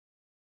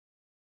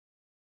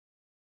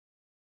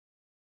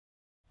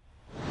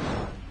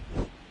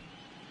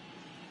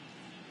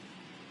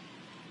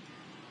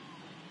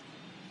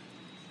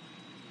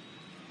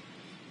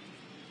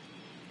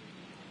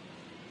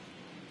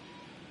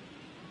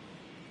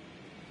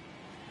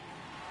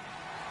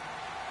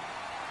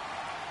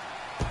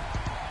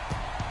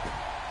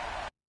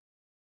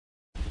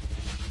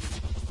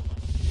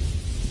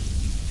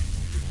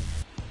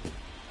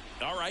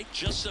right,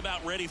 just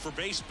about ready for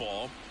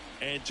baseball.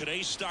 And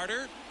today's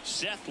starter,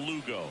 Seth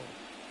Lugo.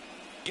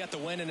 Got the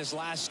win in his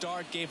last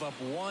start, gave up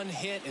one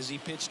hit as he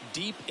pitched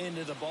deep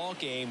into the ball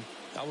game.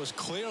 That was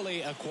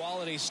clearly a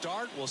quality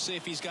start. We'll see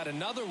if he's got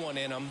another one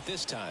in him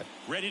this time.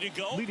 Ready to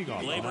go. Leading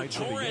off Gleyber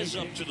Torres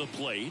up to the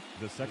plate.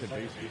 The second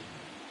baseman,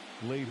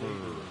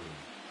 Gleyber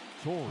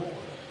Torres.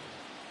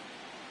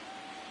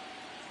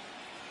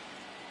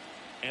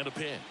 And a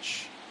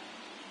pitch.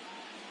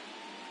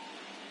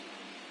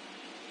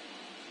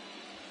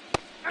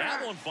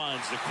 That one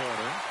finds the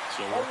corner.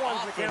 So we're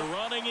off and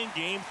running in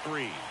game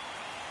 3.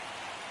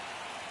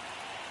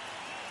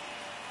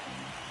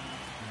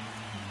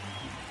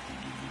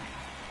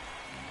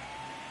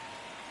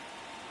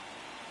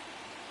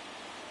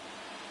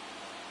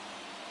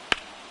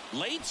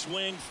 Late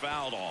swing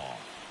fouled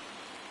off.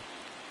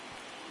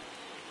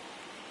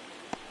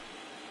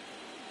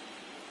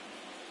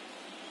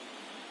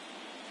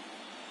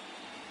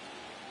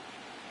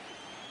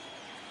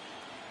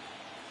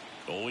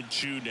 Going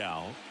 2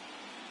 now.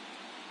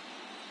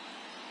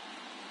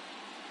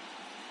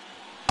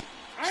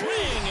 Swing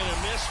and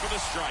a miss for the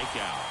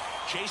strikeout.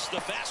 Chase the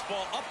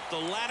fastball up the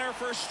ladder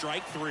for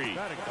strike 3.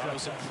 That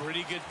was a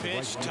pretty good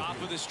pitch.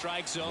 Top of the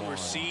strike zone. We're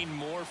seeing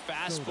more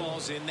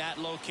fastballs in that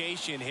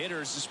location.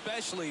 Hitters,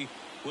 especially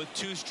with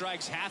 2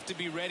 strikes, have to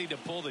be ready to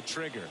pull the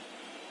trigger.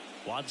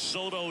 Juan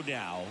Soto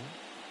now.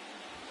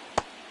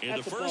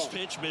 And the first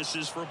pitch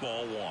misses for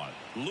ball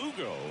 1.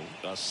 Lugo,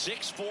 a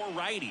 6'4"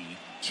 righty,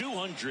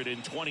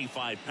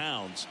 225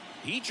 pounds.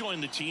 He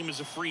joined the team as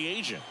a free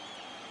agent.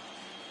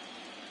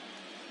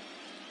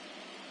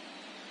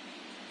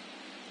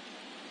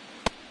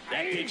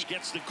 That pitch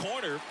gets the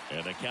corner,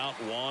 and the count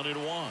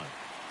 1-1.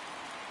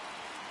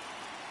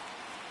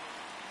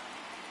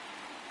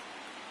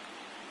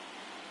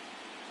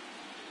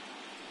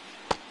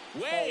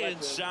 Way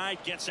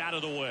inside, gets out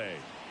of the way.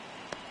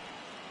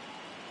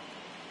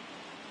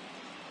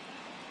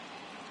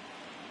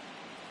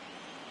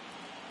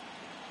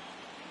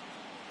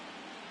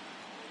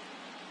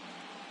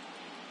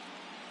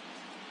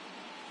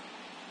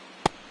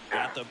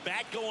 Got the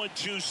bat going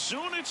too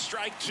soon. It's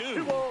strike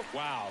 2.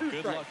 Wow,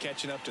 good luck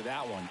catching up to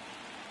that one.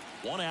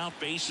 1 out,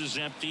 base is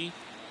empty.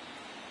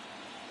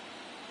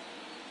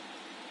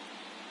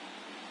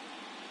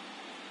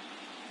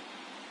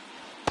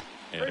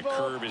 And a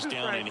curve is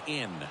down and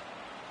in.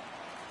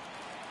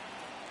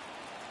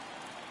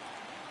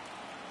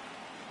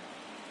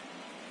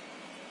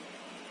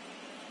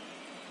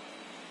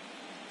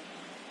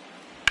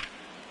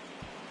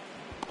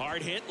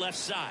 Hard hit left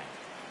side.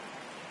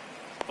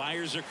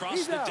 Fires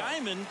across the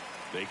diamond.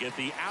 They get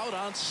the out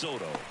on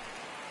Soto.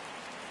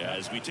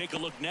 As we take a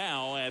look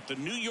now at the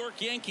New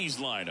York Yankees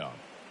lineup.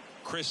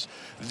 Chris,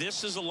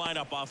 this is a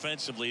lineup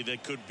offensively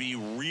that could be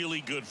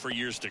really good for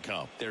years to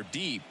come. They're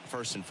deep,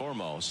 first and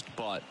foremost,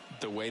 but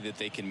the way that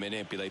they can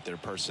manipulate their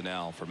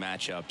personnel for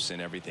matchups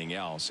and everything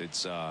else,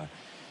 it's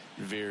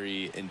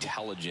very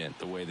intelligent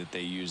the way that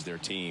they use their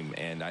team.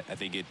 And I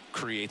think it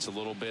creates a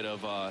little bit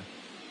of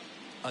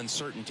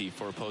uncertainty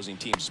for opposing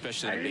teams,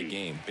 especially in a big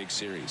game, big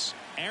series.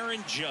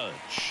 Aaron Judge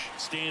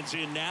stands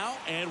in now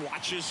and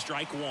watches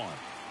strike 1.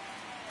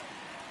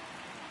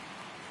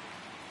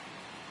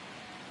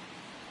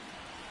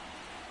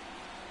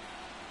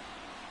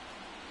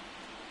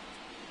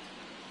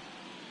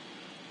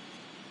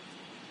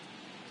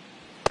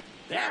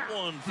 That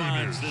one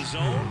finds the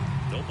zone.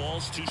 No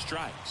balls, 2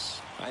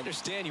 strikes. I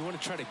understand you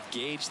want to try to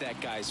gauge that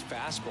guy's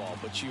fastball,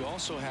 but you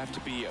also have to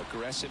be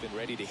aggressive and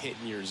ready to hit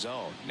in your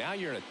zone. Now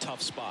you're in a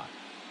tough spot.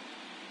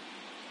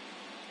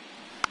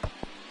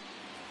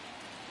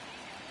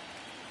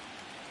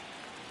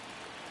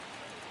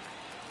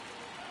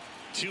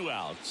 Two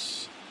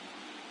outs.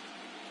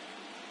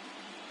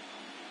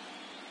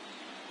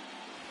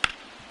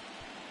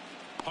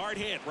 Hard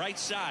hit right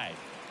side.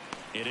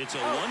 And it's a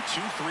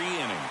 1-2-3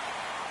 inning.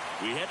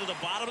 We head to the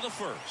bottom of the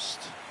first.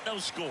 No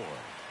score.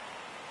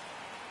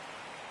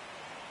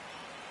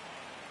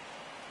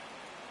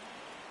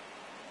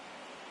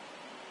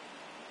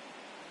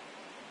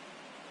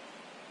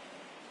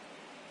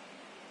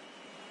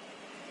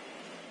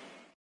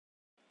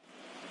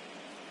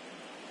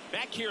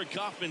 Back here at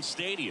Kauffman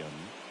Stadium,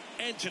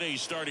 and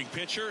today's starting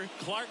pitcher,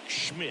 Clark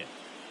Schmidt.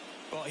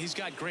 Well, he's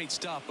got great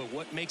stuff, but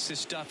what makes his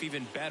stuff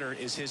even better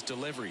is his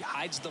delivery.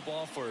 Hides the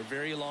ball for a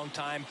very long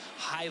time,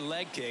 high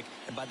leg kick,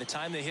 and by the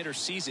time the hitter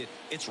sees it,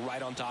 it's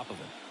right on top of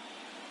him.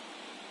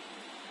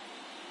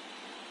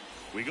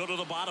 We go to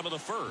the bottom of the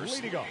first,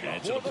 Leading off,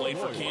 and to the plate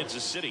for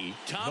Kansas City,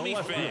 Tommy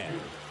Pham.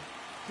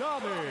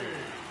 Tommy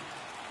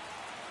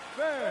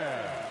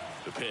Pham.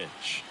 The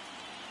pitch.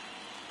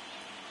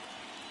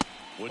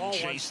 Wouldn't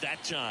chase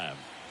that time.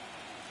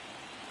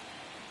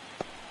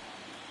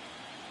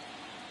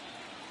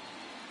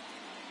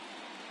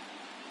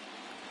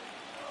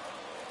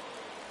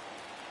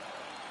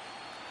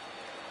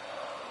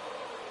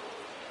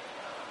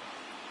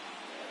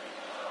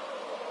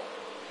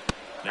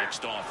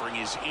 Next offering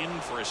is in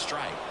for a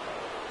strike.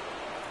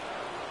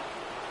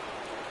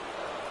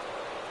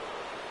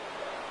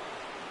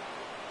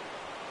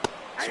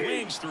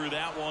 Swings through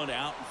that one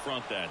out in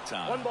front that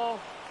time. 1 ball,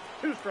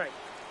 2 strikes.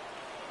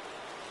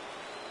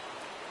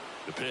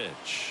 The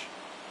pitch.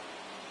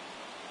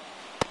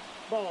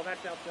 Ball,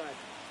 that's outside.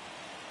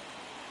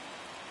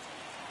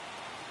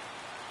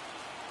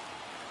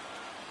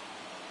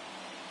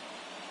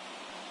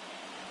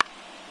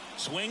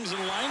 Swings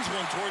and lines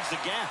one towards the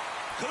gap.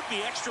 Could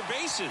be extra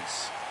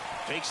bases.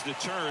 Takes the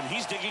turn.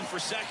 He's digging for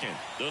second.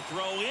 The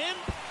throw in.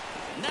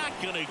 Not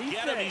going to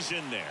get him. He's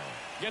in there.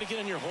 You got to get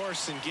on your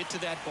horse and get to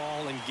that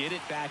ball and get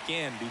it back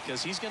in,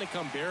 because he's going to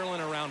come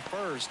barreling around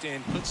first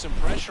and put some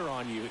pressure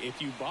on you.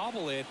 If you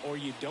bobble it or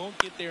you don't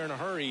get there in a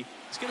hurry,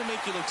 it's going to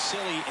make you look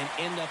silly and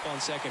end up on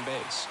second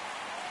base.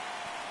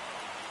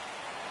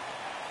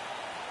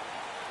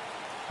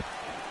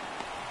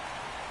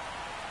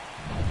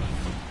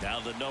 Now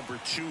the number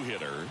 2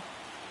 hitter.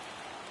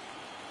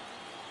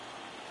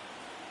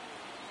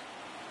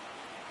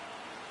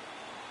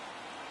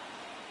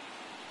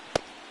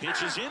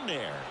 Pitch is in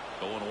there.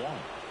 0-1.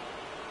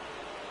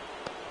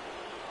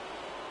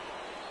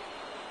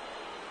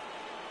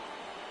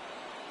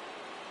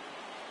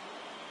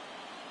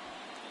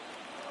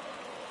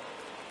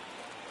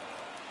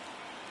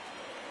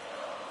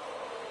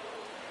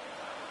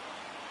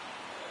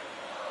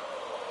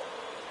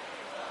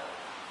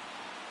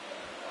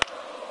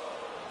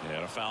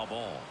 And a foul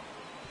ball.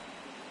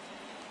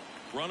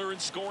 Runner in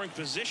scoring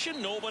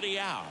position, nobody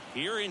out.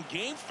 Here in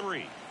game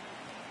 3.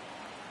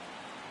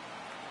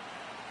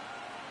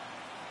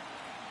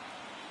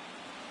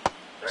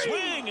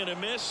 Swing and a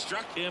miss,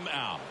 struck him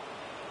out.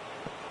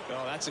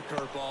 Well, that's a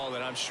curveball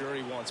that I'm sure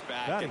he wants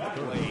back That at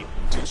the is plate.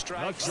 2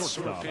 strikes, That's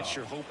sort of shortstop. pitch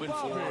you're hoping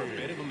for. A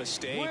bit of a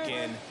mistake,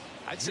 and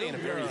I'd say in a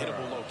very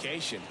hittable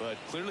location, but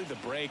clearly the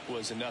break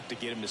was enough to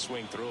get him to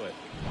swing through it.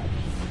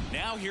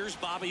 Now here's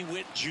Bobby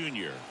Witt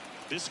Jr.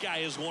 This guy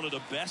is one of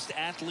the best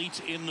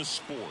athletes in the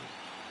sport.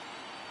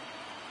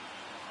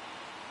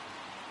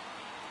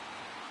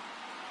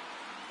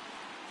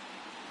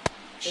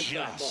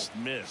 Just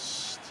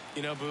missed.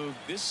 You know, Boog,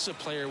 this is a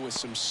player with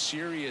some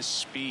serious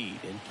speed.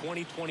 In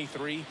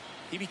 2023,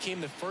 he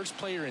became the first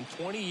player in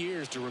 20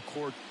 years to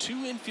record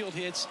 2 infield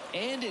hits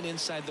and an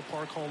inside the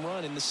park home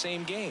run in the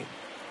same game.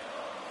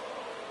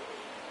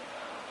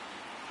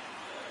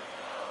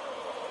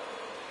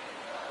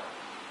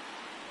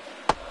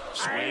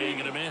 Swing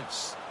and a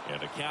miss.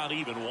 And the count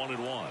even 1-1.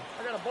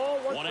 I got a ball,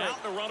 1 One strike.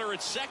 out and a runner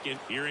at second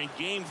here in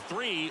game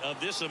 3 of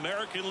this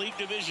American League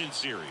Division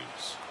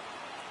Series.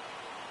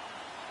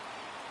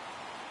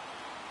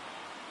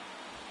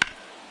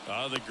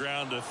 On the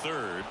ground to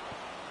third.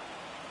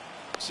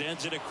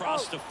 Sends it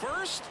across to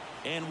first,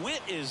 and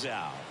Witt is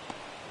out.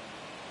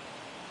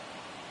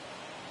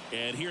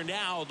 And here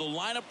now, the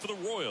lineup for the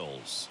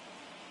Royals.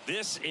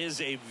 This is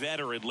a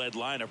veteran-led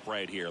lineup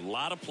right here. A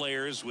lot of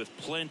players with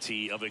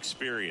plenty of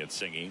experience,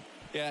 Singy.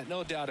 Yeah,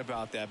 no doubt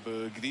about that,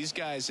 Boog. These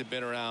guys have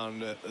been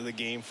around the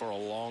game for a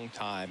long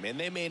time, and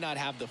they may not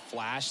have the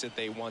flash that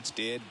they once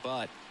did,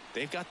 but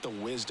they've got the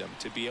wisdom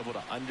to be able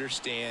to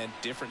understand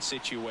different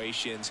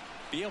situations,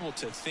 be able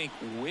to think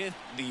with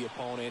the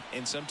opponent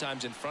and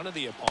sometimes in front of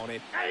the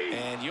opponent.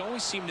 And you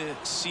always seem to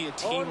see a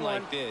team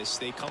like this.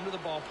 They come to the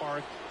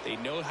ballpark, they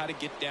know how to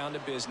get down to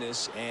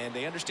business, and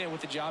they understand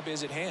what the job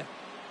is at hand.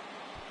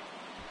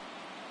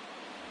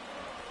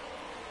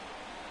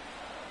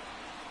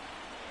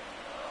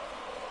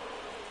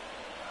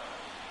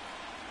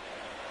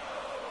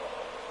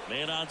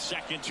 Man on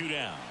second, 2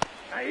 down.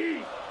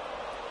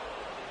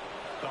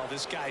 Well,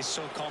 this guy's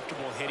so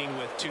comfortable hitting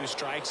with 2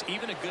 strikes.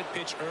 Even a good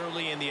pitch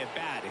early in the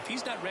at-bat. If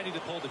he's not ready to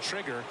pull the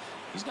trigger,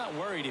 he's not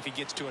worried if he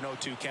gets to an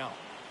 0-2 count.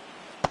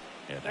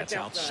 And that's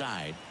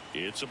outside.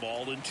 It's a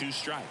ball and 2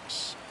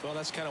 strikes. Well,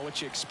 that's kind of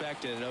what you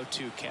expect in an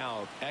 0-2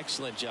 count.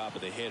 Excellent job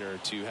of the hitter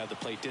to have the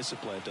plate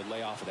discipline to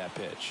lay off of that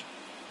pitch.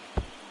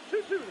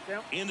 2-2 to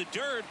count. In the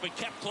dirt, but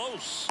kept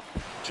close.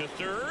 To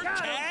third,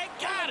 tag,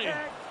 got him.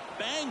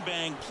 Bang,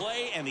 bang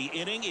play, and the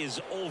inning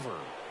is over.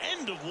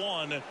 End of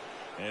 1,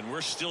 and we're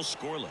still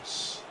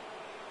scoreless.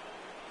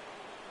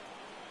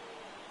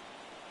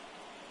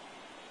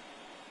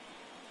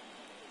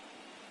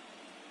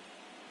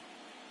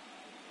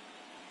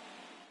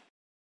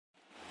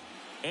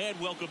 And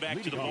welcome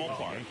back to the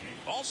ballpark.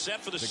 All set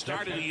for the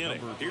start of the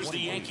inning. Here's the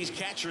Yankees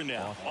catcher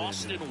now,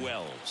 Austin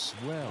Wells.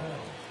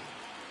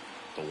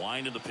 The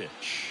wind of the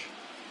pitch.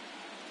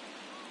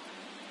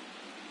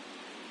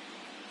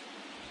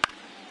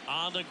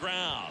 On the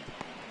ground.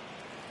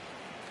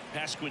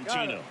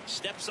 Pasquantino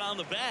steps on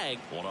the bag.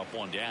 1 up,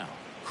 1 down.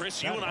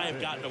 Chris, you and I have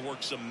gotten to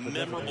work some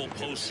memorable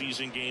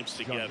postseason games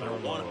together.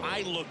 One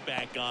I look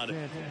back on,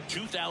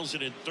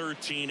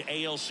 2013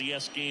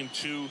 ALCS Game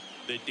 2,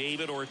 the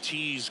David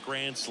Ortiz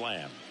Grand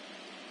Slam.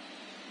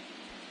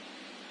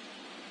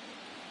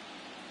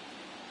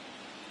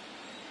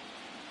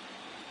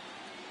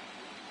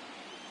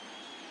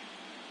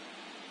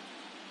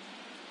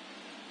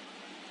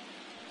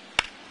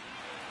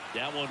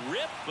 That one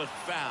ripped, but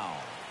foul.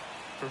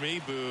 For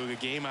me, Boog, a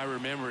game I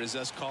remember is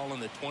us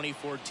calling the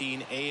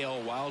 2014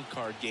 AL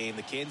wildcard game.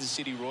 The Kansas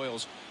City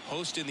Royals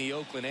hosting the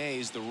Oakland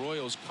A's. The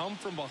Royals come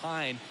from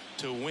behind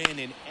to win.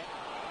 And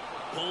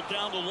pulled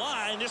down the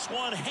line. This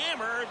one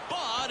hammered,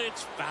 but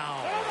it's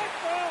foul.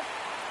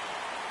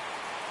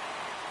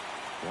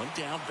 One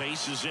down,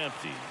 base is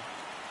empty.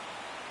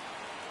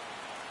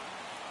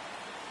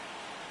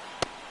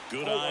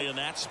 Good eye in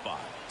that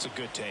spot. It's a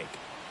good take.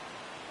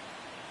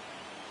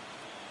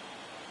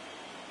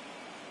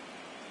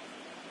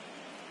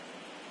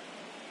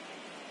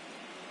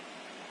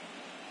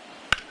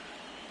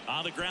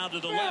 On the ground to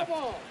the left.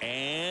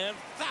 And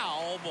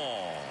foul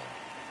ball.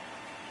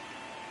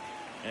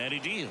 And he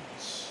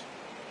deals.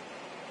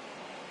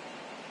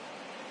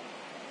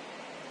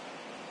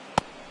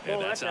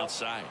 And that's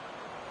outside.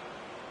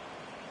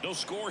 No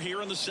score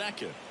here in the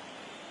second.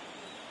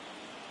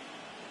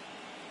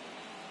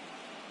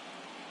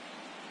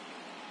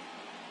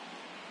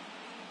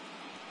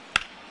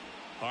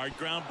 Hard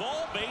ground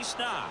ball, base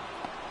knock.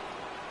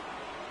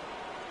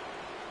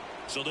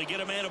 So they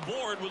get a man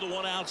aboard with a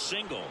one-out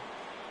single.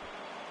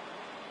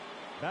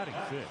 Batting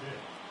fifth,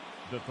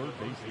 the third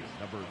baseman,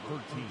 number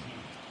 13.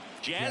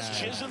 Jazz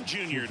Chisholm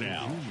Jr.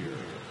 now.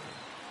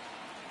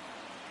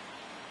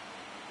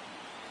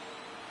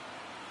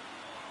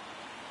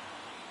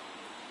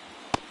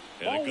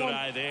 And a good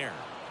eye there.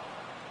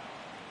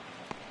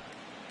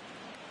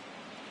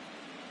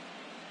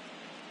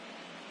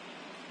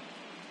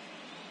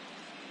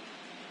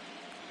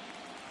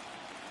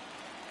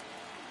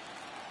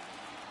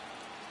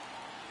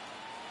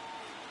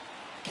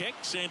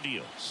 Kicks and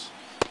deals.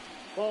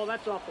 Ball,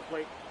 that's off the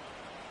plate.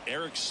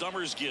 Eric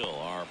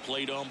Summersgill, our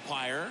plate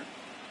umpire.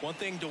 One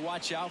thing to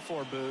watch out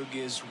for, Boog,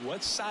 is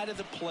what side of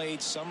the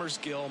plate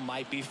Summersgill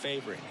might be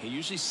favoring. He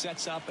usually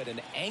sets up at an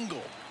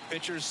angle.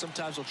 Pitchers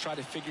sometimes will try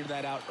to figure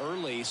that out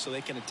early so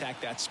they can attack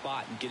that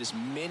spot and get as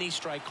many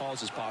strike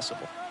calls as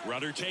possible.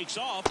 Runner takes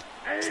off.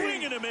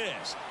 Swing and a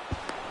miss.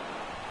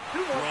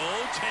 Throw,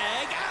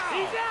 tag,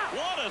 out.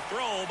 What a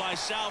throw by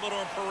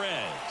Salvador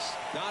Perez.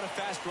 Not a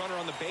fast runner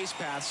on the base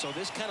path, so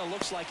this kind of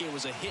looks like it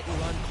was a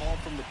hit-and-run call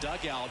from the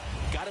dugout.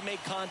 Got to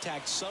make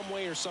contact some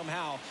way or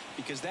somehow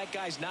because that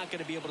guy's not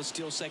going to be able to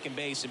steal second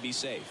base and be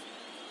safe.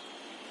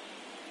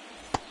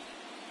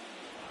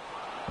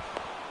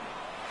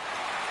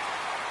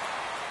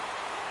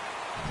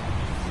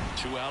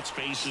 Two outs,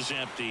 base is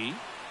empty.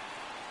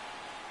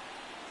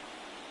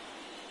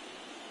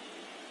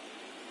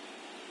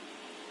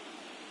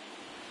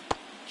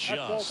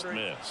 Just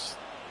missed.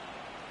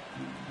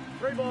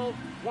 3 balls,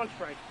 1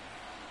 strike.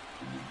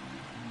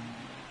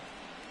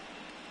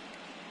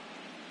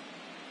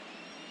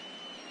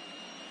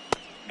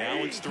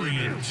 Now it's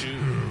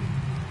 3-2.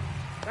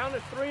 Count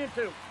is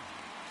 3-2.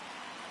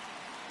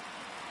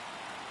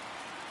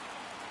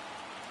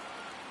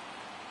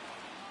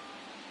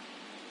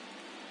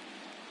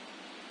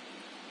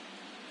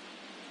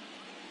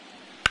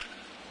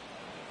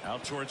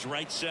 Out towards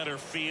right center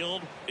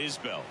field.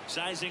 Isbell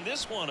sizing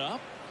this one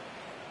up.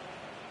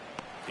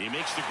 He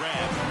makes the grab,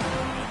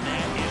 and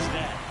that is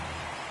that.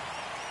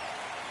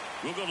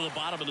 We'll go to the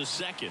bottom of the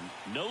second.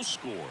 No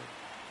score.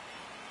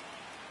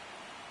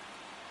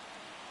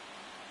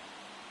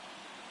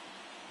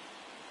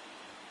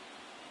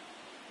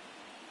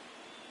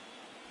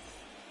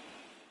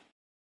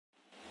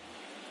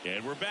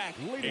 And we're back.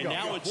 And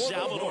now it's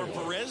Salvador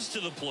Perez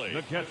to the plate.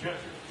 The catcher.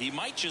 He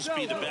might just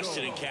be the best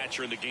hitting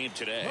catcher in the game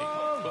today.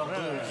 Well,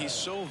 Boog, he's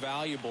so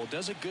valuable.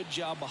 Does a good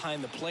job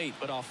behind the plate,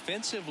 but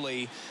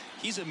offensively,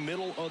 he's a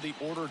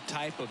middle-of-the-order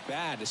type of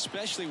bat,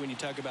 especially when you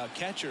talk about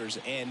catchers,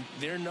 and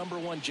their number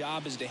one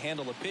job is to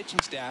handle the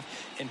pitching staff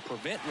and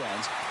prevent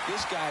runs.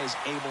 This guy is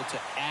able to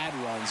add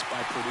runs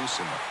by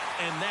producing them.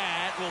 And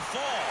that will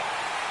fall.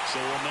 So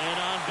a man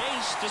on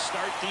base to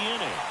start the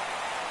inning.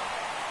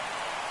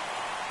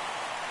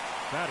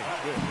 Batting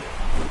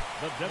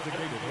fifth, the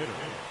designated hitter,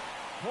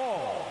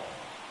 Paul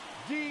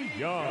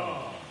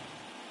DeYoung.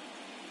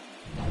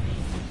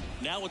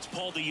 Now it's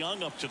Paul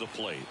DeYoung up to the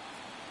plate.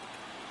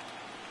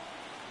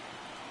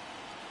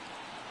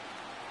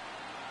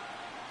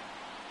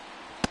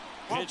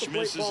 Pitch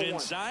misses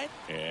inside,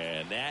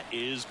 and that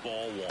is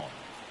ball 1.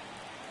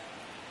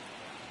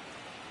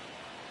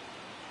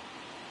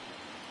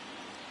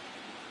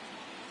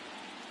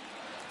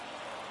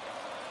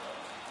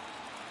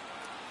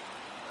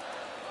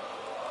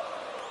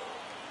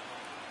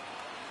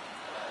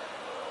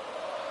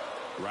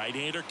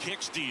 Right-hander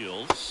kicks,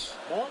 deals,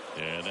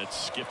 and it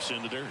skips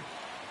in the dirt.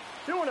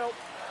 2-0.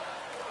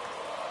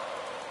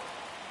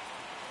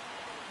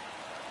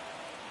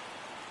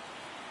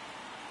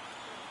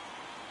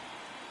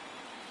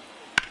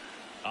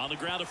 On the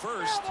ground to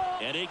first,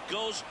 and it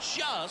goes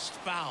just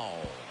foul.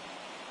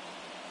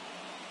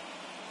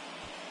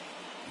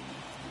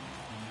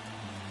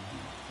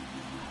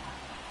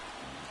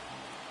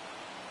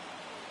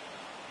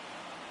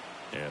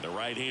 And the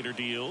right-hander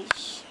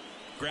deals.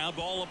 Ground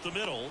ball up the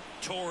middle.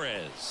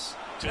 Torres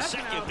to That's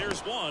second. out. There's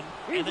one.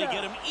 He's And they out.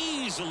 get him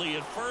easily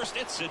at first.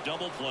 It's a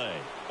double play.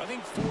 I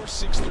think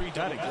 4-6-3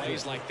 double Got it.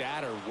 plays like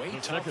that are way The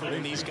tougher second than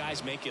baseman. these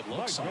guys make it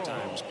look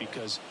sometimes,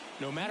 because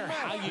no matter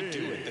how you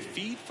do it, the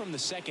feed from the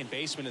second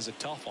baseman is a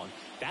tough one.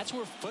 That's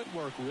where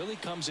footwork really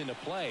comes into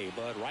play.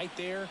 But right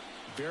there,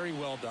 very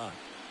well done.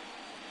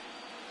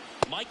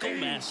 Michael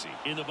Massey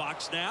in the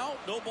box now.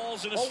 No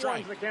balls and a 0-1's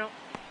strike. the count.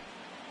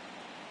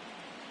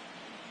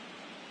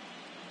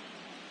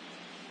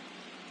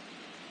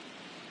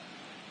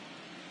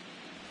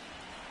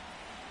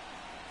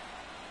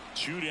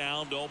 Two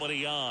down,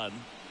 nobody on.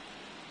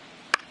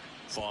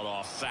 Fought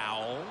off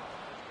foul.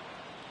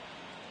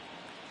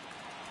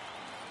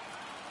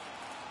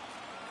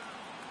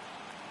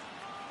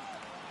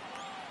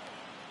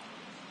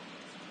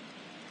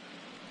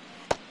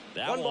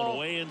 That One one ball,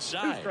 way 2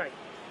 inside. strikes.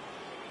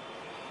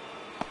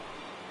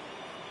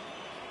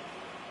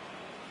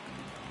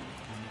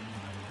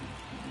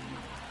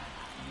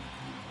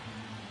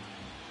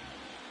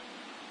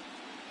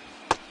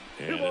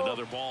 And 2 balls,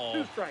 another ball.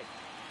 2 strikes.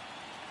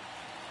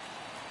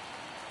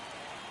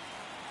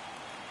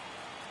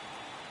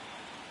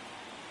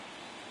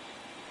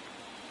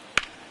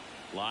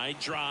 Line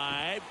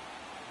drive.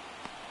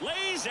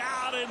 Lays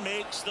out and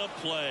makes the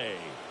play.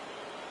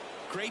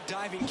 Great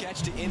diving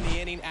catch to end the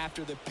inning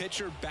after the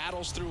pitcher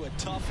battles through a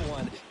tough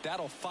one.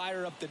 That'll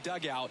fire up the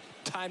dugout.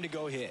 Time to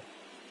go hit.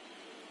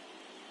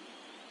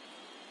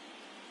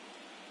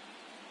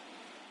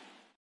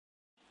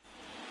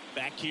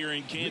 Back here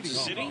in Kansas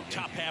City,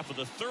 top half of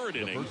the third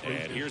inning.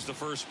 And here's the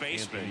first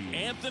baseman,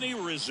 Anthony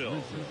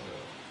Rizzo.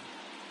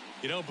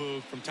 You know,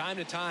 Boog, from time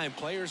to time,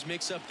 players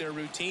mix up their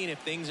routine if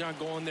things aren't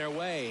going their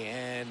way,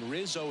 and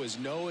Rizzo is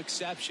no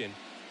exception.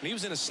 When he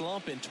was in a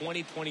slump in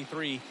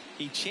 2023,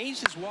 he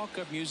changed his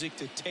walk-up music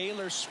to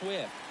Taylor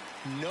Swift.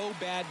 No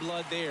bad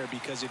blood there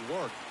because it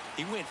worked.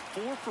 He went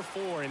 4 for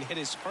 4 and hit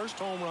his first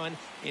home run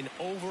in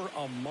over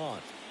a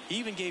month. He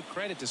even gave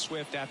credit to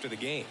Swift after the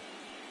game.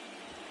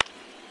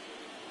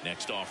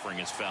 Next offering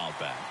is fouled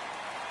back.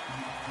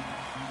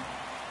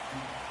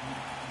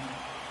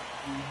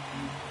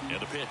 And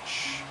the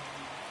pitch.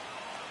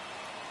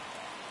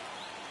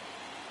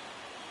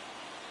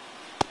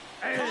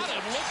 Caught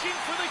him looking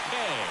for the K.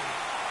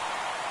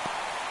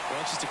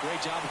 Well, it's just a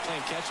great job of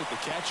playing catch with the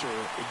catcher.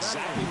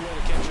 Exactly where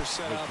the catcher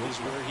set up is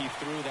where he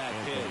threw that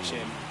pitch,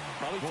 and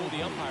probably fooled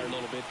the umpire a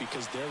little bit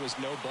because there was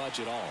no budge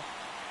at all.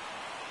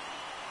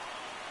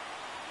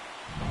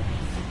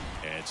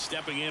 And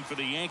stepping in for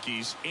the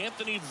Yankees,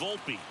 Anthony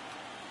Volpe.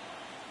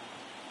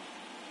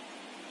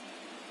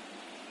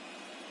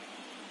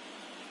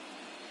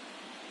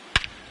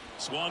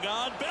 Swung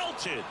on,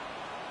 belted.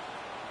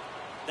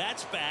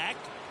 That's back.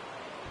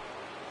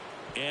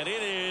 And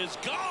it is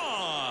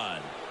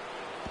gone.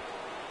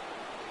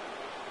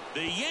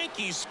 The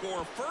Yankees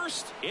score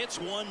first. It's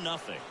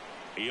 1-0.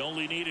 He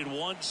only needed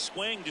one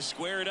swing to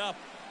square it up.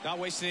 Not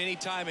wasting any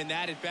time in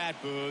that at bat,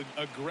 Boog.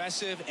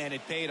 Aggressive, and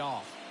it paid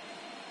off.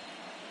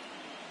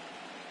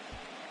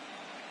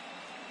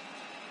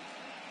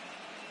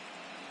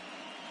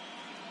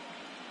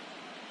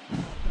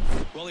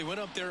 Well, he went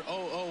up there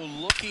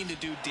 0-0 looking to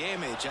do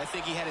damage. I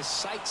think he had his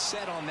sights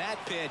set on that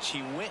pitch.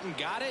 He went and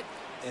got it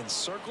and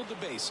circled the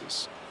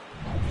bases.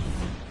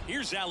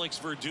 Here's Alex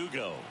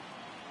Verdugo.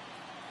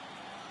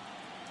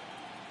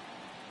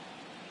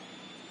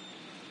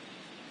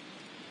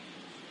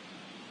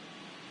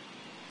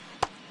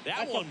 That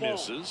That's a one ball.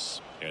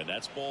 misses, and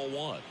that's ball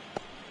 1.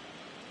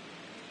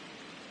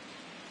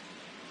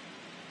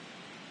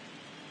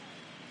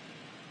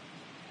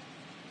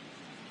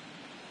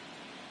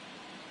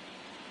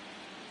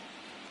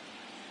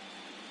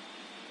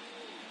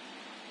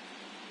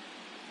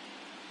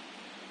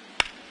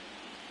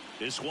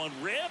 This one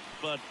ripped,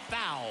 but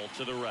foul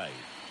to the right.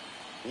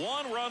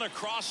 One run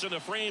across in the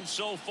frame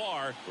so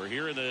far. We're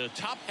here in the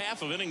top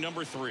half of inning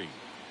number 3.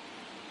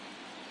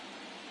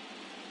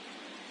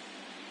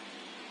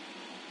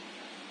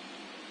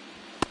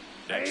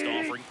 Next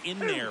offering in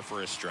there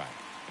for a strike.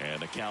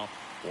 And the count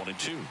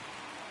 1-2.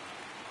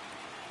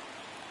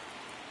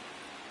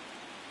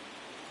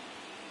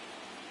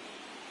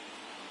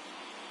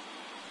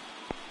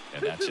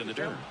 And that's in the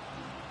dirt.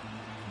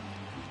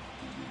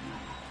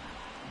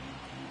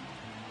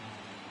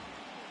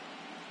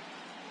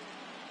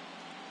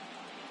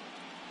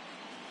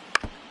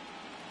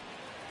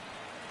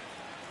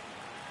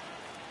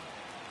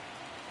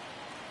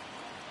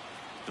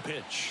 The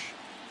pitch.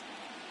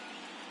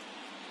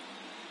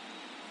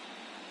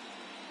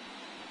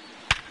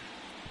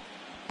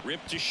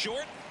 Ripped to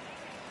short.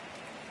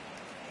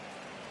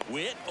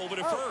 Witt over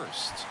to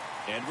first.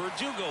 And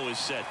Verdugo is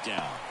set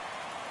down.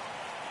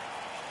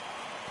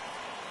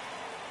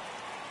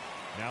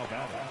 Now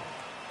batting,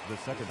 the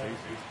second baseman.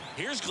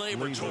 Here's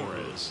Gleyber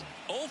Torres.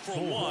 0 for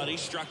 1. He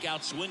struck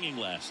out swinging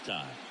last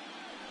time.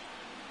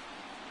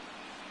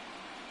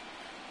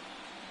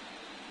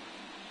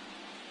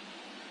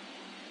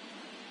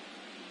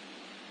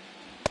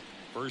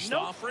 First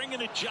offering,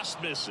 and it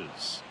just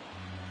misses.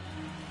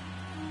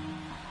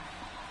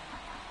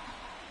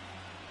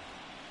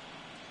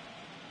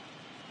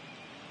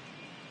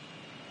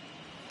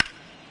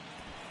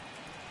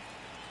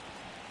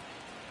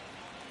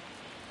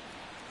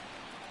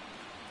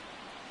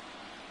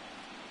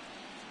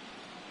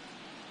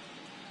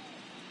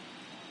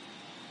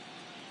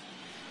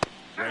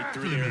 Right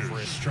through there for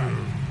a strike.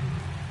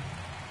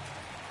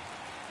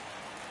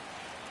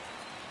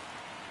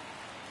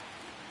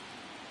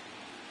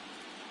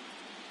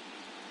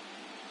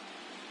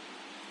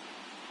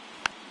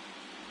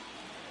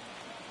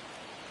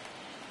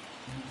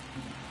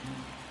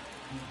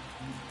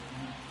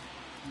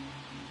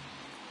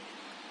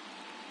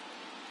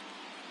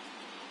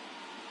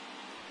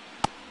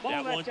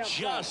 That one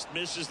just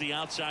misses the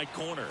outside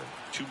corner.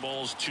 2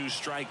 balls, 2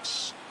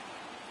 strikes.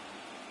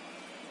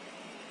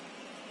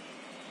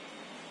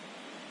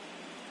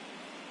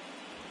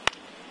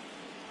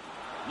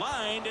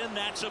 Lined, and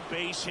that's a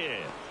base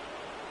hit.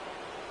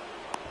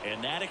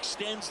 And that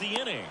extends the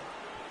inning.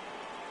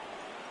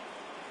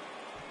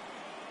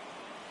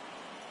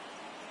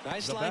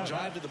 Nice line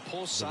drive to the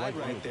pull side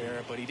right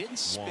there, but he didn't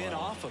spin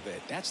off of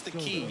it. That's the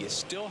key. You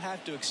still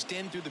have to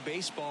extend through the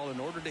baseball in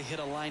order to hit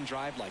a line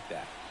drive like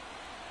that.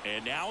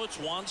 And now it's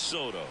Juan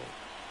Soto.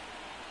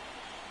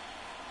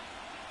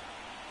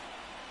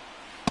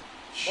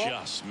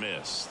 Just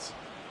missed.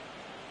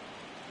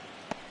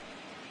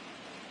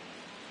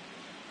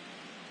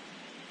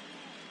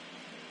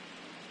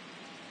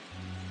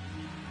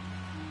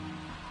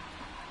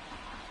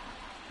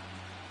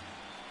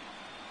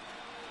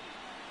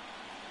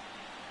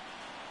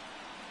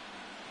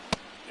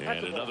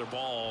 And another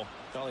ball.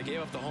 Well, he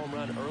gave up the home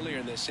run earlier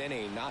in this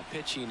inning, not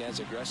pitching as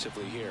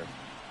aggressively here.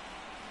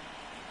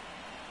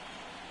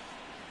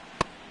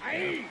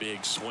 A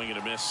big swing and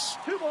a miss.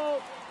 2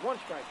 balls, 1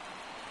 strike.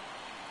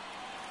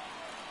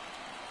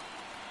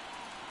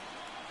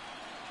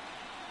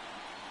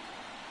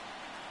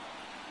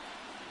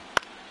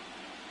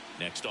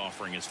 Next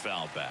offering is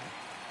fouled back.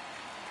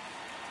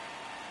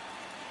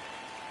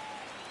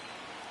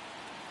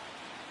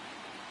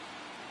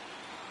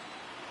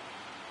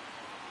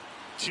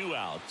 Two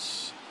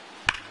outs.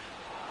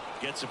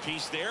 Gets a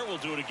piece there. We'll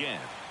do it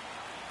again.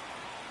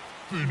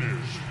 Finish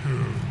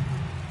him.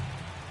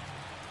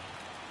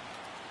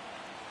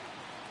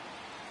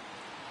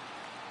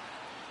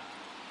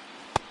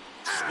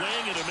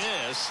 Swing and a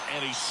miss,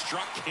 and he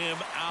struck him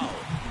out.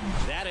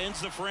 That ends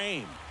the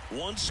frame.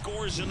 1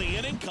 scores in the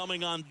inning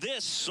coming on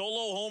this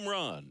solo home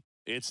run.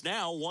 It's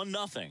now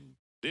 1-0.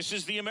 This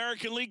is the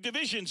American League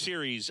Division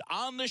Series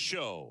on the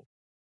show.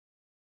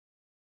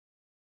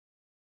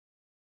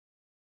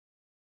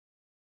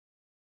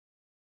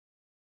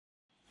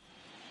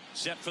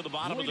 Set for the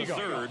bottom of the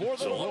third.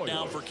 So up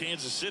now for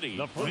Kansas City,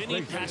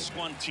 Vinny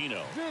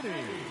Pasquantino. Vinny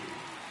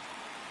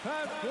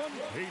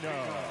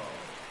Pasquantino.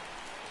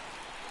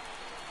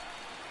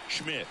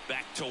 Schmidt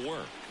back to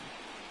work.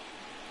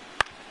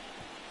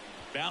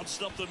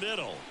 Bounced up the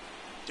middle.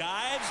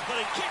 Dives, but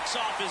it kicks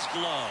off his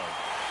glove.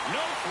 No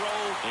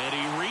throw, and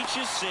he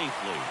reaches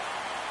safely.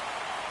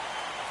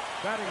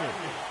 Batting it,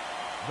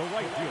 the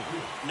right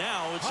fielder.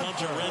 Now it's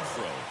Hunter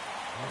Renfroe.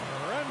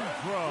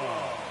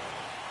 Renfroe.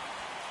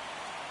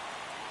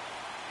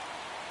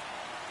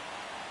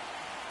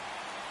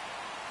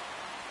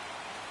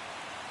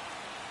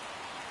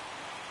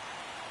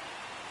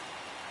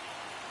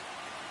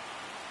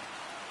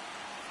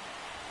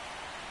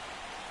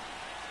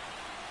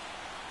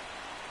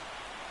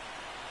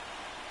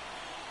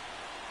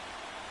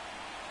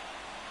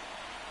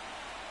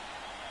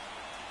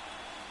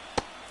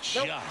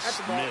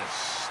 Just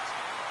missed.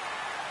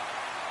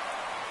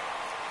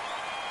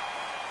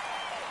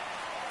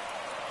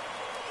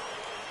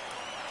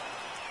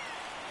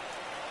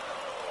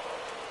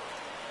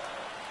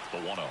 The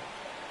 1-0.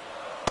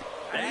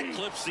 That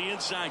clips the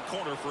inside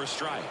corner for a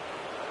strike.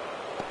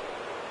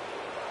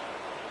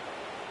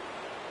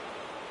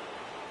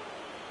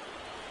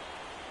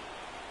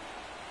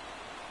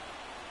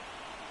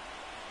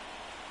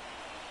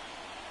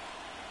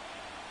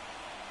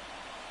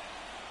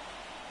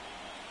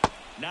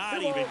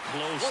 Not even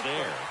close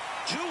there.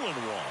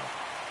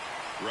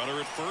 2-1. Runner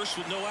at first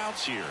with no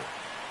outs here.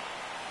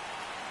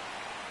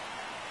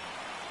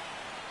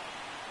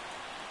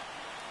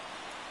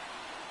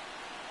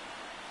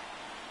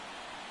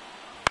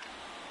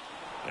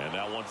 And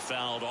that one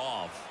fouled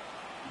off.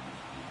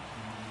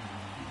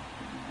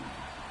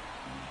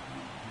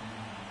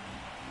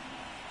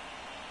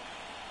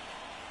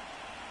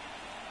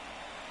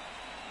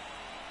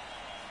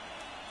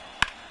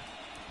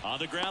 On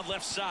the ground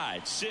left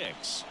side.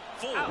 6,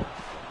 4,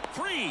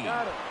 3,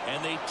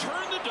 and they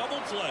turn the double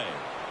play.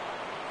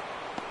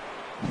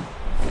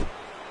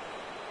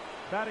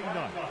 Batting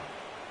ninth,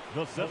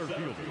 the center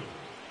fielder,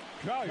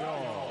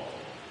 Kyle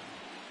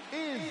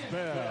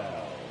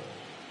Isbell.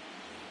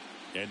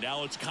 And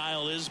now it's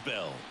Kyle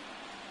Isbell.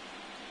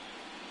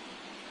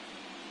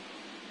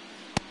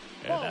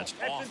 And that's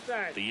off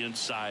inside. the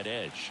inside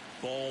edge.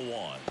 Ball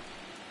 1.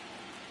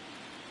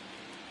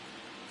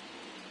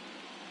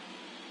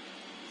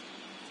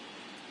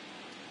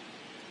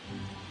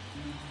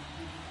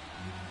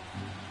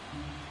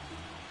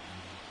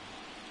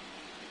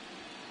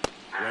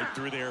 Right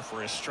through there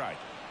for a strike.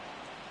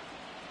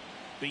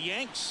 The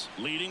Yanks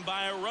leading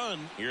by a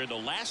run here in the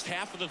last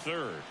half of the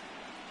third.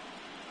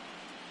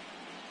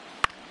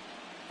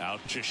 Out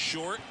to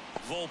short,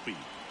 Volpe.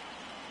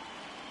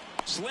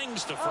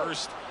 Slings to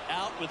first,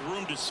 out with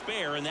room to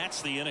spare, and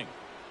that's the inning.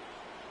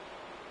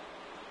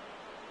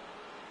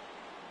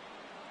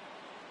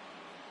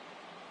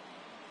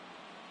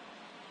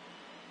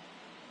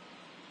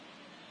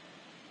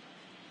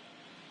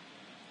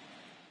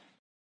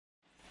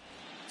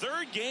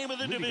 Third game of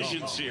the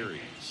division series.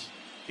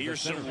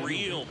 Here's some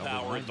real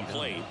power at the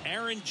plate.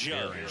 Aaron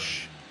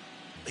Judge.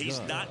 He's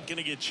not going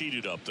to get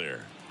cheated up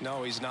there.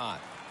 No, he's not.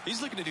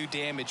 He's looking to do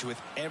damage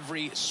with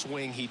every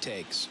swing he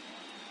takes.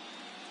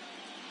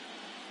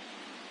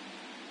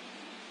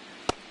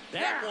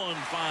 That one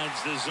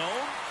finds the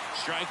zone.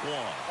 Strike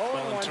one.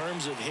 Well, in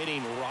terms of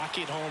hitting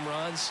rocket home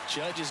runs,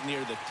 Judge is near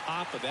the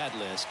top of that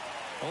list.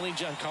 Only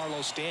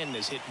Giancarlo Stanton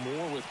has hit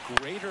more with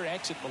greater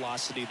exit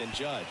velocity than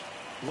Judge.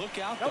 Look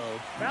out, though.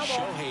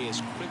 Shohei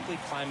is quickly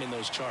climbing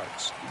those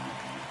charts.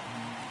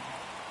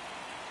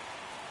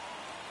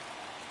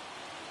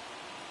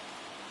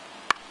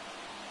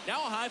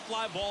 Now a high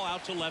fly ball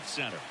out to left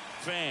center.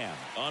 Pham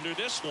under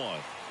this one.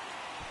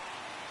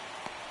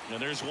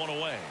 And there's one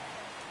away.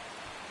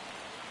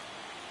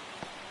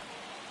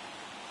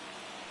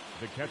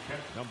 The catcher,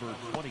 number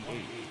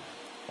 28,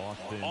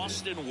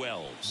 Austin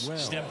Wells.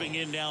 Stepping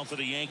in now for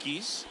the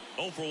Yankees.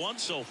 0 for 1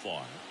 so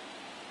far.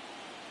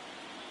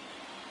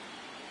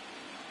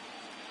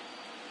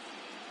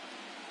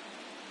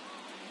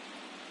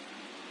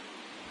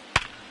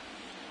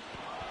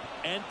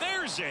 And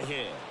there's a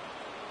hit.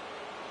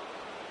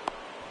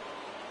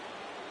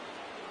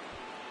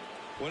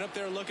 Went up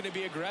there looking to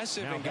be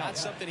aggressive and got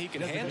something he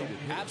can handle.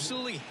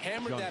 Absolutely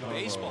hammered that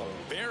baseball.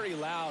 Very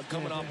loud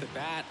coming off the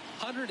bat.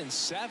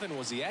 107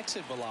 was the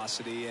exit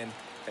velocity, and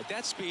at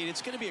that speed,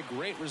 it's going to be a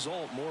great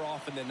result more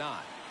often than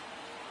not.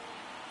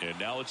 And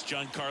now it's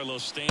Giancarlo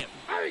Stanton.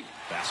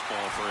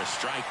 Fastball for a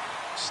strike.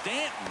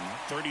 Stanton,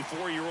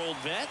 34-year-old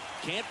vet.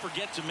 Can't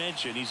forget to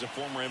mention he's a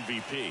former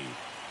MVP.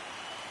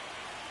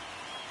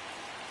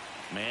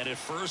 Man at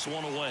first,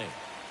 one away.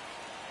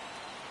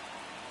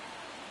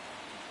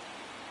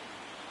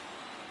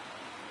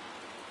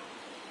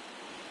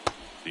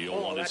 The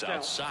 0-1 is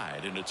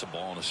outside, and it's a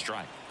ball and a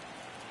strike.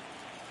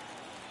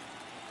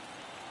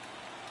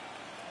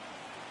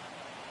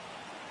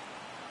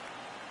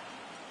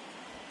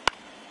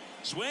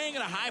 Swing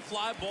and a high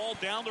fly ball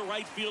down the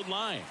right field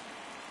line.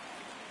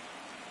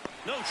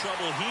 No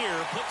trouble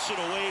here. Puts it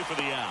away for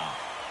the out.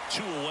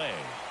 2 away.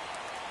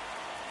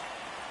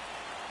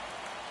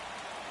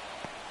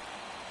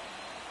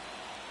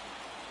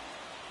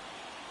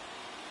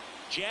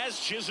 Jazz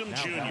Chisholm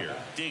Jr.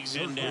 digs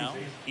in now.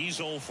 He's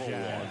 0 for 1.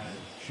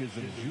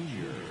 Chisholm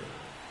Jr.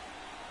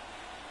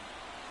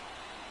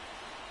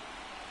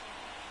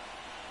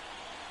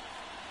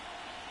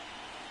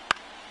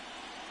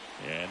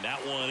 And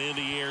that one in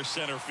the air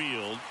center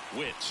field.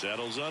 Witt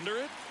settles under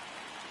it.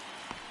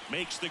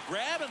 Makes the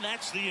grab, and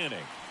that's the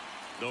inning.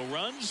 No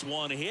runs,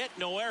 1 hit,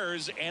 no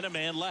errors, and a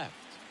man left.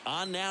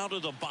 On now to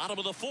the bottom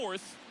of the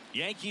 4th.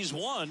 Yankees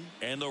 1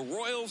 and the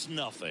Royals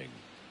nothing.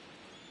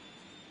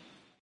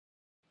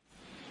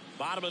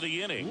 Bottom of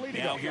the inning.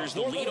 Now here's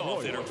the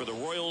leadoff hitter for the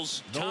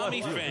Royals,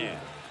 Tommy Pham.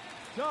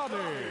 Tommy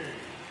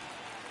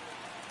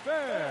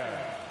Pham.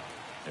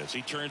 As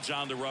he turns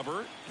on the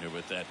rubber and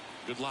with that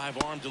good live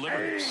arm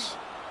delivers.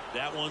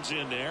 That one's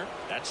in there.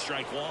 That's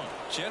strike one.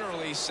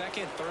 Generally,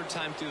 second, third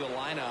time through the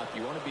lineup,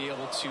 you want to be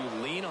able to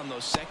lean on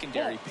those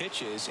secondary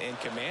pitches and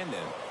command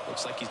them.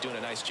 Looks like he's doing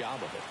a nice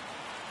job of it.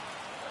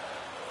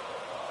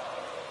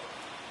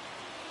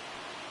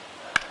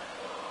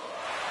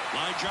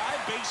 Line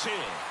drive, base hit.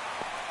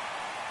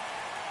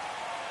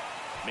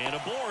 Man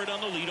aboard on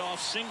the leadoff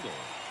single.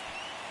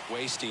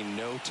 Wasting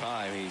no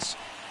time. He's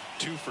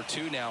 2 for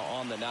 2 now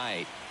on the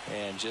night,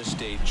 and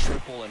just a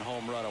triple and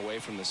home run away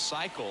from the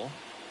cycle.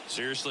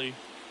 Seriously,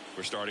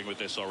 we're starting with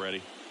this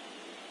already.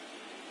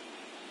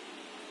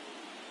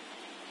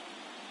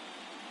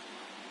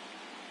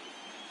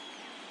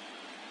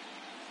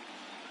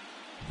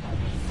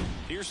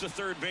 Here's the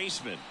third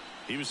baseman.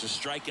 He was a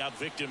strikeout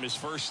victim his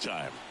first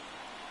time.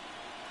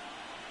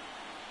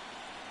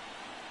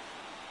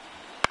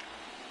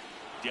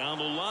 Down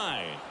the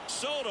line.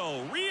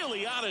 Soto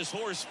really on his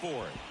horse for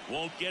it.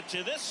 Won't get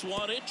to this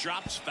one. It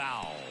drops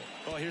foul.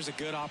 Well, here's a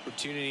good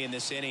opportunity in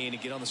this inning to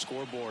get on the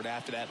scoreboard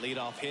after that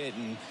leadoff hit,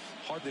 and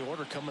hardly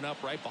order coming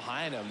up right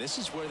behind them. This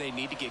is where they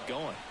need to get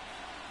going.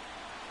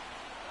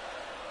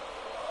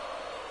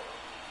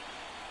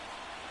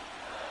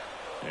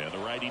 And the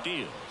righty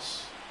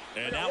deals.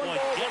 And that one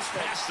gets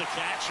past the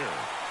catcher.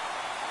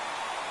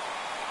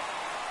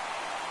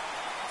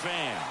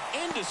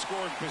 Pham into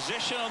scoring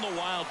position on the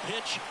wild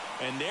pitch,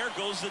 and there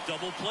goes the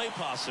double play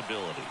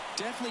possibility.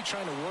 Definitely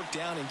trying to work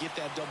down and get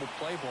that double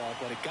play ball,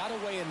 but it got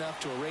away enough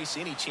to erase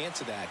any chance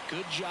of that.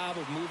 Good job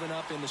of moving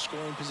up in the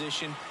scoring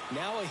position.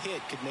 Now a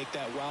hit could make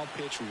that wild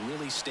pitch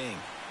really sting.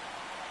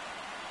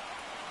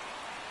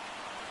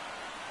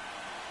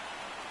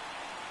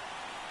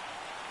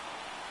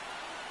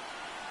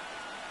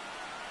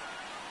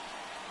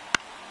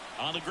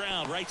 On the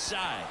ground, right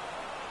side.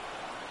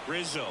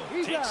 Rizzo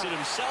takes it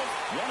himself.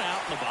 1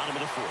 out in the bottom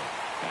of the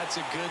 4th. That's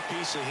a good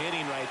piece of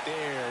hitting right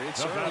there.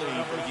 It's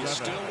early, but you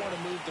still want to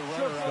move the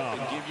runner up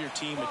and give your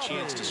team a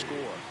chance to score.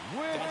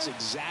 That's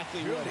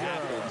exactly what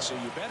happened, so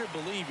you better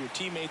believe your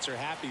teammates are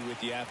happy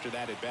with you after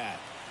that at bat.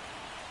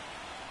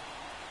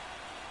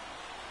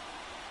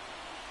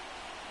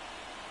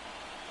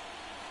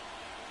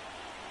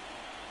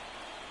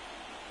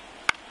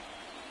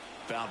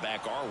 Foul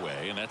back our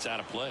way, and that's out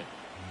of play.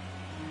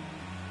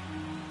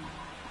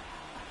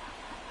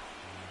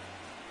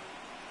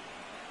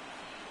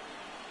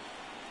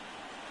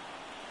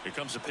 Here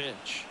comes a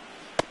pitch.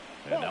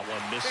 And that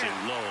one missing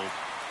low.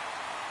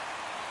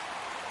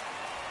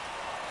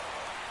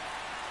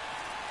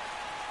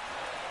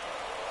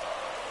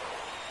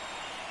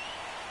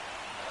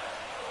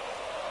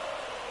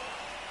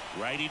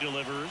 Righty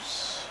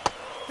delivers.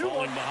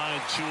 Falling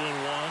behind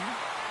 2-1.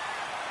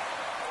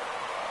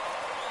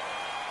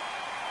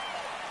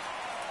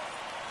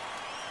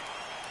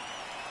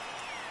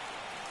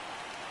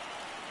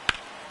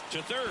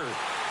 To third.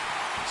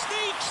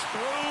 Sneaks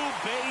through,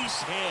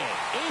 base hit.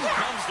 In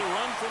comes the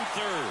run from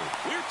third.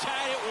 We're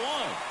tied at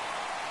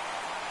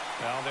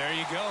 1. Well, there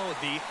you go.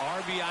 The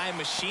RBI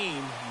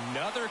machine.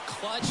 Another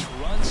clutch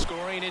run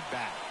scoring at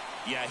bat.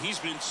 Yeah, he's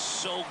been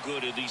so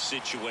good in these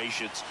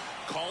situations.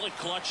 Call it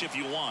clutch if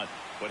you want,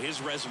 but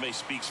his resume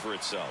speaks for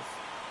itself.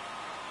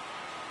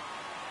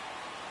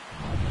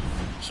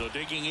 So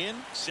digging in,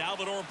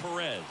 Salvador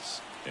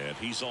Perez. And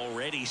he's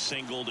already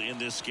singled in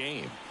this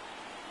game.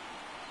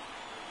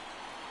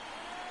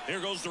 Here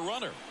goes the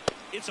runner.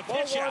 It's a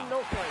pitch out.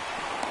 No play.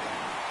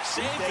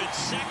 Saved at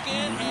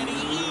second, and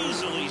he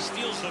easily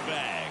steals the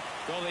bag.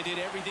 Well, they did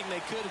everything they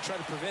could to try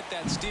to prevent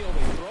that steal.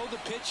 They throw the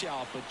pitch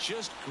out, but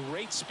just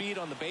great speed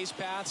on the base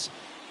paths.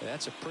 And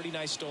that's a pretty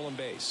nice stolen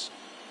base.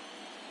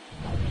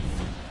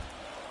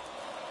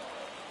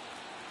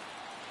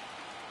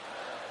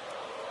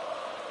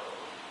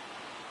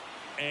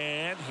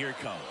 And here it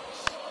comes.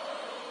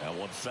 That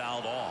one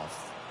fouled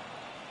off.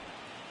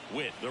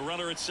 Witt, the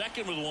runner at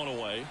second with one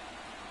away.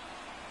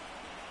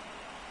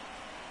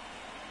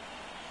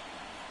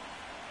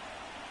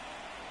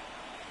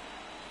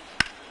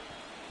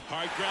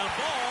 Hard ground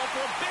ball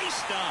for a base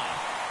stop.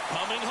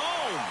 Coming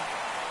home.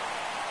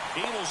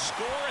 He will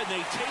score, and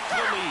they take the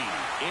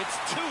lead. It's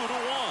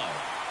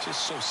 2-1.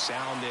 Just so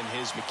sound in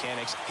his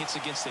mechanics. Hits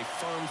against a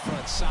firm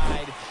front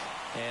side,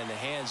 and the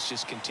hands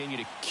just continue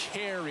to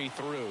carry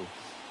through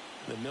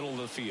the middle of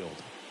the field.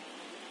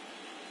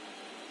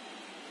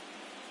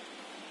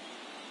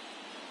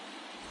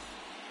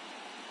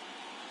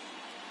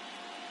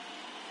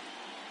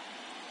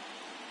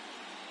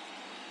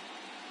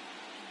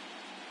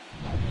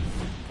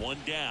 One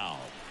down.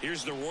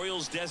 Here's the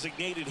Royals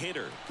designated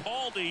hitter,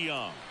 Paul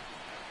DeYoung.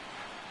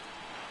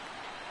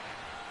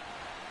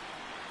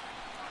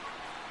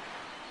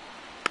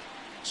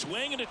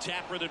 Swing and a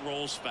tapper that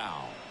rolls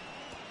foul.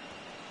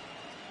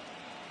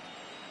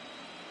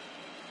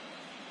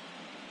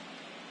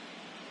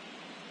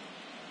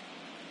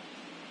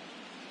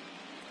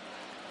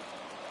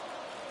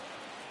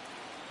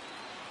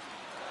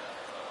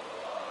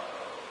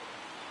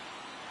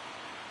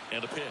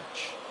 And a pitch.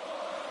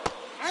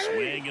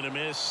 Swing and a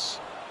miss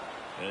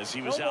as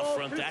he was out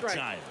front that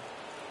time.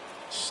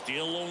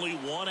 Still only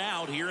one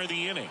out here in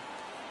the inning.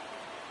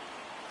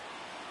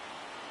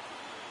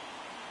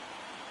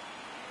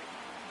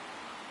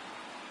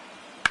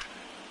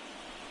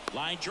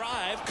 Line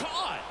drive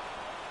caught.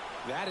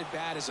 That at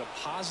bat is a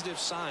positive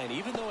sign,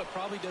 even though it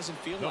probably doesn't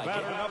feel like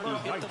it. You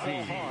hit the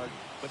ball hard,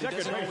 but it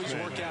doesn't always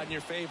work out in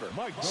your favor.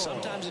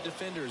 Sometimes a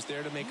defender is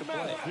there to make a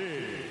play.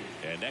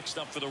 And next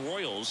up for the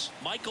Royals,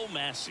 Michael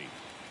Massey.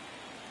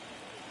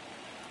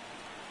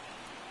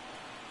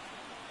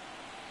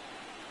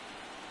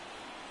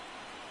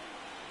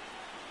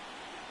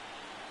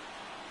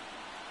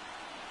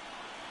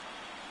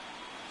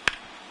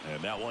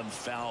 And that one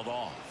fouled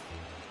off.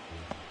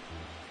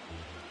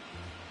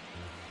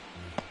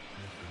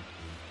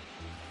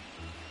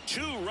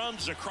 Two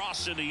runs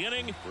across in the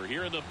inning. We're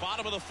here in the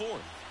bottom of the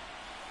fourth.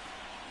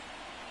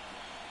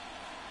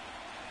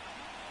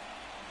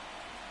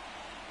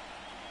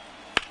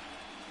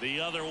 The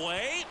other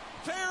way.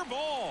 Fair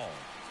ball.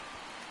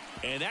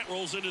 And that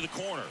rolls into the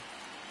corner.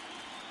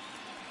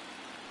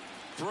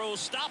 Throw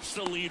stops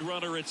the lead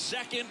runner at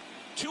second.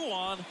 2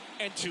 on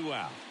and 2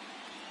 out.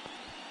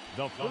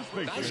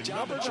 Nice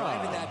job of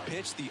driving that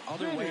pitch the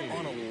other way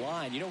on a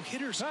line. You know,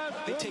 hitters,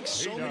 they take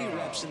so many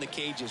reps in the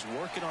cages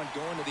working on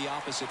going to the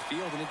opposite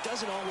field, and it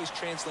doesn't always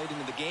translate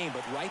into the game,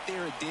 but right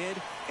there it did,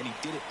 and he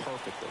did it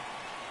perfectly.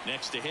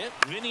 Next to hit,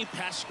 Vinny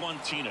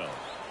Pasquantino.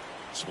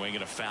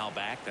 Swinging a foul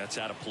back. That's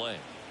out of play.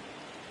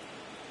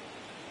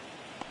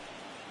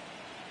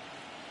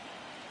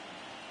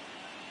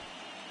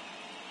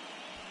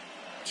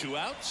 Two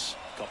outs.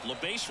 Couple of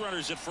base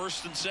runners at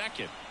first and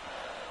second.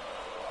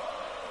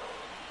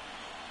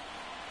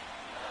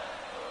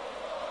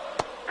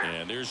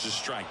 And there's the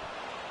strike.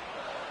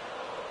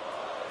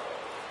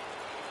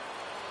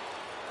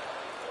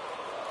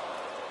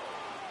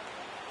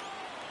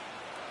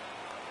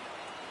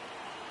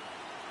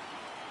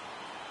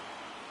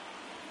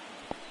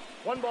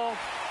 1 ball,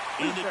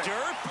 2 In the strikes.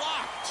 dirt,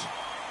 blocked.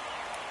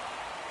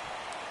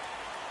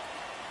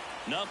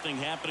 Nothing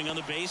happening on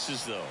the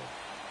bases, though.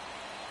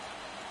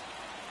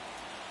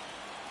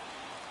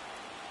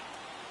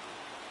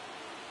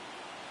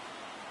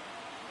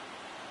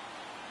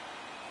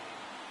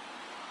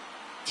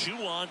 Two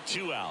on,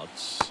 2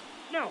 outs.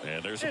 No.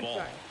 And there's a ball.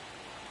 Inside.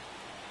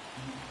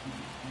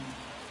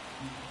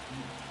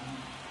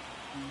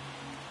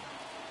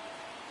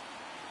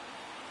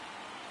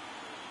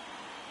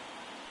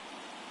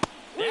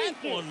 That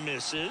one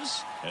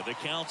misses, and the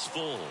count's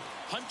full.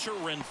 Hunter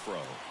Renfroe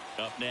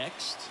up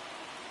next.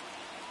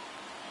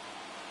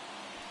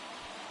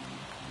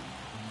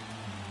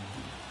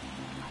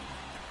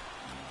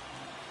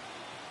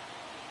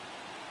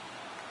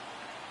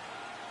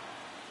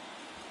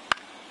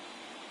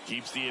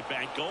 Keeps the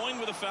at-bat going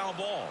with a foul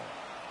ball.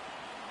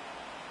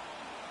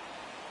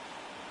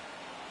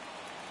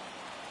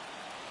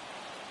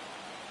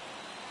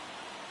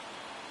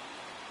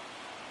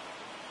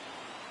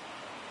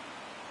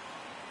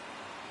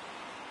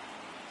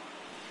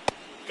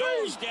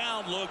 Goes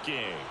down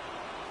looking.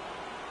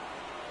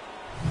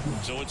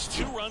 So it's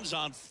 2 runs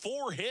on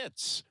 4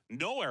 hits.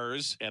 No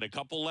errors and a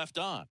couple left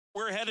on.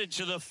 We're headed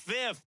to the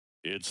 5th.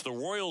 It's the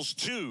Royals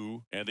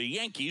 2 and the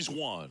Yankees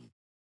 1.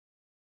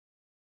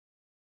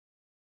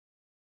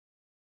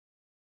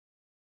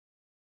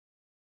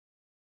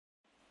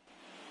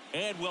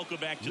 And welcome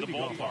back to the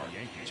ballpark.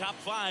 Top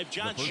 5,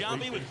 John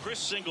Shelby with Chris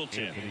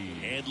Singleton.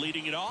 And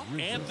leading it off,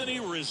 Anthony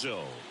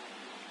Rizzo.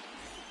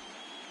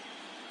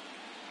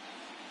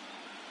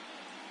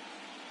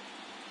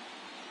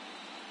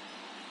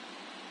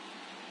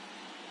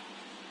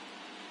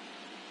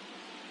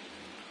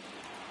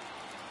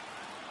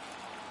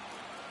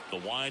 The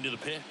wind of the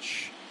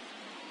pitch.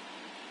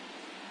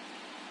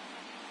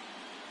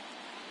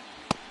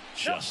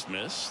 Just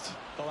missed.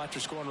 Well,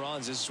 after scoring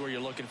runs, this is where you're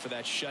looking for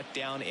that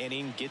shutdown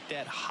inning. Get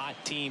that hot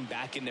team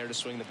back in there to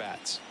swing the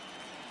bats.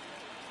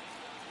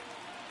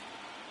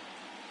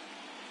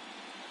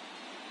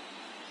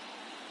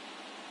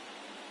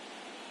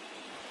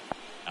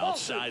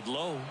 Outside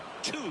low.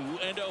 2-0.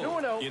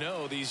 2-0. You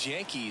know, these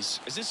Yankees,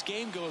 as this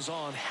game goes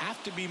on,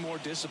 have to be more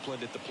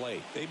disciplined at the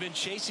plate. They've been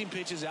chasing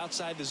pitches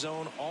outside the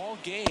zone all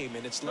game,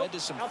 and it's led to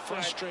some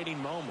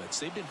frustrating moments.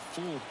 They've been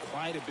fooled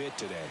quite a bit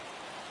today.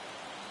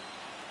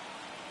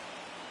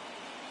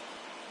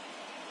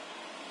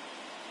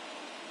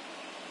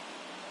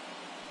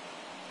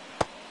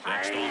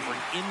 Next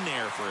offering in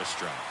there for a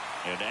strike.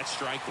 And that's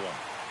strike 1.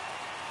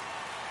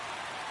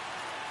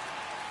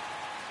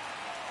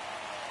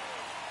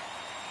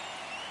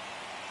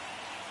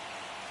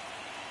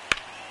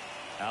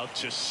 Out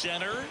to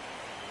center.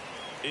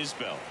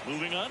 Isbell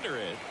moving under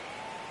it.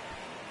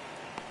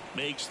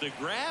 Makes the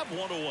grab,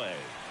 1 away.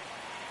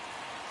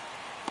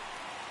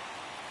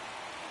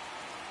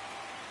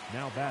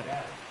 Now batting,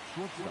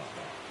 shortstop.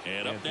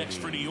 And up next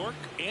for New York,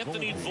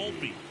 Anthony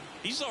Volpe.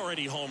 He's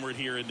already homered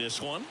here in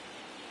this one.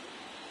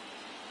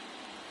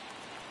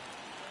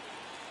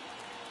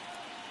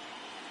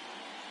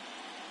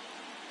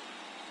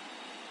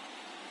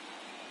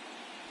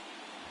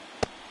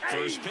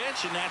 First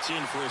pitch, and that's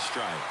in for a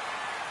strike.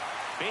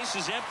 Base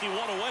is empty, 1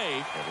 away,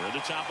 and we're at the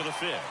top of the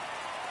 5th.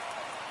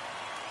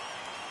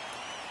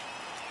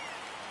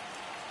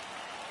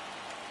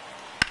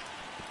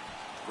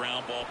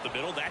 Ground ball up the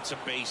middle. That's a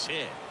base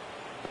hit.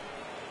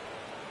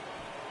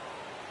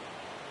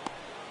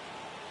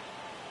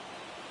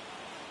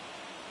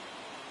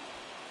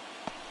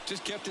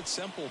 Just kept it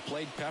simple.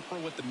 Played pepper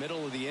with the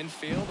middle of the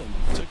infield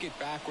and took it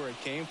back where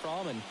it came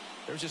from, and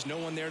there was just no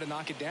one there to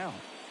knock it down.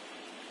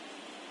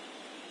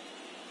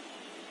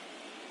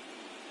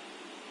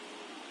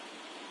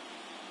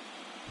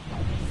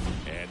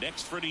 And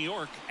next for New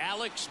York,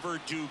 Alex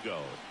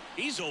Verdugo.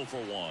 He's 0 for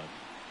 1.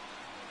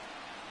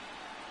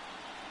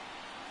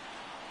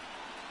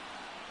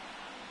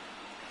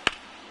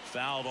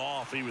 Fouled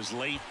off. He was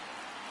late.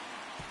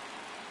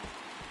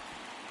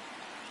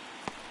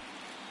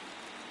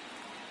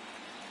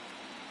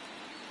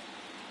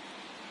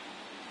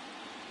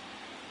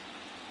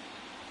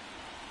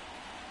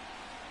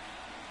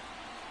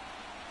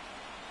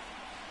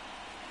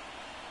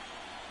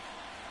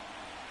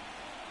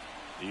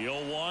 The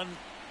 0-1.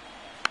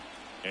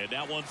 And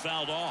that one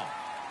fouled off.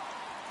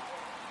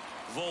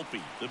 Volpe,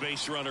 the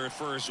base runner at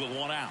first with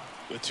 1 out.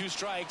 With 2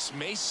 strikes,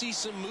 may see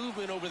some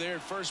movement over there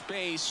at first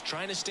base,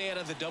 trying to stay out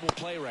of the double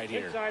play right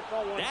here. Inside,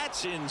 ball 1.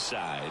 That's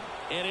inside,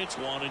 and it's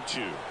 1-2.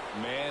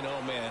 Man,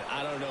 oh man,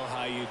 I don't know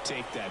how you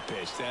take that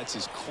pitch. That's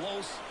as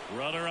close.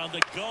 Runner on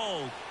the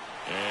go.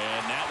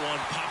 And that one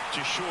popped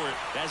to short.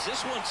 As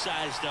this one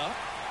sized up,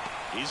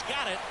 he's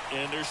got it,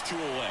 and there's 2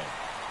 away.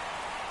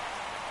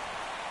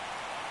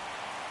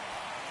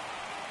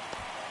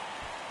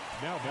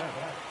 Now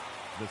batting,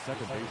 the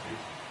second baseman,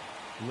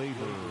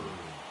 Gleyber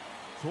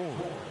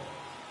Torres.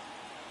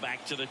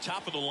 Back to the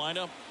top of the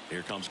lineup.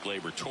 Here comes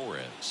Gleyber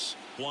Torres.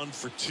 1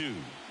 for 2.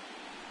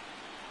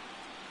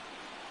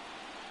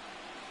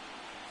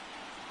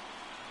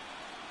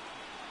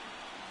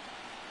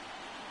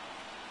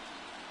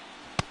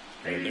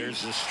 And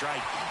there's the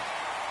strike.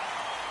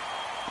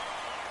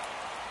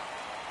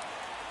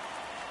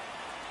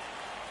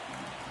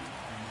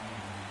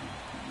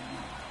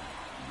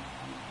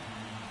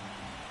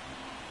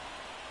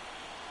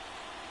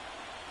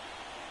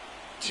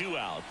 Two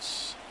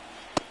outs.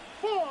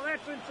 Ball,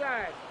 that's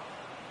inside.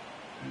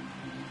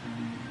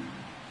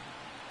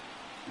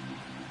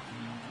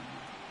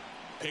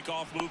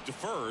 Pickoff move to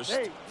first.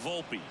 Hey.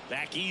 Volpe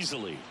back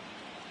easily.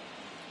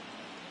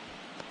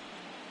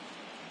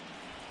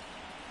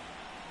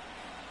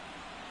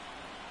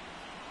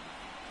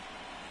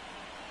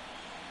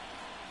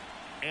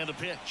 And a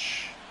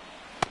pitch.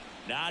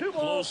 Not Two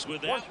close balls,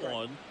 with one that strike.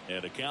 one.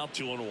 And a count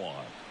 2-1.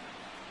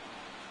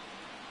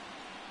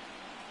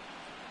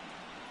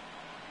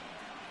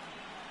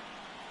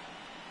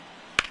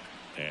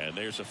 And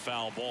there's a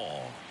foul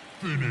ball.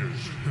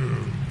 Finish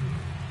him.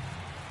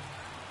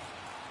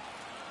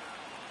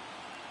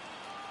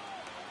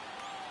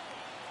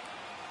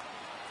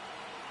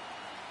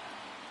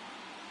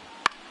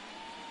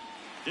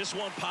 This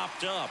one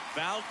popped up.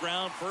 Foul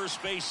ground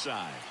first base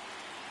side.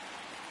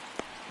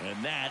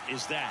 And that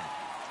is that.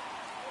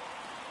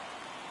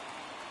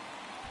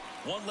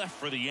 One left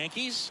for the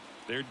Yankees.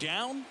 They're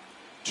down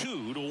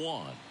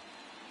 2-1.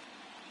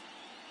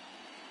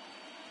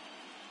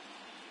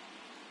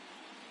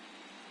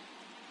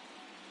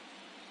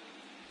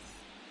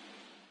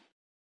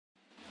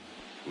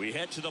 We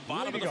head to the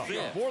bottom of the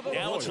fifth.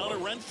 Now it's Hunter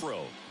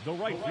Renfroe. The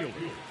right fielder,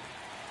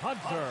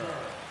 Hunter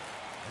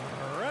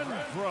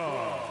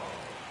Renfroe.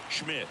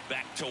 Schmidt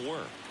back to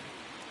work.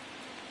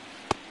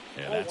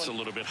 And that's a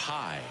little bit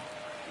high.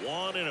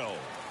 1-0.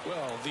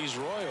 Well, these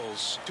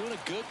Royals doing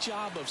a good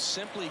job of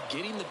simply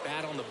getting the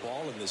bat on the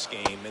ball in this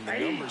game, and the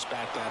numbers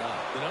back that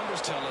up. The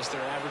numbers tell us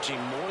they're averaging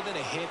more than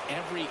a hit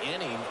every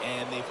inning,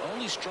 and they've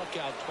only struck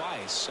out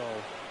twice, so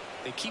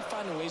they keep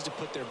finding ways to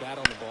put their bat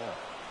on the ball.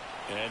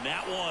 And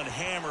that one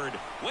hammered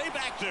way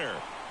back there.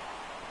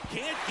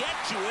 Can't get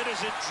to it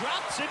as it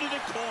drops into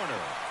the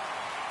corner.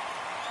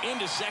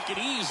 Into second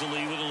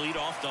easily with a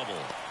leadoff double.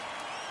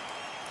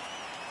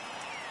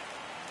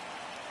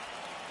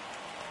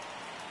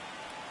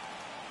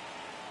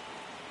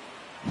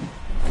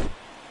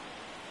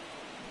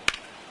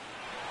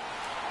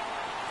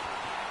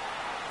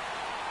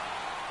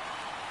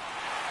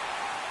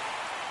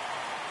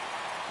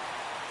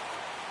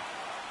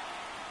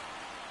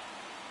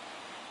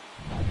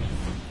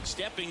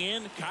 Stepping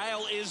in,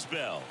 Kyle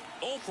Isbell.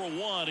 0 for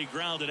 1. He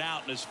grounded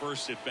out in his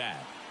first at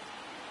bat.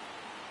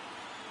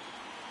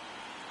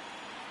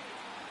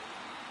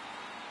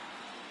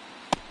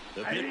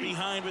 The bit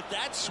behind with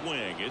that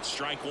swing. It's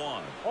strike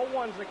one.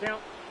 0-1's the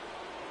count.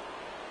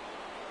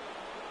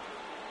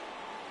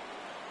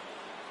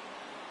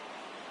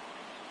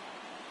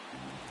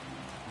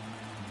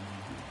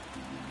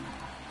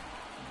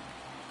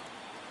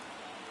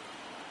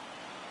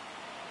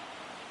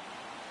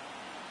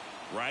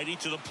 Righty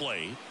to the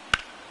plate.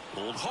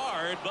 Pulled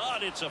hard,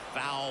 but it's a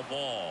foul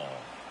ball.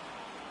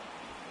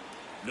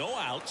 No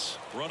outs.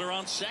 Runner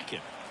on second.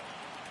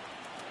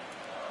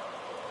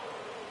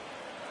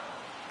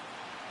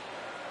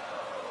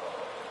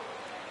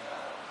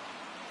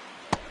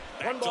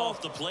 Backed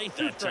off the plate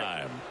that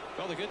time.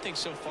 Well, the good thing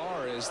so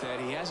far is that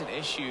he hasn't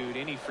issued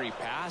any free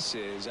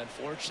passes.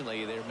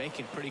 Unfortunately, they're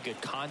making pretty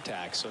good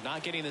contact, so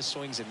not getting the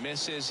swings and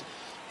misses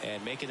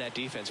and making that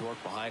defense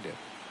work behind it.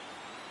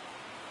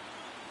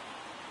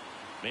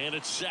 Man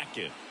at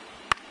second.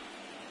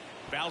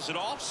 Fouls it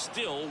off.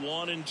 Still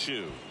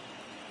 1-2.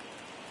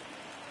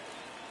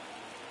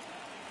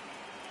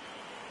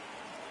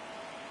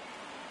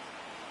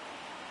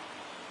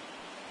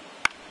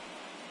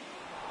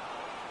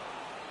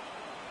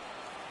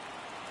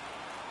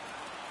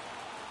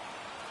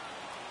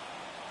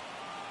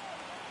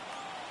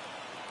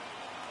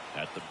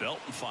 At the belt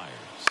and fires.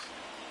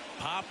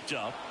 Popped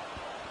up.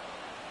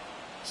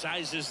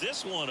 Sizes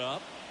this one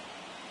up.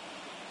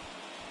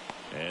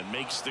 And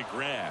makes the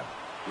grab.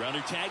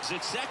 Runner tags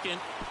at second.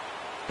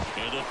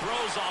 And the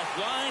throw's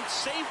offline.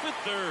 Safe at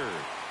third.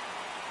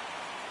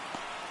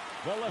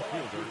 The left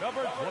fielder,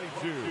 number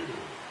 22,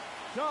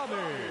 Tommy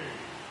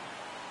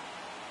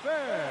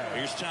Pham.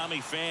 Here's Tommy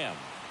Pham.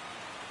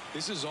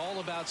 This is all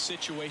about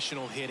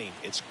situational hitting.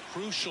 It's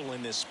crucial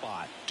in this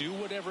spot. Do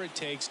whatever it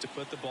takes to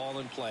put the ball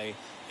in play,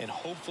 and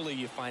hopefully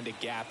you find a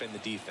gap in the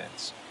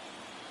defense.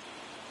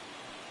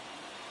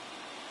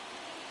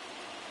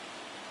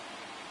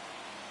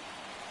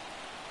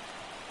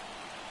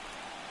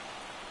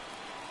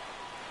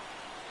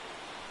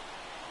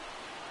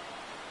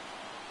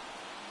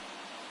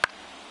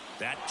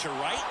 That to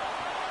right.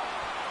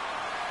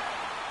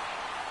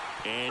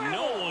 And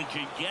no one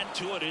can get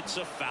to it. It's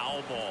a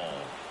foul ball.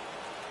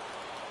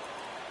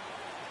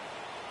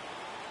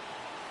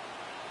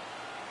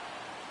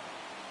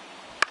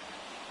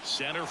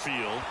 Center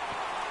field.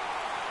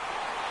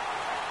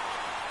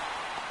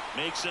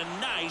 Makes a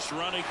nice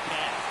running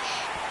catch.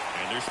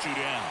 And there's two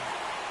down.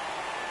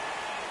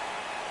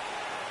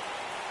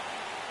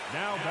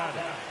 Now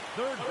batting,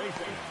 third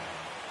baseman,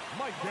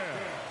 Michael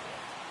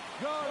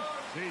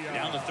Garcia.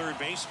 Down the third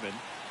baseman.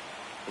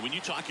 When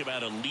you talk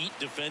about elite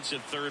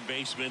defensive third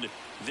baseman,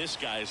 this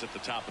guy is at the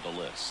top of the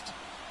list.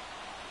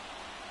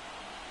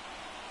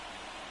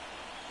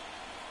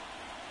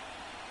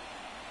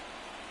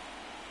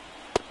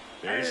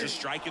 There's a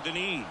strike at the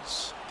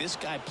knees. This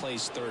guy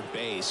plays third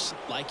base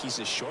like he's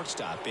a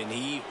shortstop, and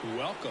he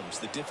welcomes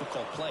the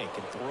difficult play,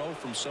 can throw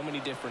from so many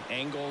different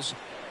angles,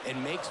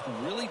 and makes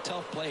really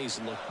tough plays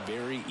look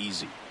very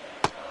easy.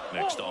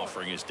 Next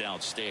offering is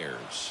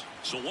downstairs.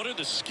 So what are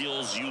the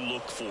skills you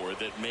look for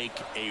that make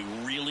a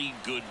really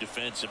good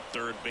defensive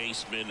third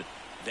baseman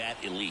that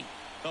elite?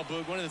 Well,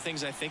 Boog, one of the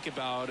things I think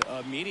about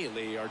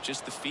immediately are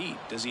just the feet.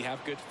 Does he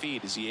have good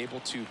feet? Is he able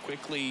to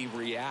quickly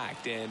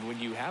react? And when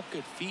you have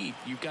good feet,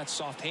 you've got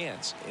soft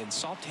hands. And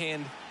soft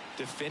hand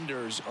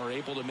defenders are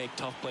able to make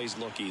tough plays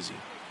look easy.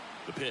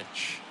 The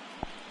pitch.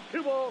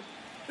 2 balls,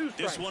 2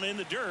 strikes. This one in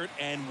the dirt,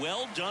 and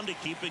well done to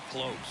keep it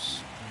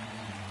close.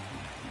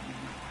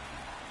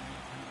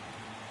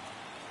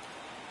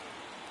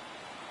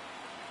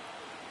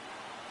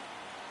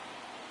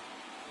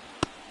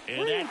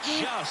 And that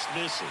just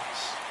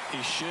misses.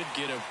 He should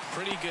get a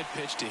pretty good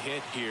pitch to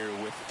hit here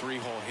with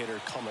 3-hole hitter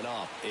coming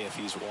up if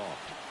he's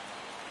walked.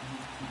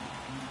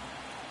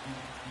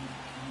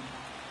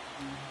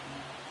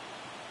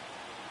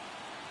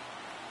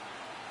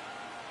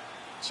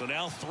 So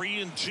now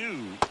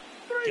 3-2.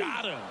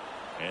 Got him.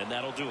 And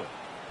that'll do it.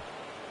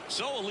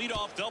 So a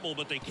leadoff double,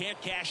 but they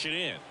can't cash it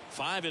in.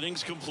 5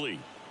 innings complete.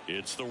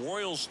 It's the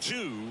Royals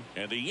 2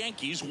 and the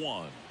Yankees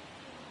 1.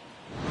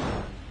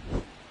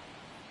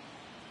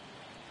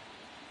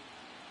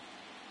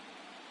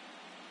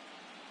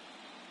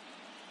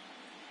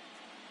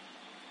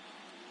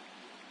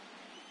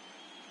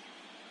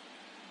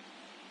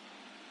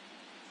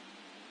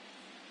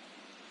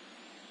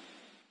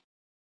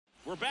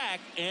 We're back,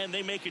 and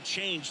they make a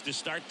change to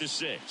start the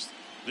 6th.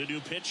 The new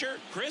pitcher,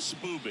 Chris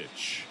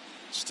Bubich.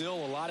 Still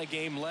a lot of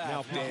game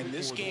left, and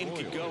this game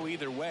could go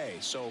either way.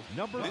 So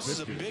this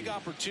is a big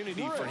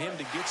opportunity for him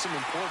to get some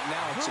important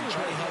outs and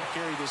try to help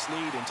carry this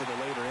lead into the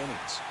later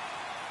innings.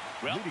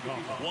 Well,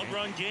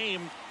 one-run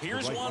game.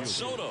 Here's Juan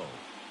Soto.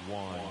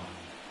 Juan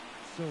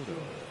Soto.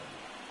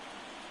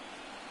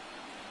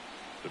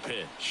 The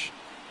pitch.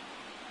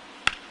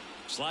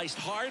 Sliced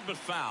hard but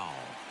foul.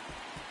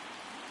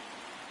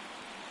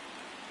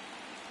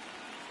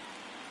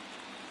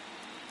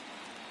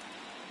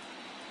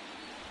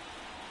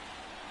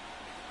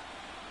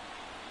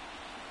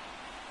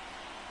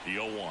 The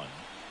 0-1.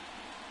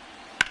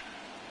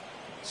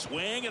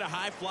 Swing and a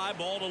high fly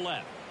ball to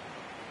left.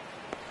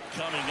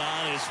 Coming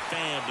on is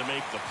Pham to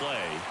make the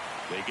play.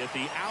 They get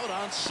the out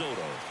on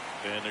Soto.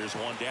 And there's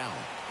one down.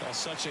 Well,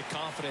 such a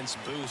confidence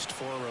boost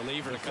for a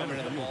reliever to come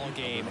into the ball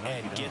game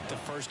and get the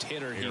first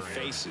hitter he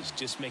faces.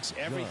 Just makes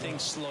everything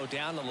slow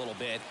down a little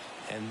bit,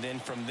 and then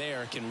from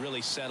there can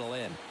really settle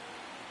in.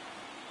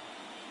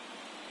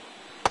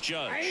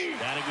 Judge,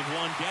 batting with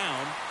one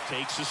down,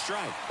 takes a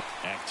strike.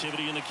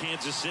 Activity in the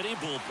Kansas City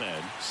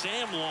bullpen.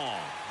 Sam Long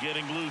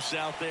getting loose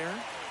out there.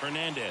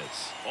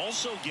 Hernandez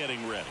also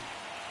getting ready.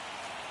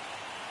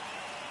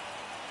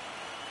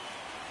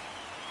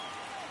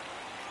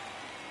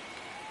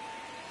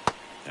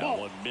 That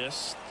one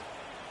missed.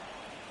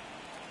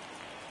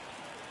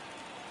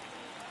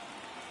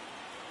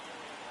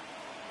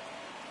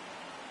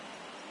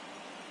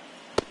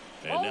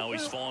 And now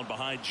he's fallen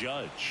behind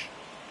Judge.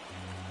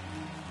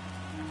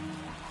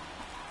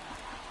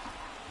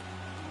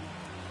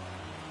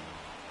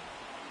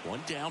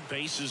 One down,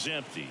 base is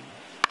empty.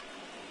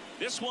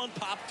 This one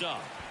popped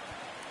up.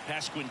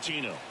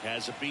 Pasquantino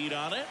has a beat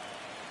on it.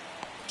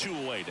 2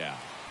 away now.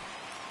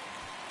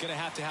 Going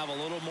to have a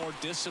little more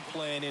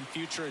discipline in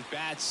future at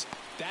bats.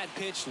 That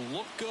pitch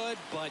looked good,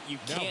 but you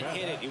can't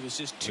hit it. It was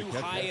just too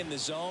high in the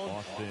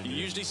zone. You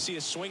usually see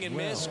a swing and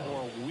miss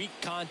or weak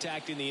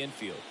contact in the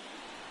infield.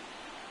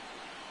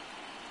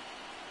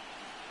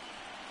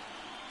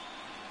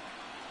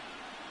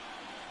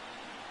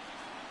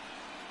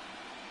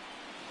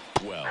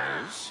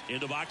 Wells in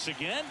the box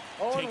again.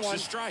 Takes a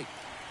strike.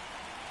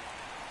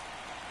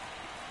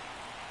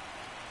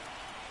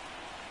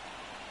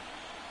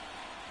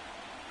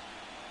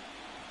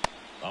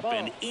 Up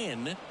and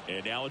in,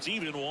 and now it's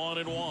even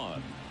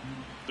 1-1.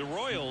 The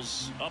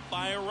Royals up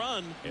by a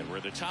run, and we're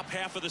the top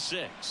half of the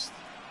 6th.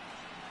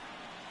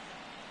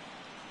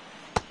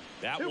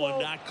 That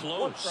one not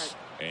close,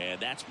 and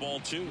that's ball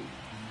 2.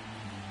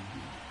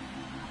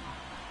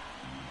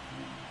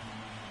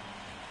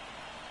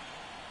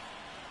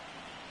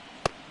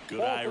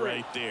 Good eye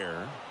right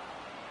there.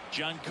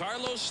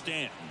 Giancarlo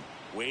Stanton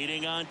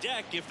waiting on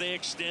deck if they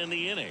extend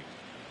the inning.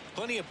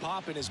 Plenty of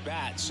pop in his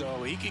bat,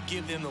 so he could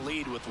give them the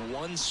lead with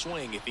one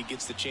swing if he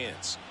gets the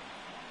chance.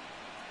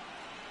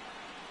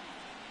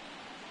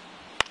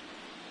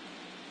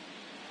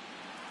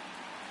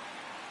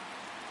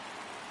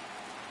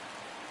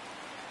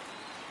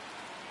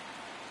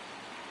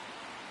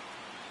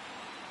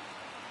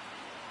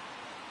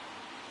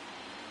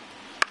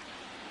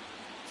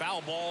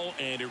 Foul ball,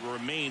 and it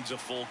remains a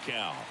full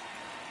count.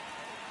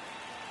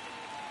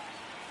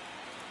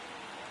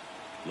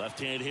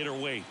 Left-hand hitter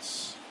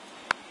waits.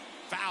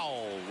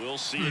 foul. We'll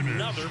see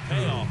another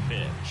payoff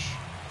pitch.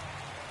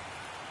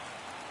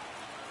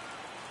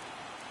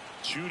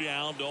 2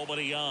 down,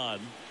 nobody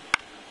on.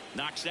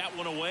 Knocks that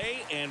one away,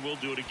 and we'll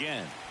do it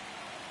again.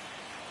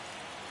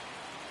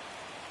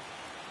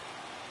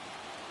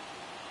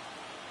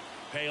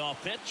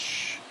 Payoff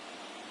pitch.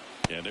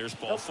 And there's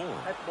ball 4.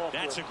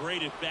 That's a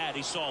great at bat.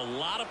 He saw a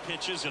lot of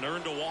pitches and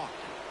earned a walk.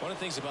 One of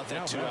the things about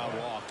that 2-out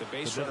walk, the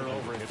base runner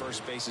over at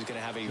first base is going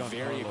to have a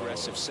very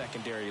aggressive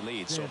secondary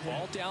lead. So a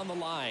ball down the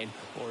line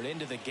or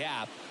into the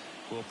gap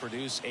will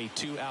produce a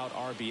 2-out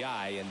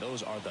RBI, and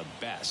those are the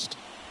best.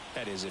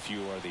 That is, if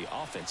you are the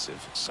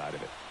offensive side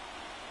of it.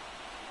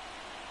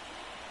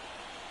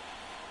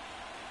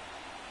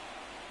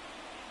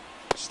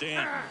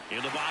 Stanton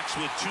in the box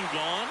with 2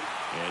 gone,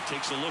 and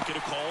takes a look at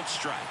a called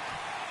strike.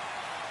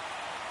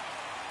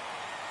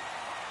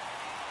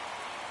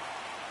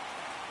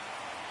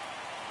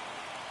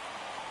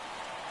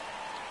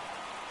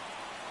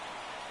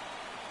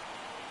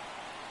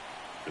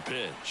 The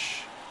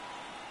pitch.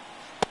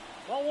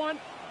 Ball 1.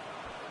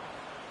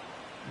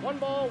 1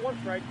 ball, 1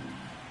 strike.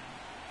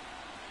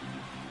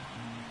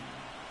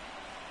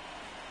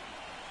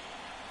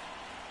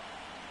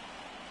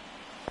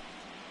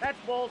 That's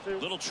ball 2.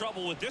 Little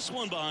trouble with this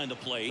one behind the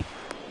plate.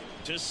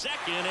 To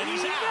second, and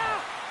he's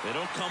out. They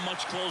don't come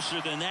much closer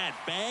than that.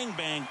 Bang,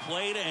 bang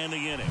play to end the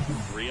inning.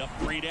 3 up,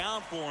 3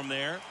 down for him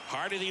there.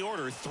 Heart of the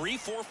order, 3,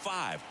 4,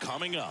 5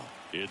 coming up.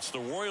 It's the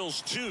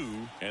Royals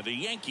 2 and the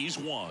Yankees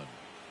 1.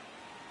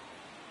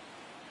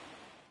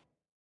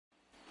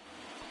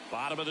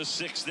 Bottom of the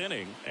 6th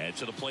inning, and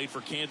to the plate for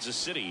Kansas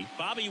City,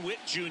 Bobby Witt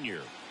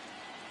Jr.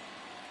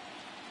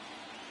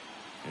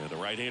 And the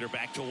right-hander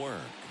back to work.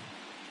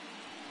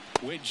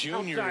 Witt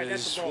Jr.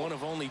 is one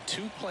of only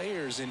 2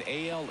 players in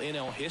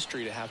ALNL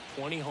history to have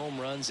 20 home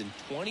runs and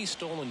 20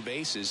 stolen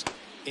bases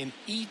in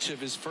each of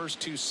his first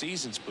 2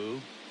 seasons,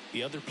 Boo.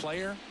 The other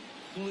player,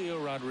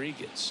 Julio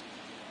Rodriguez.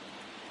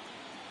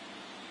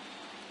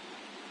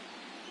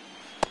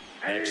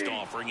 Next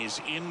offering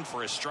is in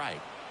for a strike.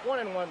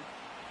 1-1.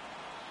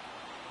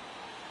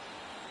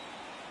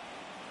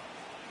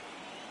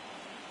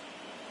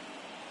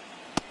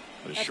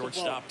 The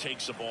shortstop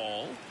takes the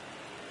ball.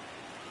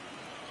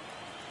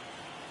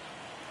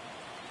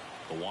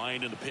 The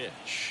wind and the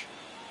pitch.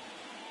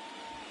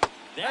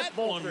 That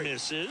one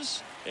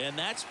misses, and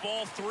that's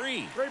ball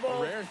 3.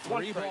 A rare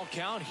 3-ball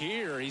count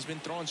here. He's been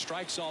throwing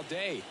strikes all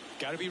day.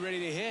 Got to be ready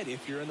to hit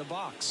if you're in the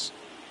box.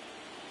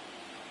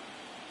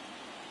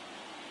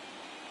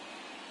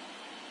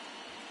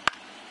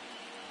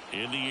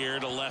 In the air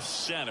to left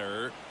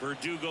center.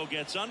 Verdugo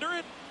gets under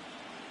it.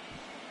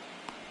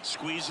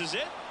 Squeezes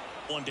it.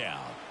 1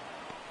 down.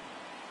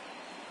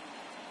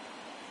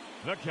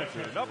 The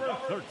catcher, number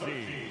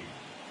 13.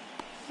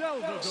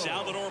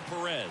 Salvador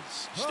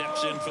Perez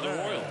steps in for the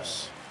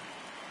Royals.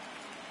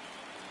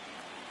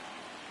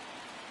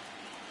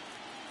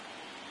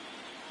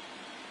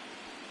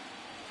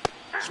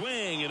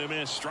 Swing and a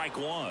miss, strike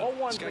 1.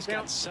 This guy's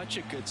got such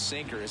a good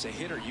sinker. As a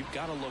hitter, you've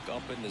got to look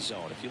up in the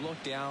zone. If you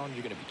look down,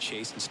 you're going to be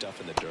chasing stuff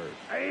in the dirt.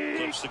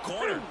 Clips the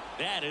corner.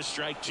 That is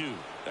strike 2.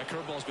 That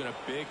curveball's been a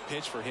big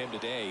pitch for him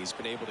today. He's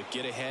been able to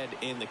get ahead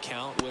in the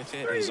count with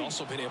it. He's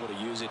also been able to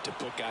use it to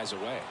put guys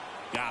away.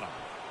 Got him.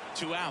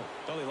 2 out.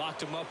 Well, he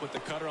locked him up with the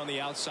cutter on the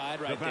outside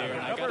right there.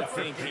 And I got to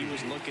think he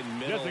was looking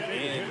middle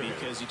in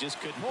because he just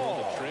couldn't pull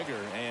the trigger.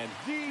 And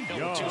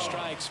with 2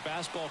 strikes,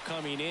 fastball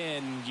coming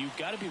in, you've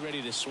got to be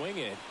ready to swing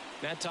it.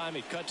 That time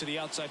it cut to the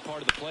outside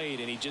part of the plate,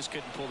 and he just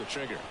couldn't pull the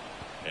trigger.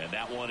 And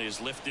that one is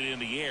lifted in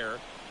the air.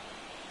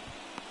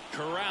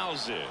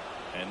 Corrals it.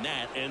 And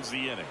that ends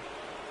the inning.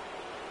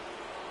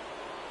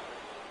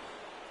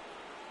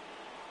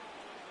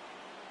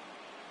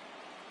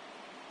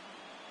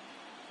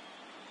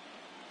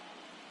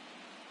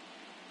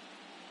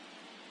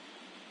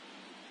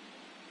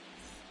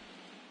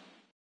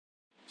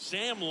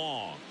 Sam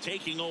Long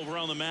taking over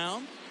on the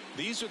mound.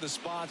 These are the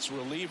spots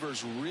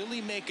relievers really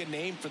make a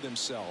name for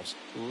themselves.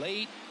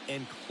 Late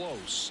and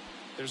close.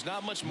 There's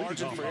not much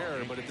margin for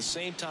error, but at the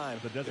same time,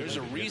 there's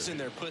a reason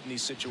they're put in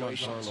these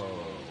situations.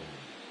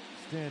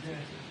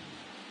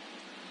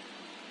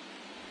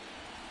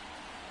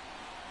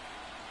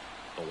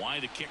 The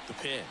wind to kick the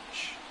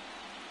pitch.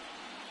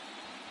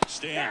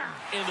 Stanton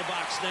in the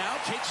box now.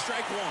 Takes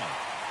strike 1.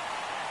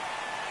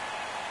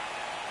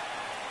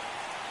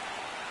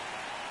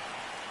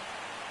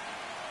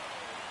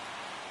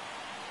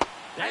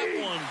 That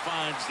one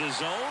finds the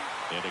zone,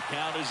 and the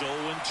count is 0-2.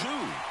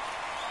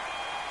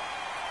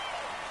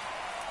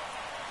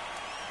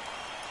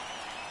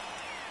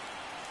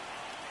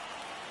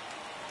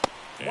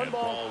 And 1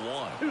 ball,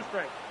 1. 2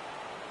 strikes.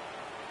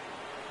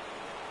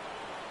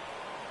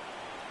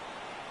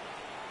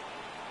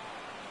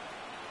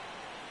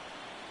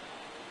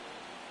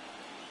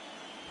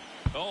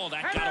 Oh,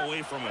 that got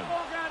away from him.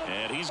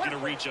 And he's going to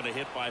reach on a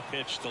hit by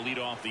pitch to lead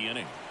off the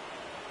inning.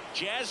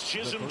 Jazz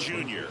Chisholm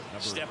Jr.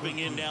 stepping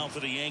in now for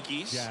the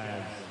Yankees.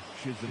 Jazz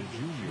Chisholm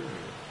Jr.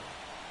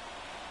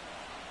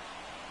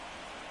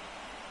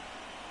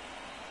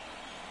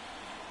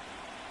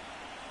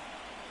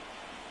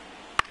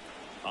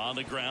 On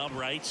the ground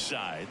right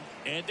side.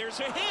 And there's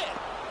a hit.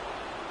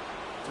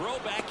 Throw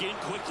back in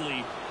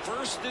quickly.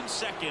 First and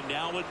second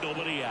now with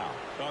nobody out.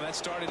 Well, that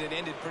started and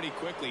ended pretty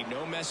quickly.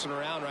 No messing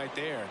around right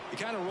there. He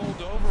kind of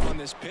rolled over on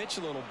this pitch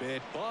a little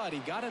bit, but he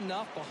got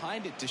enough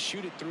behind it to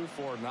shoot it through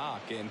for a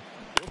knock. And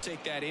we'll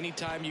take that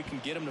anytime you can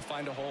get him to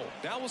find a hole.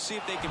 Now we'll see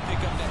if they can pick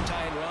up that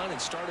tying run and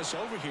start us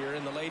over here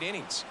in the late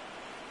innings.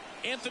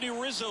 Anthony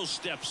Rizzo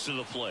steps to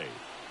the plate.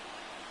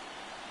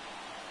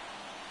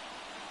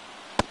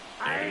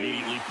 And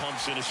immediately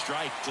pumps in a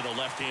strike to the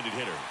left-handed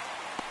hitter.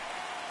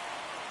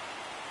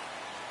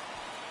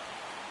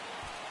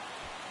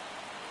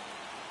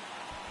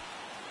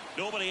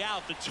 Nobody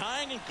out. The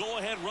tying and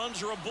go-ahead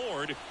runs are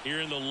aboard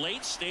here in the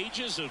late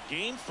stages of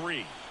Game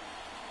 3.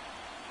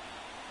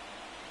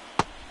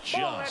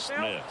 Just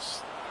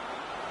missed.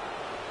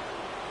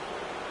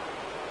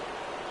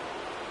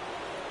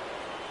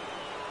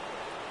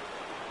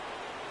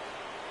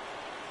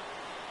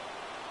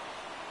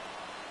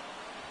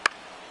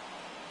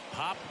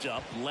 Popped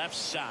up left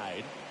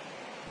side.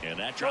 And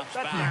that drops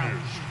foul.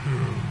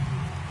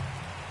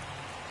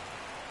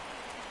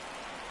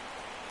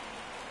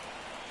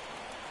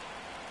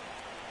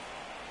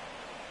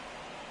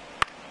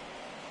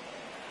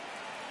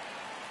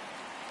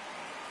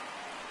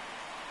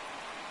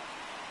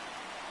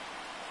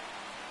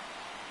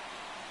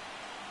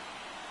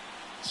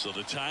 So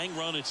the tying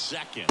run at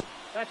second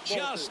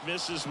just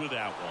misses with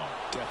that one.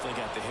 Definitely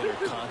got the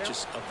hitter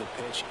conscious of the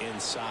pitch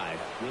inside.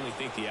 Really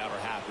think the outer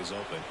half is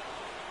open.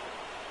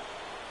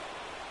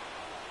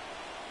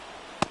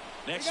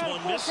 Next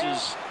one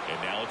misses,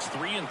 and now it's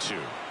 3-2.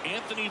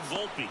 Anthony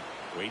Volpe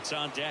waits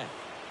on deck.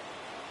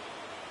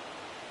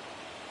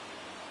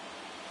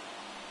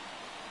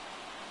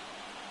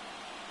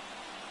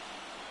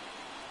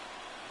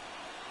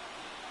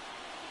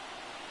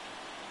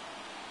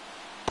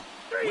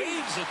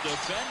 Waves a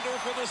defender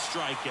for the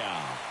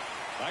strikeout.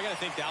 I got to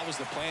think that was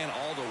the plan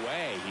all the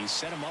way. He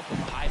set him up with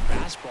a high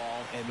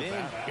fastball and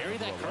then bury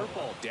that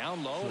curveball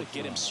down low to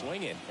get him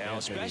swinging. Now,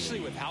 especially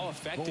with how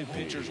effective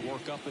pitchers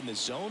work up in the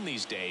zone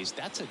these days,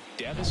 that's a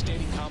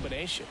devastating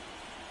combination.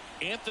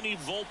 Anthony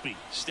Volpe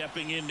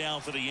stepping in now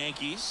for the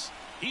Yankees.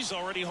 He's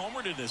already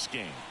homered in this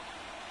game.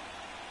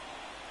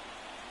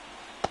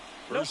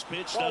 First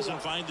pitch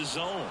doesn't find the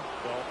zone.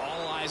 Well,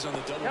 all eyes on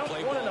the double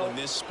play ball in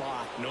this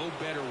spot. No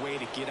better way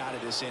to get out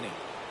of this inning.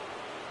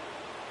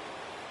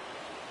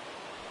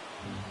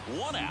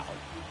 One out.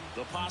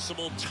 The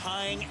possible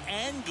tying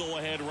and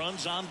go-ahead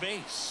runs on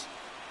base.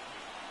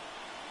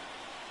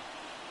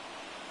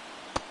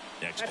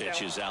 Next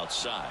pitch is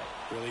outside.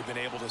 Really been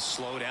able to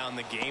slow down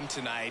the game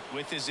tonight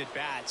with his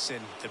at-bats,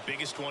 and the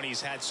biggest one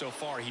he's had so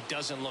far, he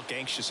doesn't look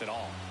anxious at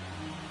all.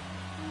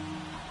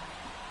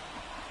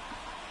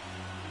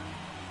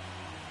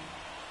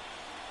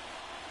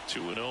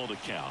 Two and 0 to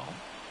count.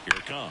 Here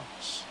it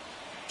comes.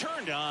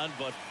 Turned on,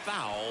 but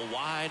foul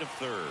wide of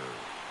third.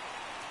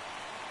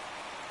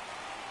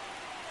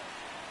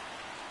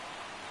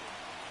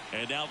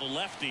 And now the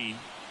lefty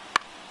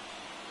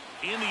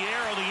in the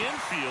air on the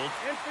infield.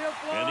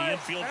 And the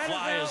infield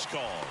fly is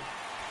called.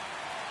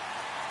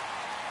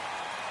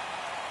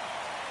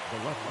 The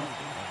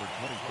left-hander, number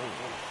 24,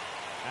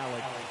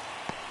 Alex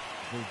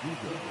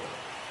Verdugo.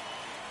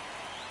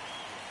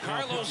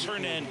 Carlos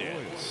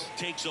Hernandez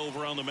takes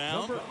over on the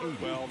mound.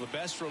 Well, the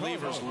best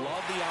relievers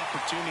love the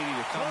opportunity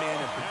to come in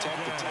and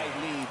protect the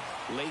tight lead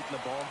late in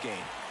the ball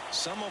game.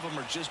 Some of them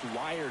are just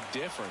wired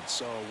different,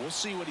 so we'll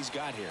see what he's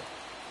got here.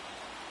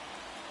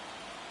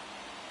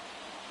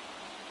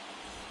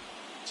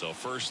 So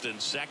first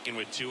and second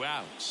with two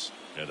outs.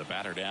 And the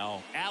batter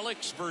now,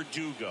 Alex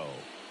Verdugo.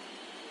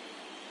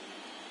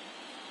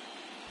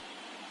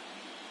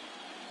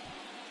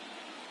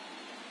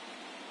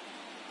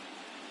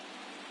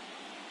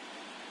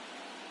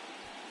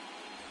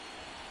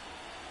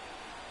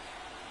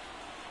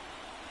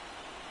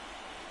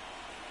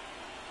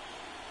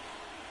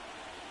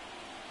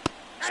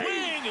 Swing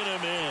and a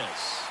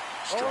miss.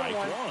 Strike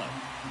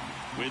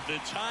one. With the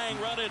tying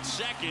run at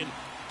second,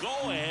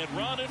 go-ahead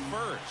run at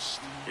first.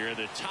 Here in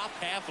the top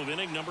half of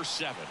inning number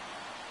 7.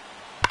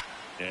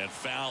 And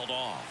fouled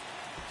off.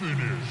 Finish.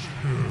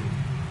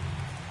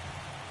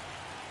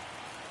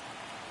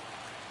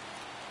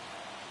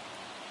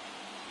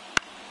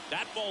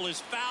 That ball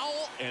is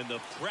foul, and the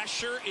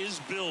pressure is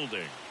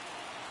building.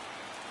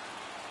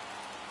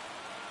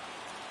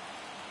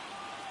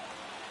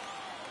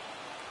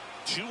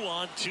 Two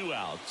on, two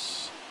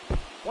outs.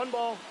 1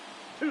 ball,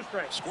 2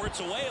 strikes. Squirts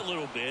away a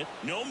little bit.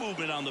 No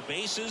movement on the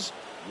bases.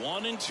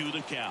 1-2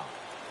 the count.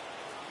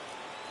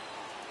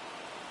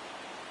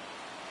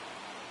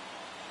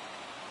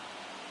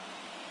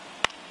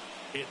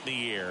 Hit in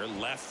the air,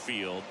 left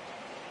field.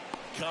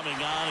 Coming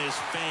on is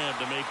Pham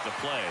to make the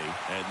play,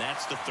 and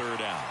that's the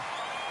third out.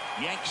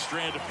 Yanks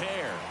strand a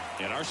pair,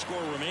 and our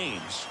score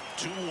remains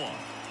 2-1.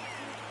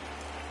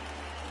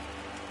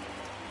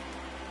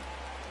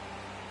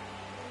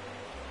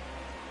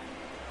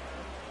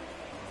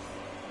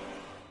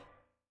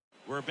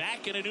 We're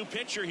back in a new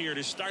pitcher here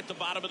to start the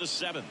bottom of the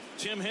 7th.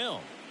 Tim Hill.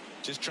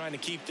 Just trying to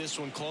keep this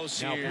one close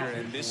here,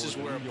 and this is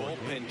where a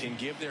bullpen can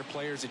give their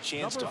players a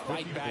chance to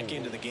fight back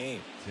into the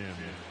game.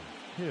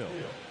 Hill.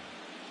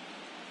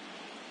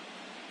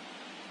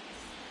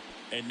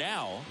 And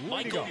now,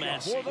 Michael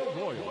Massey.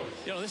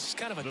 You know, this is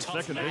kind of a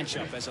tough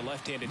matchup as a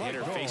left-handed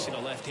hitter facing a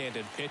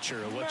left-handed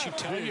pitcher. And what you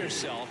tell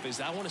yourself is,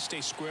 I want to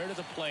stay square to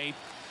the plate,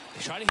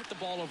 try to hit the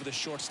ball over the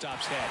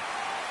shortstop's head.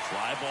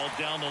 Fly ball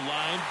down the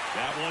line.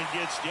 That one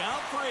gets down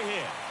for a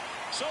hit.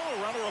 So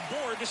a runner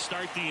aboard to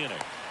start the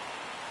inning.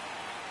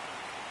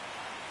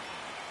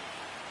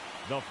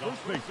 The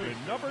first baseman,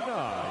 number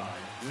 9.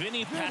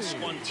 Vinny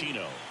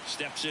Pasquantino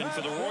steps in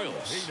for the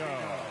Royals.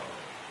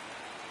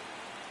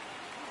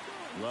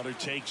 Runner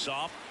takes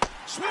off.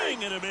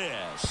 Swing and a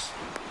miss.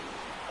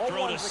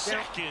 Throw to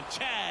second.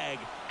 Tag.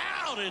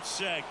 Out at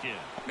second.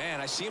 Man,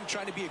 I see him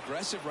trying to be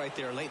aggressive right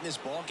there late in this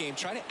ball game.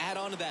 Try to add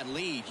on to that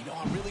lead. You know,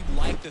 I really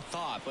like the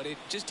thought, but it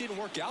just didn't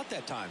work out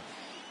that time.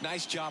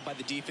 Nice job by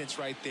the defense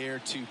right there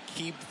to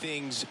keep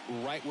things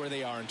right where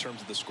they are in terms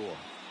of the score.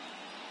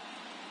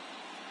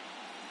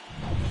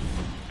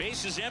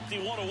 Base is empty,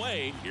 one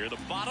away. Here at the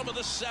bottom of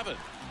the 7th.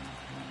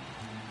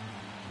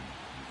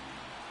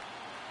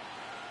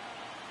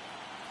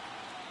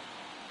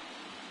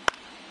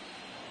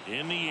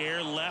 In the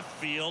air, left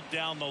field,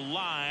 down the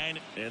line,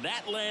 and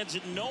that lands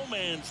in no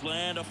man's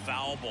land, a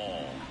foul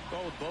ball.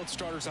 Well, with both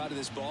starters out of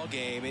this ball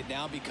game, it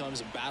now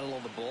becomes a battle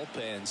of the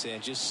bullpens,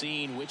 and just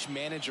seeing which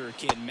manager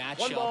can match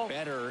up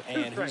better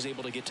and who's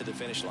able to get to the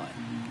finish line.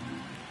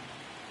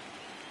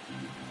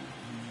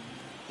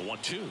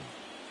 1-2.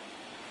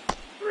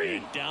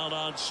 And down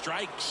on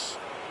strikes.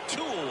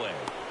 2 away.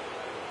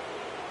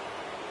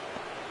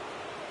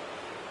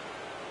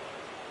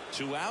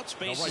 2 outs,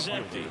 base is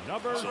empty.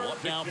 So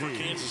up now for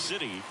Kansas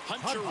City,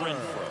 Hunter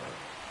Renfroe.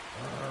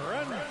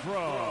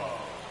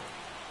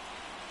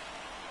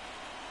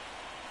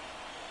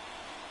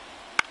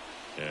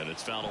 And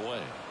it's fouled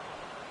away.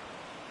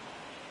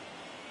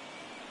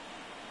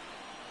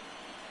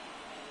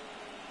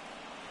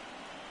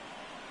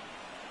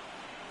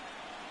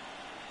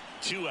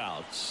 Two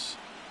outs.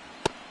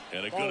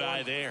 And a good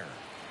eye there.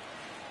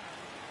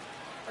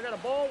 I got a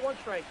ball, 1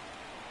 strike.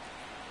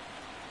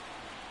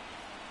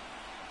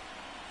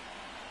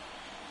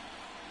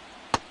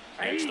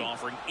 Next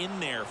offering in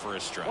there for a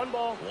strike. 1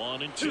 ball,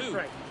 1 and 2 2.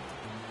 strikes.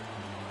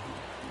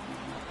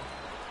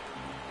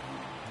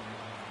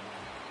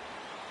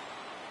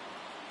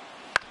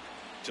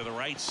 To the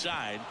right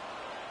side.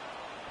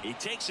 He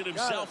takes it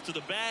himself to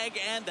the bag,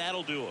 and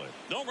that'll do it.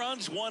 No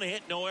runs, 1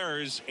 hit, no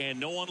errors, and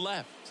no one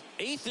left.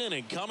 8th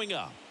inning coming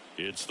up.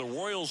 It's the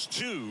Royals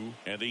 2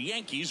 and the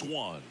Yankees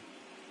 1.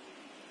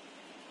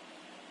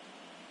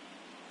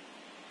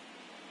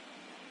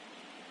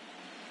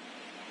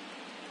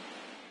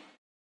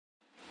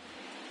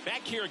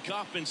 Back here at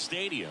Kauffman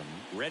Stadium,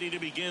 ready to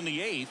begin the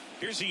 8th.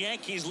 Here's the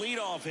Yankees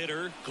leadoff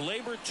hitter,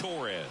 Gleyber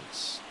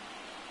Torres.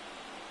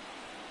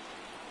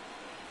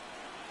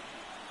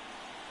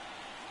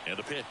 And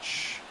a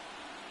pitch.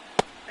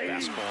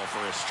 Fastball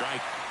for a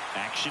strike.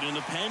 Action in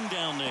the pen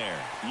down there.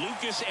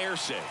 Lucas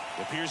Erce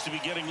appears to be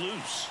getting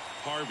loose.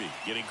 Harvey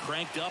getting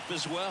cranked up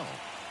as well.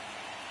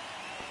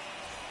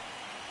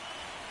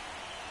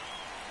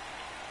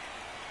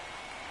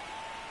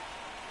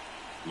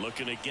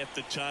 Looking to get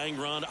the tying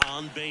run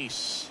on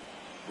base.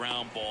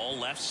 Ground ball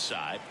left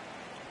side.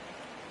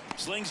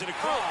 Slings it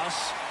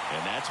across,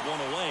 and that's 1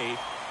 away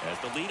as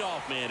the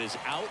leadoff man is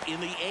out in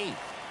the 8th.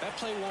 That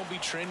play won't be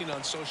trending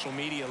on social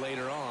media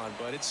later on,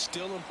 but it's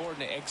still important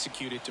to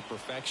execute it to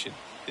perfection.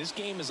 This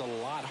game is a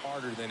lot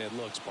harder than it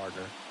looks,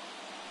 partner.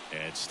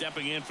 And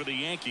stepping in for the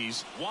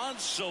Yankees, Juan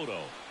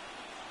Soto.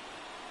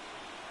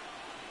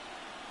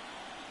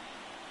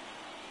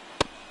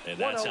 And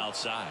that's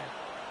outside.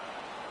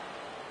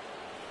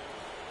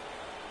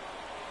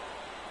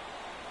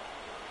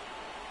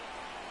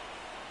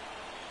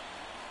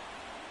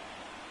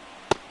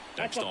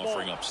 Next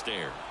offering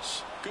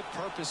upstairs. Good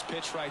purpose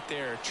pitch right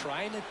there.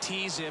 Trying to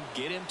tease him,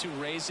 get him to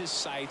raise his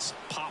sights,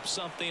 pop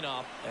something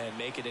up, and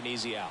make it an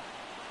easy out.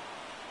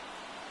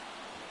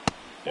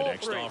 The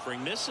next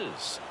offering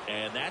misses.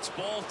 And that's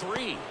ball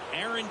 3.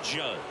 Aaron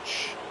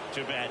Judge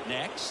to bat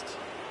next.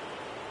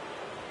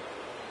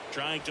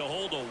 Trying to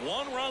hold a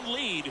 1-run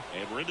lead,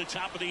 and we're in the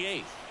top of the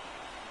 8th.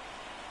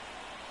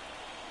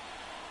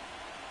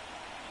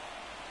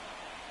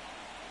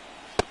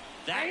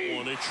 That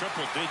one at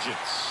triple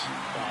digits.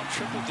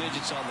 Triple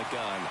digits on the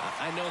gun.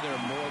 I know there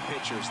are more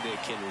pitchers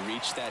that can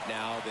reach that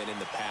now than in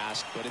the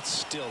past, but it's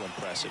still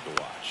impressive to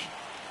watch.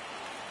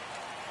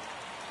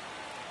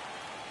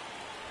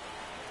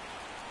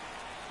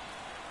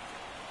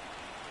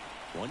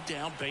 One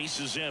down, base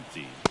is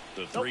empty.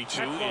 The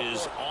 3-2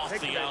 is off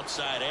the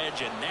outside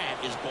edge, and that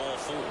is ball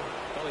 4.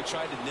 Well, he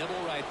tried to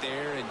nibble right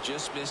there and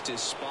just missed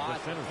his spot.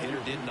 Hitter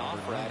didn't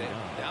offer at it.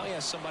 Now he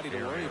has somebody to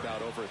worry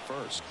about over at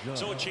first.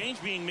 So a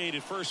change being made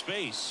at first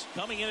base.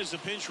 Coming in as a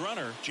pinch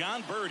runner,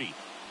 John Birdie.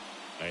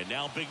 And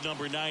now big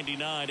number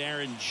 99,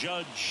 Aaron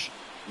Judge,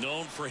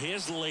 known for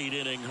his late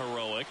inning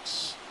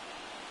heroics.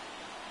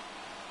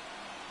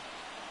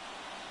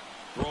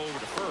 Throw over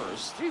to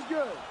first. He's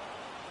good.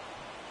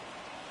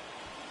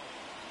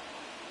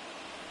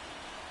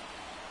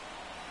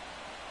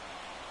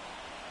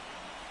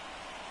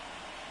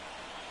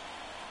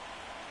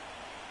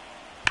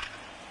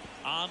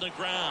 On the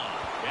ground.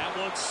 That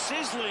one's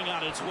sizzling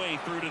on its way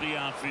through to the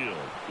outfield.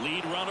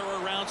 Lead runner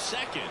around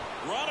second.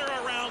 Runner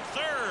around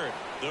third.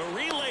 The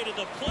relay to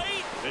the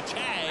plate. The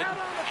tag.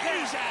 And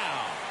he's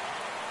out.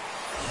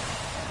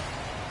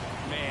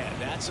 Man,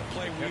 that's a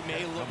play we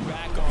may look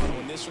back on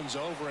when this one's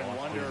over and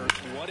wonder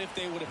what if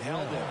they would have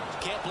held him. You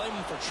can't blame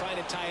him for trying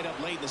to tie it up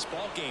late in this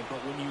ball game, but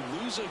when you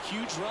lose a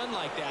huge run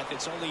like that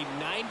that's only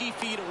 90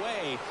 feet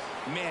away,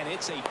 man,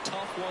 it's a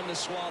tough one to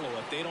swallow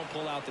if they don't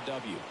pull out the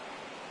W.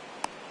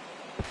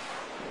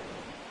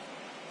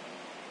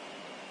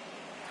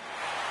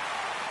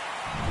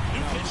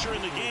 New pitcher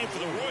in the game for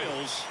the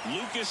Royals,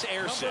 Lucas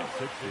Erceg.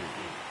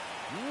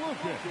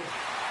 Lucas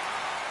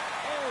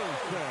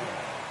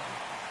Erceg.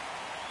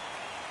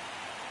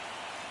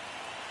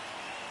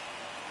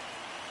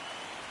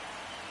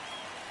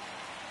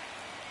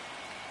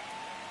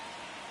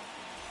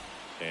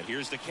 And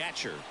here's the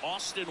catcher,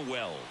 Austin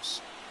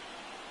Wells.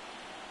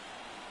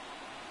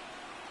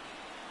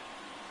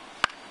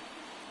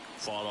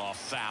 Fought off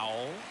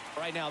foul.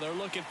 Right now they're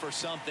looking for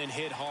something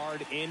hit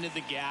hard into the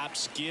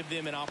gaps, give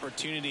them an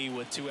opportunity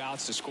with 2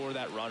 outs to score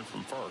that run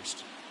from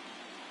first.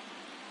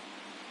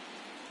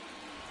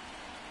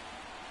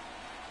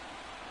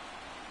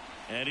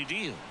 And he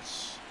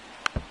deals.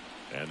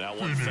 And that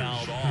one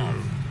fouled off.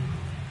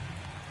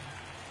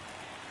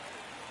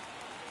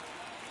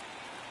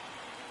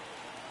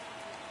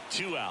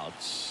 Two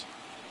outs.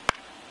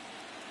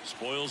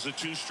 Spoils the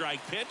 2-strike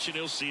pitch, and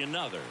he'll see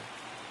another.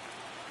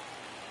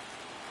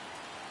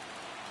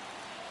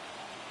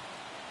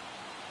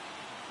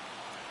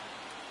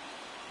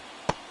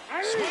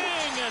 Swing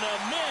and a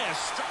miss.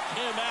 Struck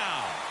him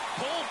out.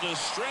 Pulled the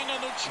string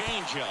on the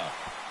changeup.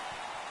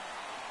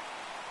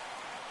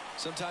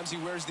 Sometimes he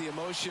wears the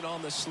emotion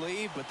on the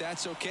sleeve, but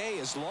that's okay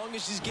as long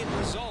as he's getting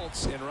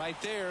results. And right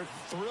there,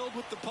 thrilled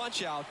with the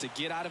punch out to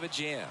get out of a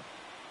jam.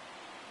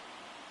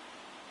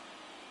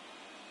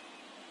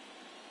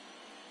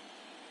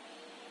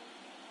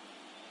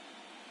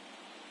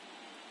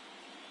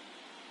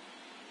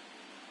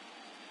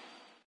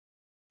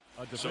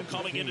 So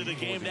coming into the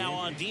game now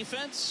on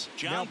defense,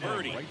 John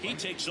Birdie. He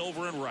takes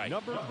over in right.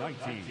 Number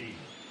 19.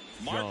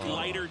 Mark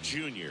Leiter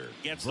Jr.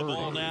 gets the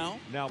ball now.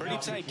 Pretty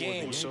tight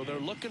game, so they're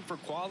looking for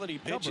quality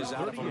pitches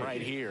out of him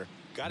right here.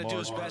 Got to do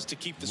his best to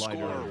keep the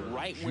score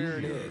right where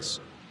it is.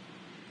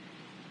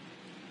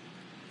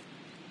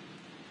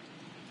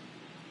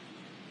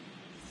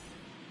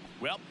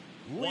 Well,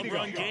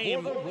 one-run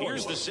game.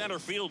 Here's the center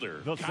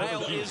fielder,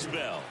 Kyle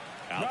Isbell.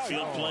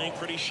 Outfield playing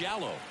pretty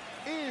shallow.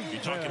 You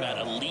talk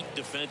about elite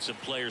defensive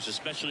players,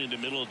 especially in the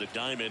middle of the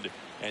diamond,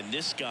 and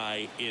this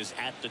guy is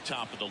at the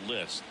top of the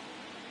list.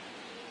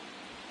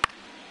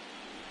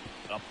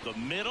 Up the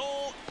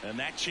middle, and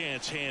that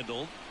chance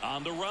handled.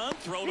 On the run,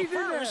 throw to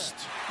first.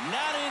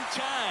 Not in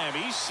time.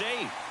 He's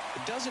safe.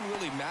 It doesn't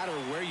really matter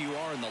where you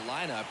are in the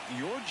lineup.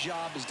 Your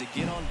job is to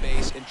get on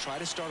base and try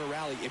to start a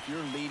rally if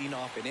you're leading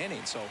off an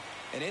inning. So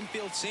an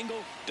infield single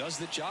does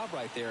the job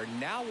right there.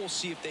 Now we'll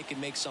see if they can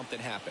make something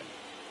happen.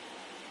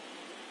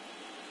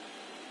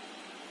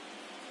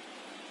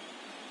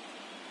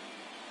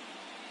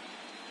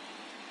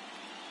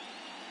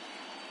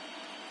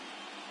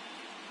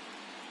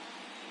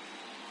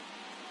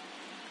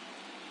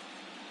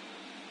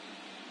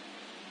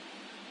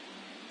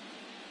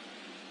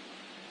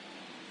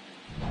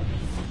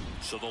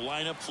 So the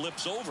lineup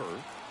flips over,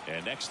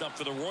 and next up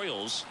for the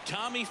Royals,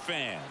 Tommy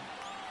Pham.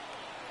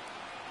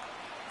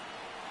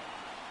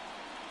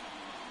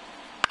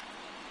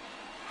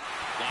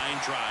 Line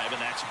drive,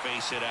 and that's a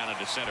base hit out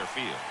into center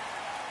field.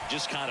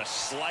 Just kind of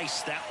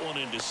sliced that one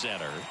into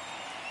center.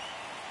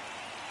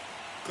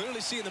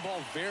 Clearly seeing the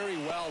ball very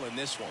well in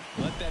this one.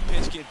 Let that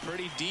pitch get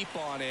pretty deep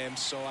on him,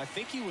 so I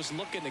think he was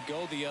looking to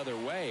go the other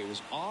way. It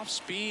was off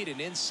speed and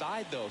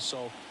inside, though,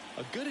 so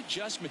a good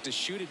adjustment to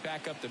shoot it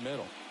back up the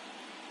middle.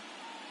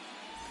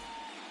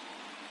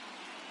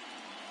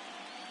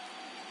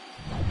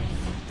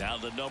 Now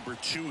the number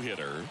 2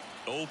 hitter,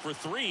 0 for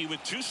 3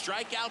 with 2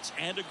 strikeouts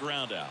and a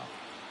ground out.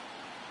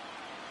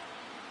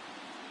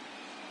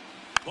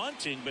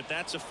 Bunting, but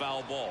that's a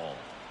foul ball.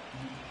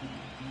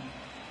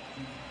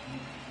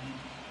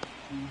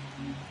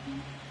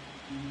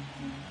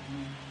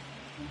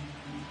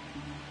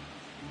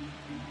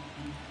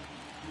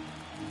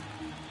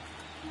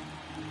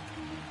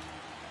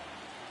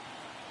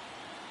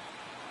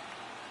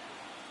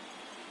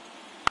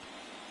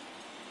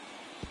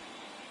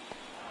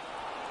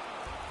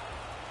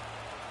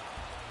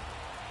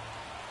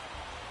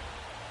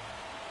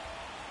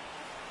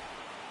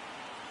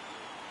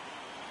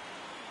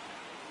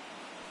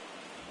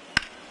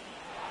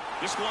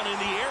 This one in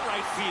the air,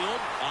 right field,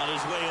 on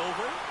his way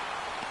over.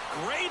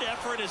 Great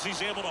effort as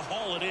he's able to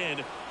haul it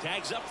in.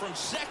 Tags up from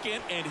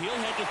second, and he'll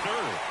head to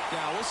third.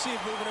 Now, we'll see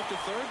if moving up to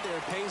third there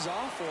pays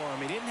off for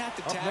him. He didn't have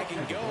to tag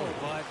and go,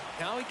 but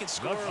now he can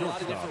score a lot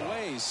of different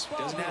ways.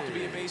 Doesn't have to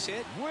be a base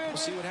hit. We'll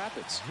see what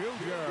happens.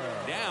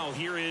 Now,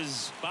 here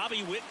is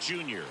Bobby Witt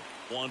Jr.,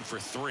 1 for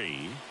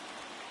 3.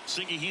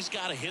 Singy, he's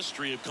got a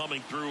history of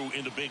coming through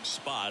into big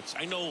spots.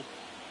 I know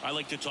I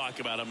like to talk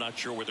about, I'm not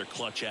sure whether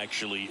clutch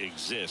actually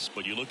exists,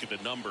 but you look at the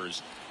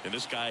numbers, and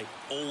this guy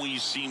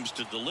always seems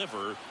to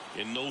deliver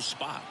in those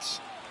spots.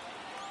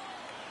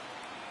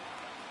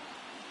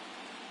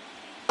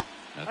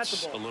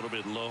 That's a little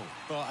bit low.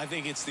 Well, I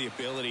think it's the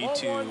ability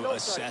to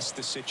assess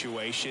the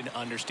situation,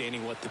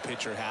 understanding what the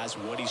pitcher has,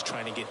 what he's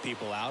trying to get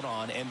people out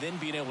on, and then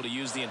being able to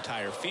use the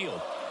entire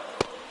field.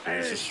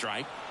 There's a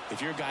strike.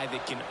 If you're a guy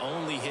that can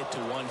only hit to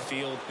one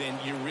field, then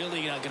you're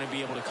really not going to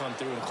be able to come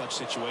through in clutch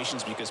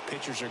situations because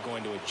pitchers are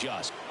going to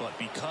adjust. But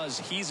because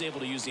he's able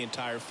to use the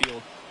entire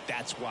field,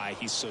 that's why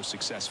he's so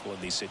successful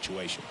in these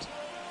situations.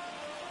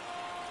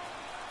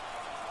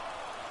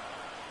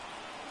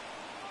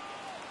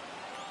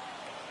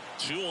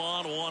 Two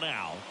on, one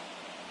out.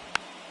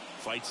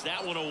 Fights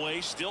that one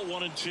away, still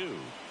 1-2.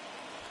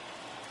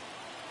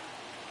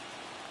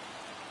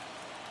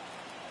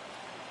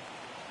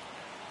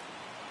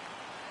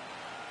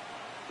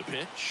 The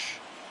pitch.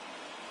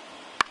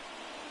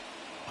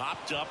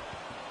 Popped up.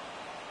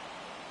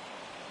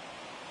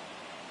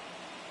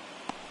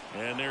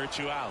 And there are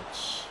 2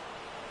 outs.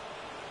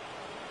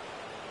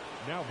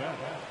 Now back,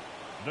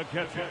 the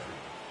catcher,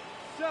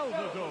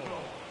 Salvador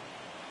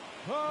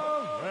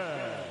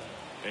Perez.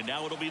 And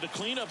now it'll be the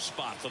cleanup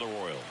spot for the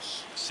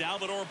Royals.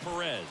 Salvador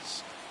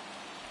Perez.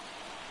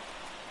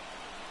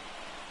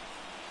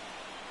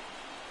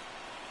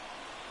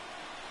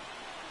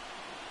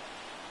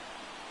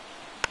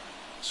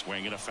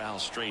 Swinging a foul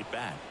straight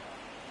back.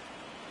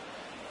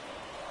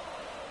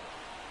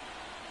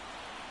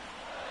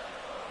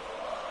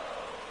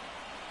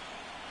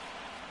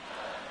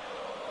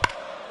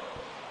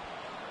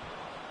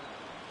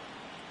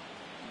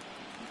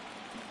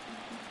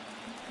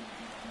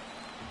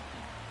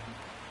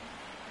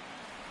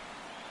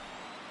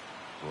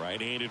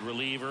 Right-handed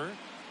reliever.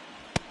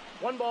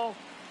 1 ball,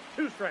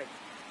 2 strikes.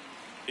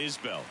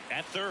 Isbell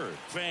at third.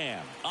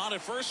 Pham on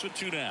at first with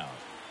 2 down.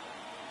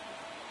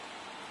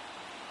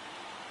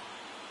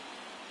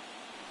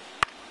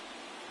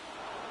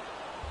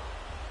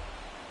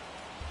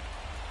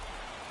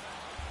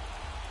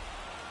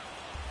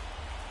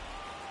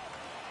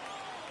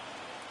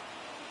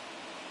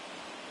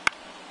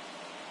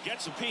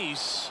 Gets a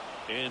piece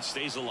and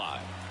stays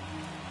alive.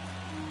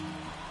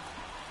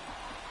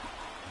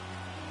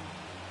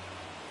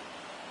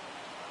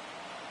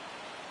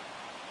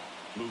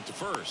 Move to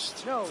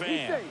first. No,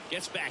 Pham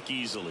gets back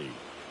easily.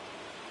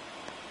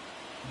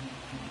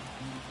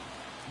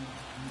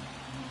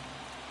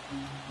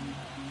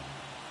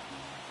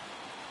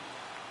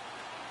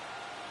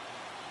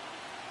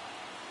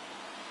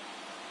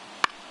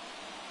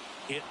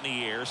 Hit in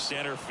the air,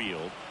 center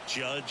field.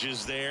 Judge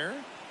is there.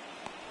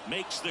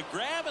 Makes the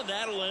grab, and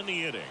that'll end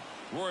the inning.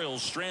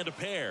 Royals strand a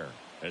pair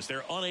as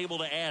they're unable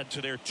to add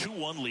to their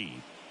 2-1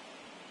 lead.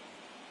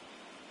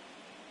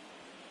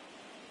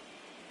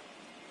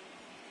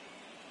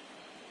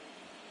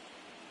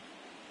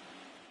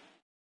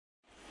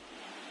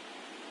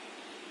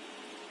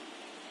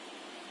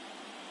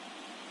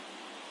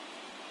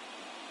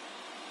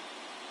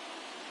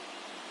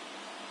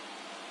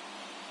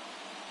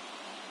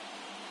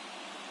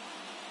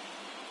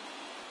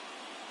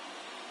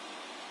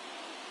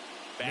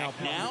 Back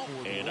now,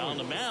 and on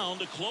the mound,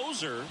 the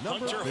closer,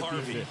 Hunter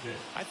Harvey.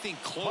 I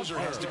think closer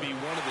has to be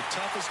one of the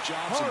toughest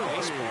jobs in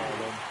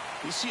baseball.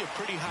 We see a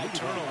pretty high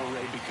turnover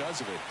rate because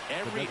of it.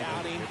 Every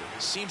outing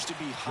seems to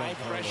be high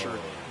pressure,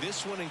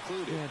 this one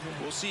included.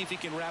 We'll see if he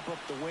can wrap up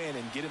the win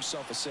and get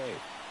himself a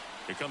save.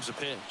 Here comes a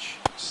pitch.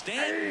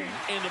 Stanton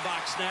in the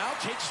box now,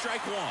 takes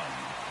strike 1.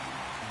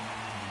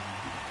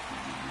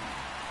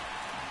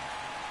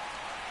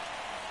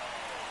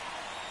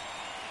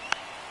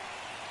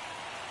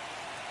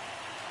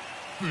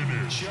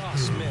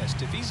 Just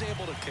missed. If he's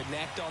able to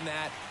connect on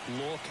that,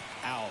 look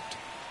out.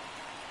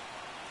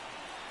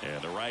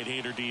 And the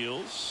right-hander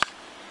deals.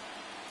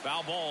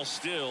 Foul ball,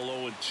 still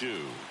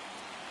 0-2.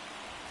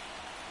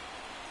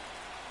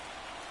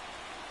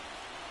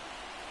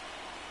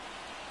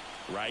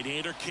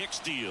 Right-hander kicks,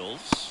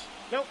 deals.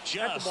 Nope,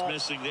 just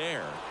missing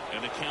there.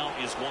 And the count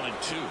is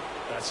 1-2.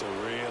 That's a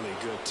really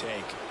good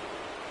take.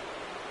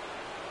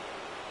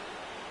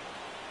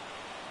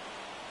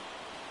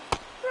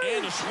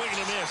 And a swing and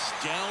a miss.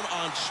 Down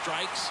on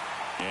strikes.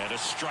 And a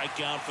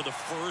strikeout for the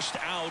first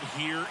out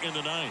here in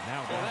the ninth.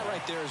 Well, that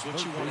right there is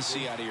what you want to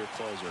see out of your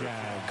closer.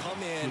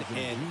 Come in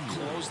and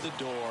close the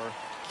door.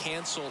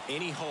 Cancel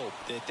any hope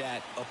that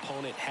that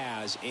opponent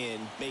has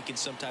in making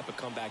some type of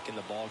comeback in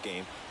the ball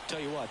game. Tell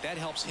you what, that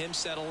helps him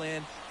settle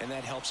in, and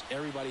that helps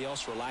everybody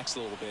else relax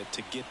a little bit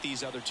to get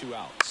these other 2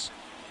 outs.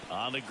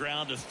 On the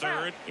ground to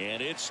third,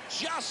 and it's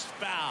just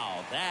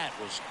foul. That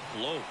was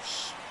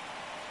close.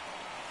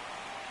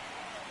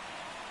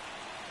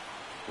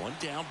 One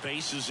down,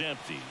 base is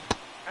empty.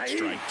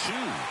 Strike two.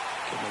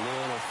 Getting a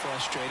little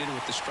frustrated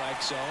with the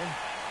strike zone.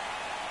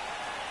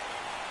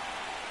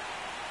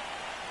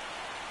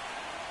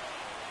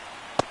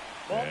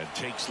 And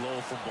takes low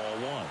for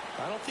ball one.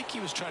 I don't think he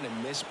was trying to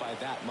miss by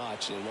that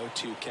much in an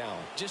 0-2 count.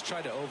 Just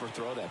tried to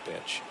overthrow that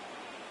pitch.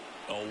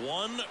 A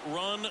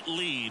one-run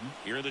lead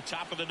here at the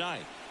top of the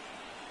ninth.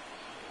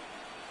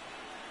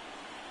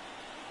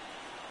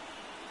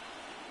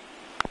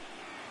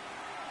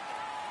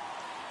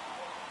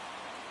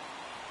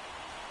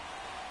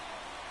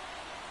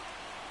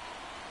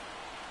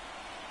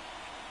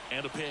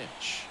 And a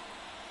pitch.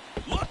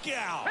 Look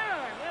out!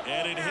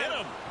 And it hit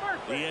him.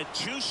 He had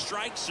two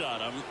strikes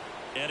on him,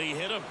 and he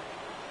hit him.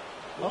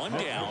 One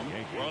down,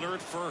 runner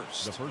at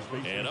first.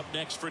 And up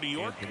next for New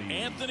York,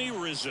 Anthony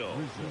Rizzo.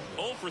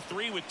 0 for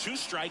 3 with 2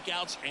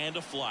 strikeouts and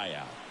a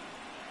flyout.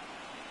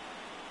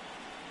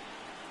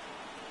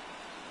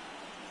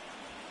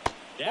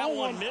 That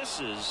one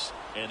misses,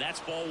 and that's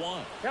ball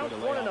one. Way to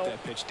lay off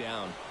that pitch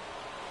down.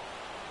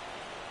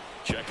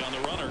 Check on the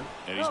runner,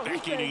 and he's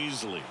back in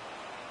easily.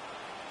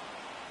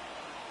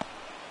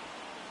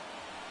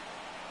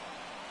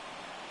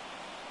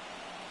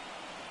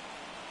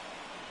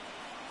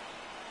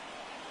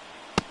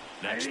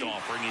 Next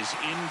offering is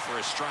in for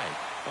a strike.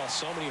 Well,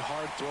 so many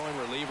hard-throwing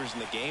relievers in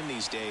the game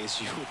these days,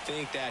 you would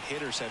think that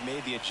hitters have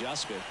made the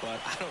adjustment, but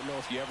I don't know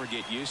if you ever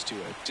get used to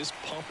it. Just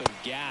pumping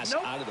gas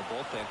out of the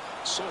bullpen.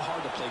 So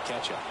hard to play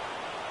catch-up.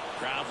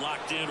 Crowd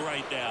locked in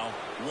right now.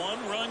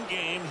 One-run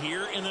game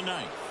here in the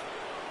ninth.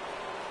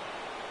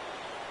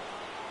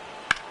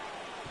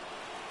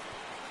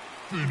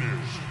 Finish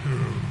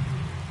him.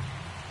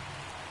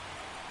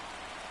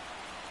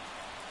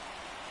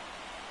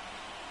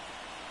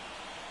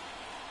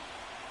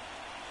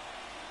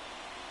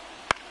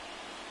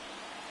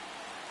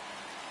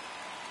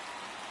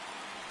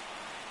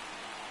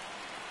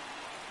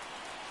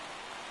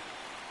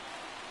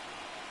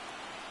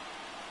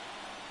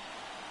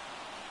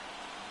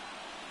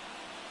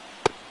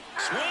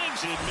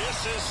 Swings and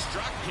misses,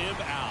 struck him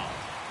out.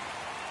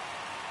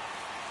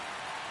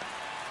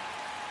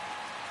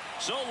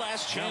 So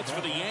last chance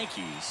for the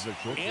Yankees.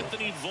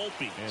 Anthony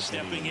Volpe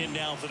stepping in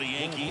now for the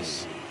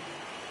Yankees.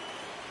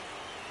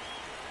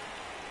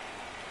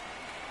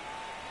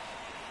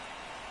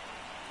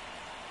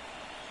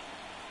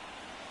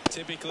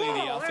 Typically,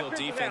 the outfield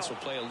defense will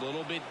play a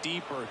little bit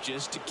deeper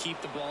just to keep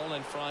the ball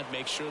in front,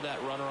 make sure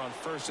that runner on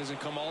first doesn't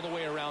come all the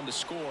way around to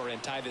score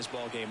and tie this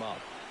ball game up.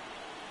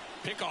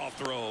 Pickoff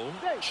throw.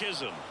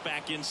 Chisholm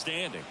back in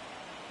standing.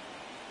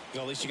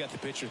 Well, at least you got the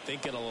pitcher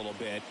thinking a little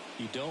bit.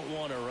 You don't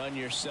want to run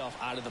yourself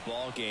out of the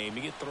ball game.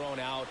 You get thrown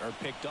out or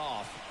picked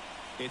off,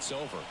 it's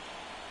over.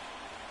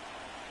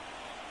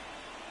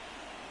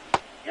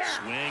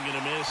 Swing and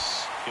a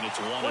miss, and it's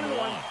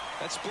 1-1.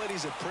 That split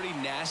is a pretty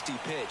nasty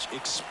pitch.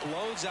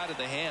 Explodes out of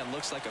the hand,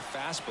 looks like a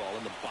fastball,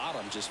 and the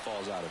bottom just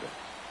falls out of it.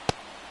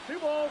 2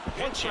 balls,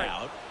 1 Pitch strike.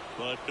 out,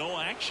 but no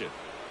action.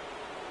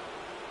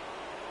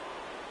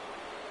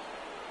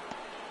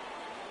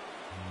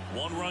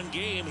 One-run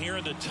game here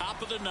in the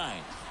top of the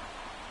ninth.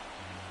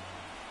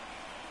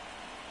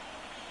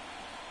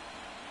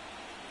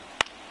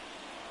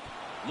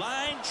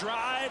 Line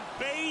drive,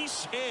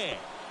 base hit.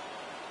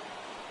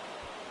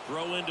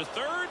 Throw into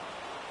third.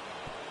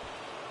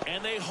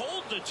 And they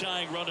hold the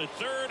tying run at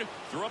third.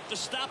 Throw up the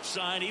stop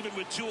sign even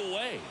with 2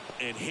 away.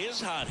 And his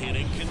hot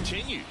hitting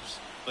continues.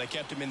 They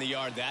kept him in the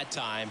yard that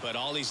time, but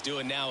all he's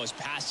doing now is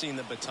passing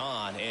the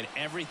baton, and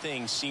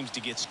everything seems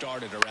to get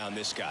started around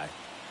this guy.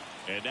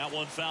 And that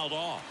one fouled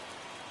off.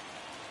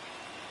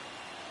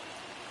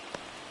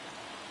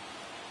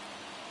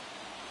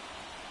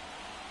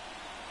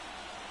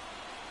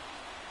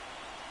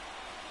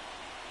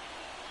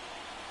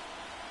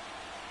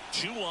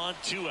 Two on,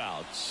 2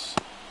 outs.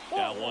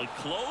 That one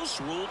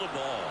close, ruled a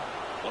ball.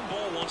 1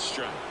 ball, 1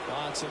 strike.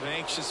 Lots of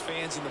anxious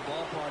fans in the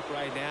ballpark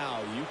right now.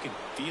 You can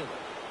feel it.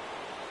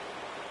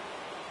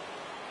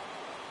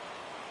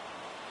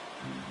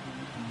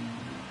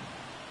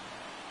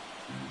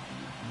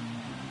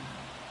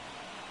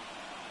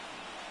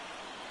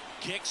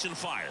 Kicks and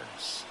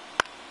fires.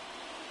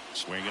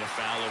 Swinging a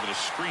foul over the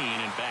screen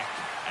and back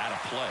out of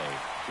play.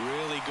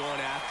 Really going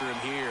after him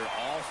here.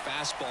 All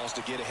fastballs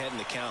to get ahead in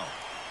the count.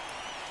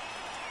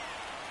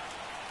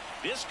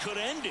 This could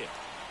end it.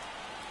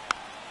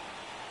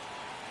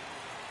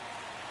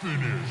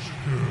 Finish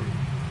him.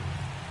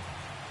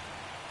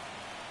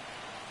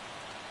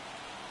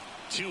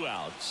 2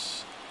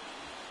 outs.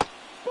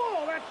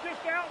 Ball, that's 6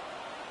 out.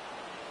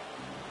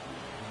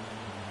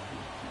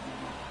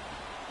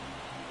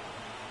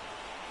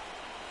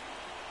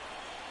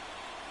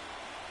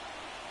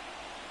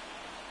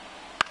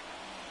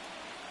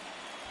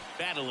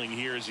 Battling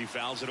here as he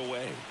fouls it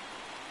away.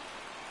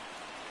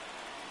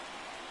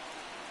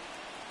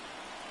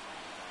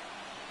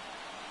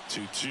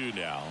 2-2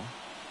 now.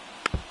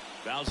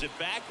 Fouls it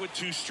back with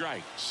 2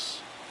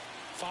 strikes.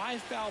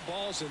 5 foul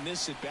balls in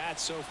this at bat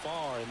so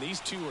far, and these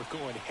two are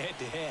going head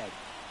to head.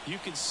 You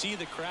can see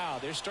the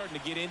crowd. They're starting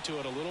to get into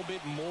it a little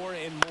bit more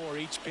and more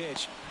each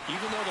pitch,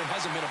 even though there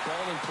hasn't been a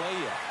ball in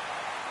play yet.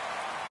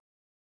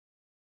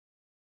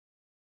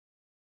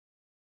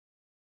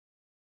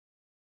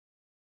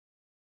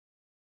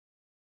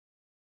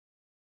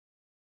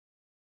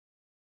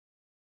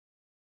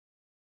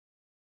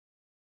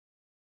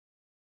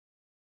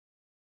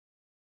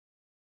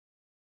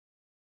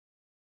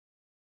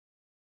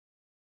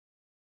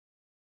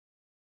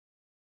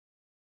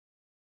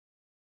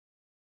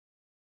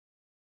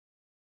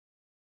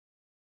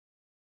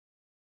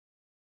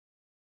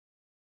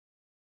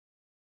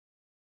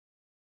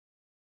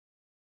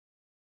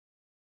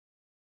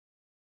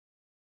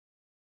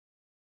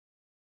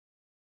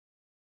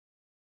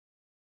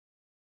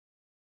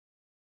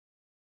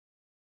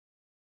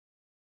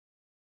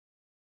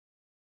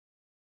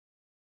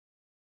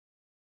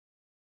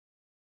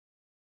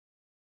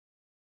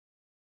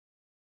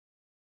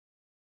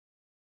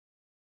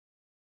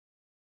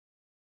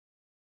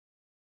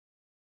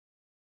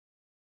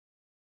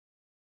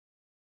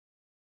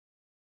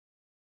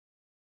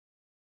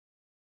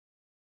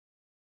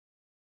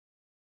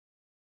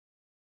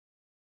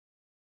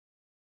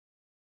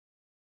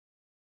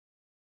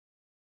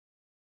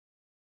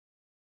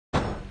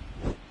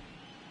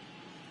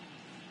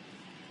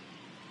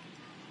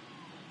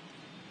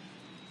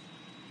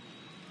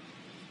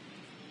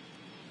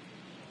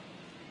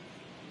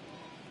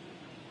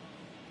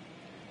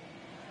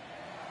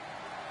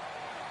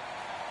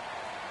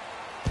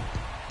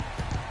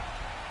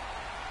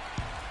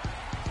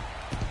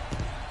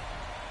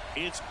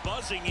 It's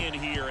buzzing in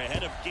here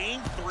ahead of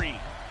Game 3.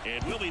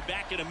 And we'll be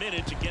back in a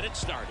minute to get it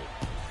started.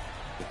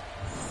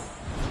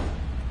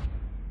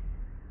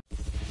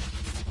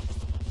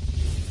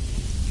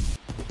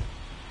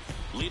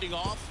 Leading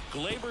off,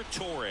 Gleyber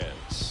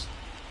Torres.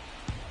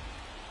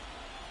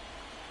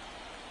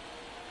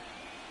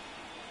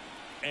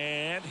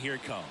 And here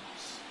it comes.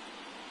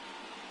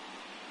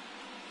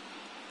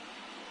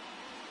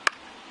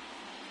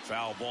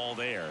 Foul ball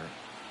there.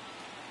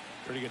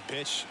 Pretty good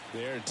pitch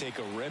there to take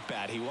a rip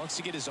at. He wants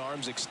to get his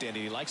arms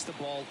extended. He likes the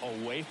ball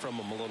away from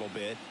him a little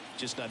bit,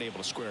 just not able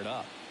to square it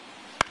up.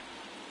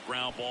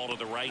 Ground ball to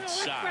the right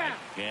side,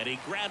 and he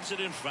grabs it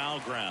in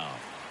foul ground.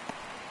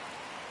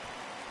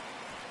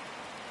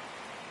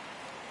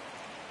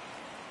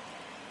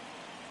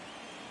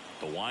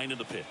 The wind of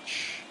the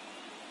pitch.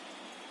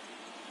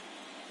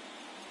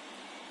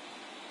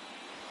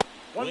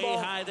 Way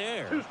high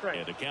there.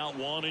 And to count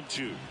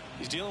 1-2.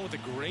 He's dealing with a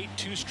great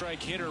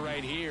two-strike hitter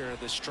right here.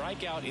 The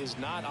strikeout is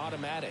not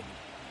automatic.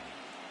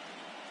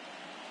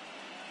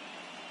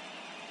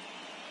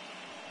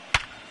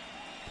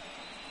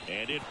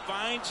 And it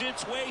finds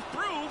its way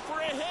through for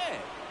a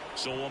hit.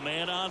 So a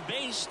man on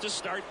base to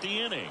start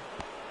the inning.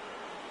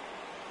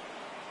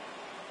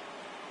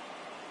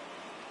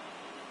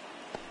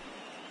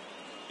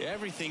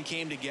 Everything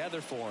came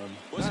together for him.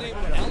 Wasn't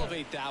able to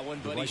elevate that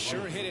one, but he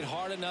sure hit it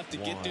hard enough to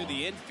get through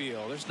the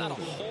infield. There's not a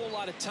whole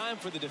lot of time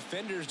for the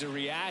defenders to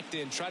react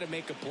and try to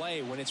make a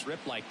play when it's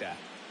ripped like that.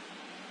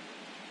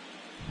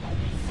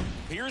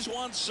 Here's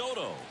Juan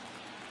Soto.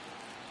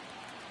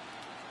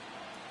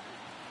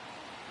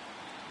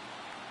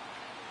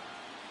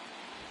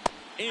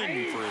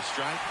 In for a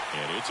strike,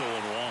 and it's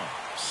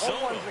 0-1.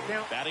 Soto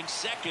batting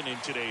second in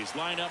today's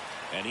lineup,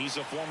 and he's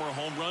a former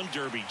home run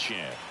derby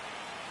champ.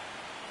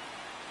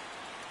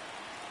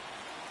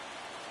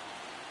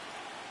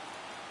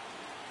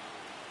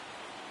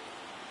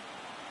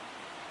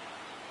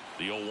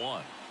 The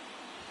 0-1.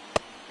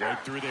 Right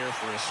through there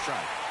for a strike.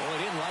 Well,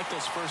 he didn't like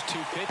those first two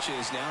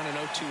pitches. Now in an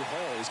 0-2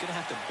 hole. He's going to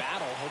have to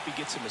battle. Hope he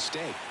gets a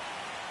mistake.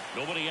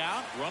 Nobody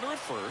out. Runner at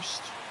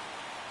first.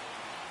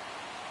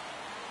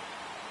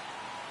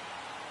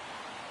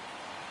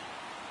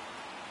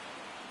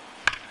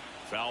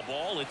 Foul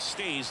ball. It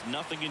stays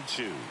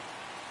 0-2.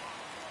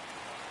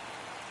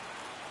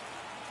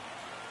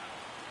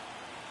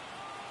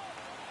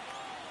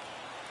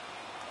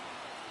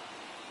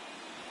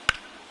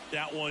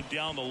 That one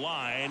down the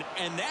line,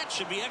 and that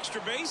should be extra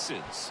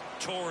bases.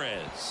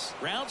 Torres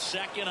rounds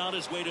second on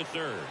his way to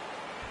third.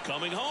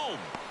 Coming home.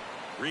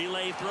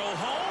 Relay throw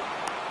home.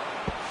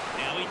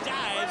 Now he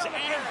dives and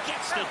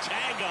gets the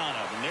tag on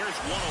him, and there's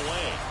one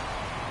away.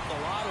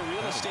 A lot of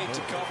real estate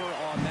to cover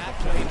on that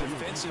play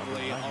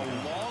defensively. A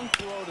long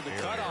throw to the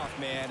cutoff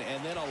man,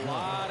 and then a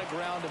lot of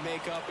ground to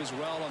make up as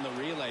well on the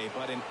relay.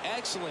 But an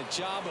excellent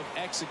job of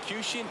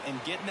execution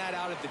and getting that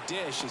out at the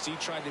dish as he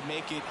tried to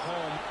make it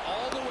home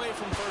all the way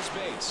from first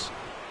base.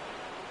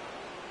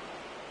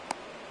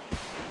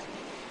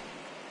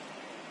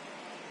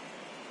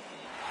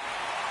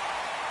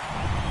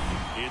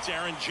 It's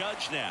Aaron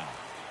Judge now.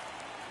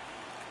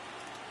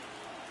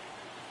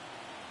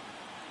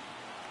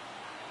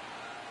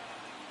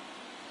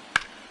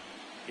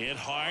 Hit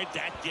hard,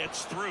 that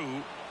gets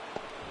through.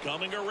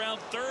 Coming around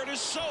third is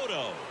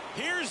Soto.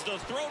 Here's the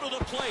throw to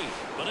the plate,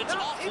 but it's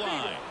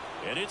offline,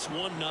 and it's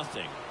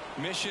 1-0.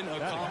 Mission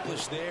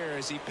accomplished there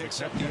as he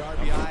picks up the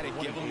RBI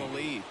to give him the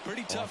lead.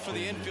 Pretty tough for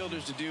the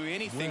infielders to do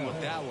anything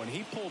with that one.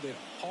 He pulled it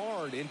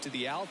hard into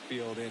the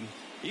outfield, and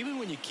Even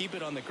when you keep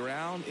it on the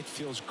ground, it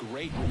feels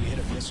great when you hit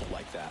a missile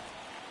like that.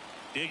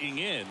 Digging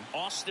in,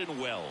 Austin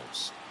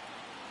Wells.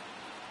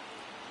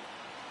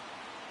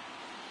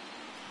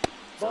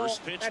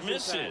 First pitch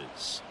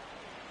misses.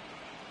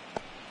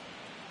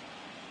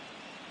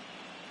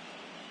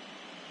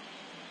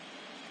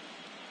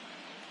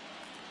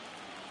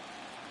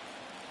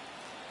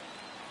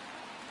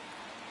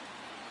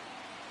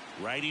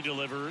 Righty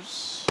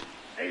delivers.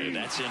 And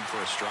that's in for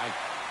a strike.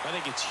 I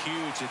think it's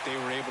huge that they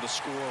were able to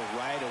score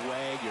right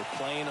away. You're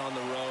playing on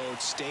the road.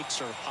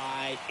 Stakes are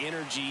high.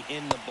 Energy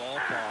in the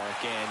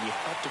ballpark. And you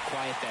have to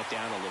quiet that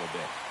down a little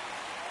bit.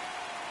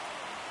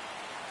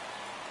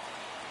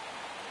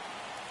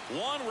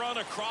 One run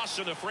across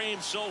in the frame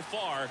so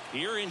far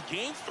here in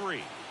game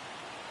 3.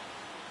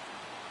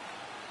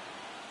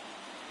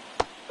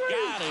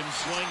 Got him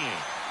swinging.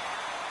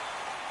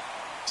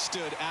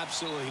 Stood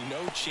absolutely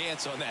no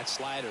chance on that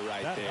slider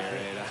right there.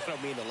 And I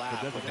don't mean to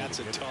laugh, but that's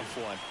a tough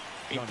one.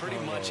 I mean, pretty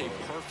much a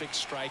perfect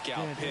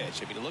strikeout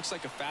pitch. I mean, it looks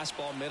like a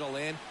fastball middle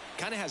in.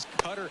 Kind of has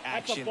cutter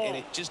action, and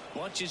it just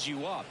bunches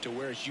you up to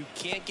where you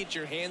can't get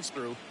your hands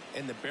through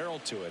and the barrel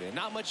to it. And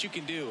not much you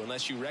can do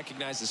unless you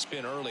recognize the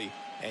spin early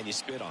and you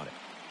spit on it.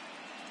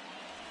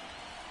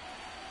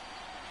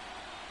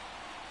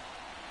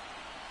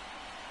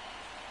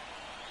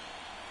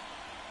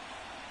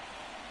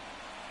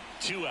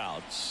 Two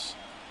outs.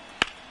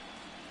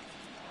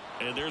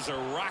 And there's a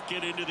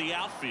rocket into the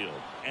outfield.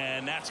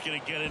 And that's going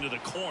to get into the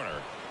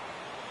corner.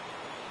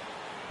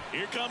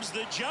 Here comes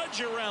the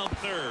judge around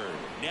third.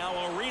 Now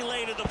a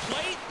relay to the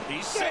plate.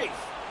 He's safe.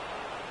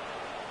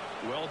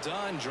 Well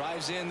done.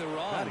 Drives in the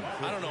run.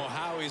 I don't know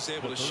how he's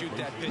able to shoot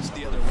that pitch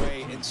the other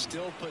way and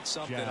still put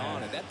something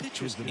on it. That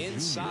pitch was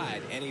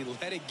inside, and he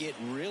let it get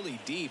really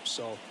deep.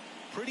 So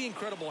pretty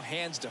incredible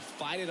hands to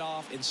fight it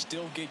off and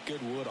still get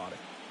good wood on it.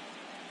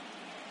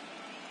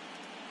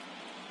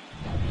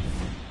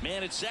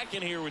 Man at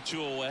second here with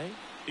 2 away.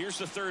 Here's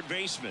the third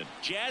baseman,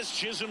 Jazz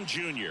Chisholm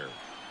Jr.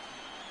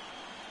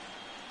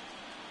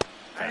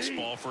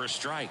 Fastball for a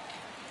strike.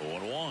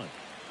 0-1.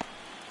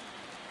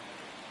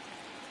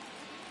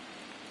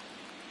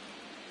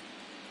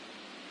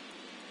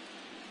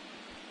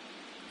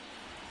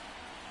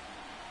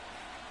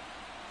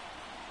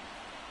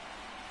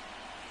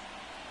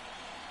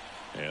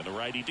 And the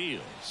righty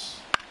deals.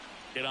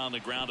 Hit on the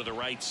ground to the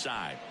right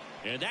side.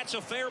 And that's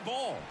a fair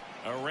ball.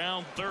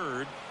 Around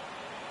third.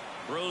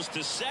 Throws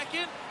to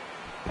second.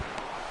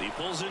 He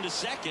pulls into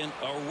second.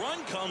 A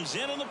run comes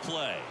in on the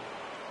play.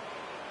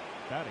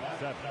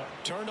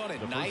 Turned on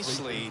it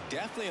nicely.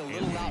 Definitely a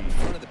little out in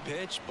front of the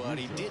pitch, but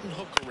he didn't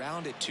hook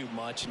around it too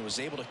much and was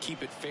able to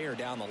keep it fair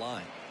down the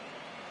line.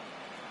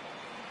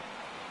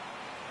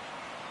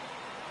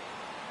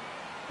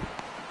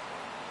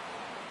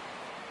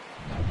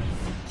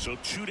 So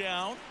 2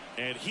 down,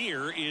 and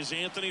here is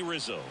Anthony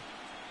Rizzo.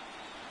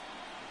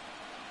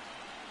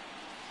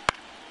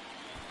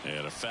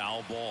 And a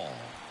foul ball.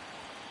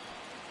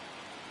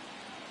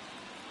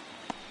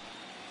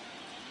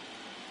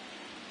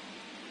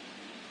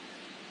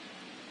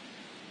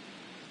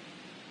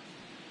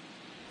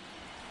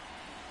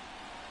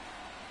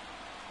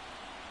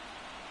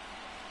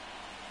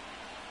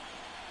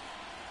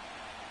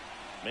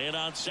 Man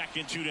on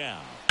second, 2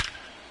 down.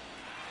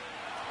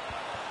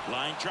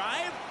 Line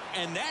drive,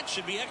 and that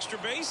should be extra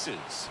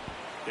bases.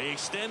 They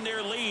extend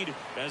their lead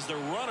as the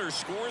runner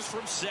scores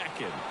from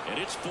second, and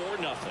it's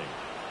 4-0.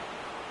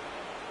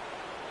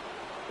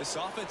 This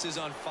offense is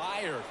on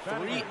fire.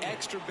 3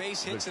 extra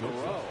base hits in a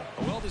row.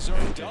 A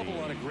well-deserved double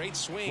on a great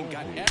swing.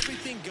 Got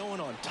everything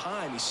going on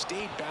time. He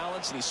stayed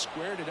balanced, and he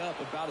squared it up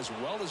about as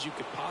well as you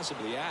could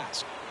possibly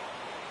ask.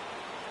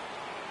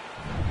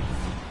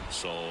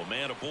 So,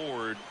 man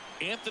aboard,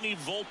 Anthony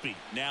Volpe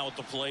now at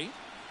the plate.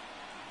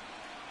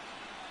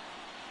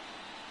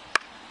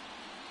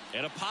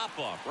 And a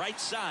pop-up, right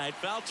side,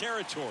 foul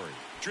territory.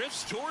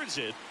 Drifts towards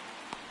it.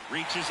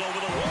 Reaches over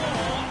the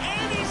wall,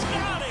 and he's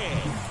got it!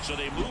 So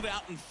they move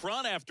out in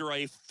front after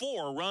a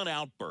 4-run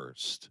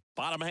outburst.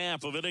 Bottom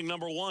half of inning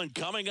number 1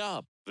 coming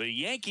up. The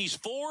Yankees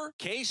 4,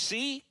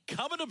 KC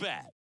coming to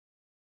bat.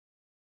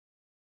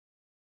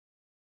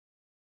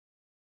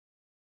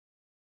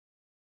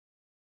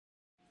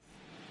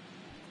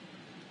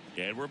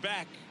 And we're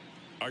back.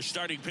 Our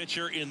starting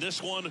pitcher in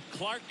this one,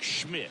 Clark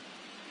Schmidt.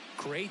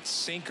 Great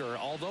sinker.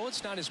 Although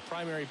it's not his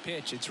primary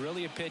pitch, it's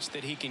really a pitch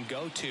that he can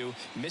go to.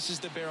 Misses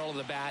the barrel of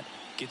the bat,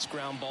 gets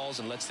ground balls,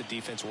 and lets the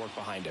defense work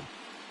behind him.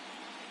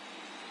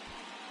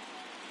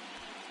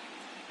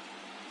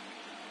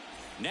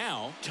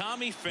 Now,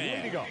 Tommy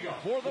Pham. Leading up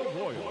for the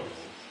Royals,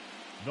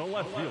 the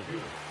left fielder,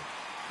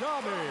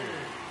 Tommy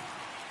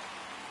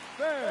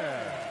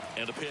Pham.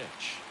 And a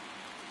pitch.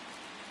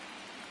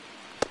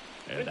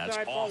 And that's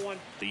off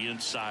the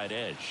inside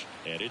edge.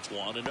 And it's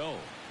 1-0.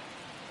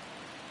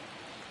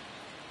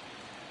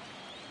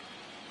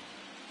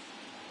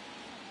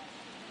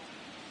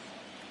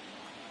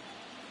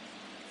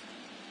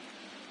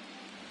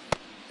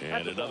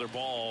 And another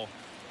ball.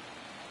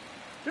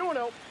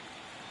 2-0.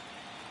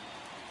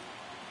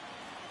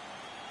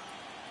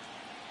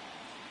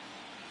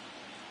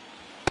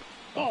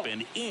 Up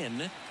and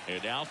in,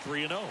 and now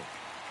 3-0.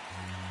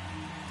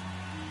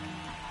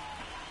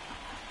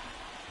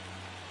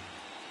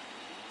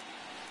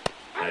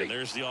 And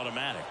there's the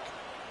automatic.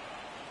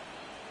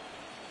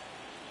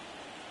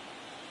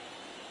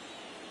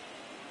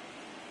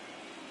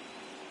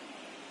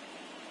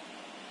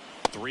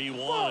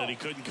 And he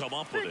couldn't come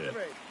up with it.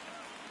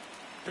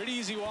 Pretty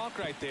easy walk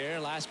right there.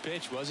 Last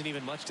pitch wasn't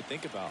even much to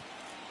think about.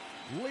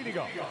 Leading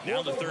up.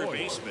 Now the third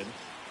baseman.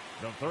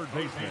 The third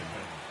baseman,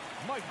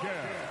 Mike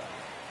Garcia.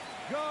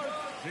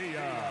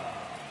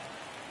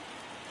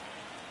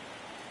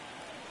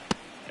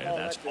 And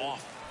that's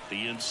off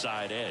the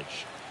inside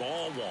edge.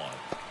 Ball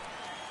one.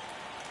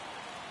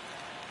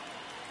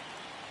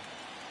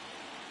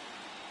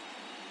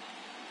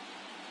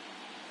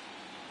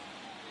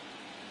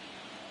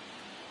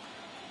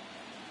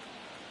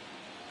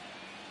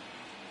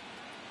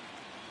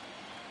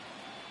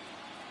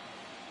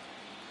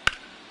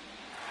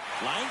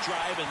 Line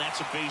drive, and that's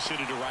a base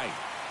hit to right.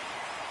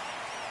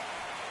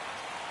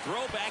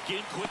 Throw back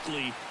in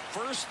quickly.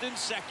 First and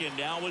second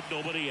now with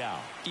nobody out.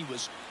 He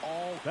was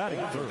all over that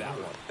one.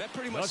 That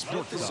pretty much That's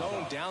split the shortstop.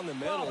 zone down the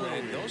middle,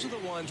 and those are the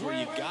ones where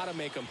you got to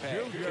make them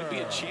pay. Could be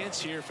a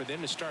chance here for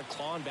them to start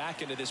clawing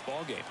back into this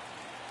ball game.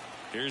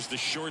 Here's the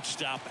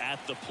shortstop at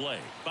the play.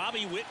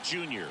 Bobby Witt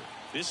Jr.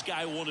 This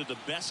guy, one of the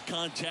best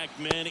contact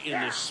men in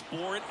the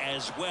sport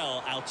as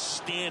well.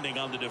 Outstanding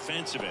on the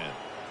defensive end.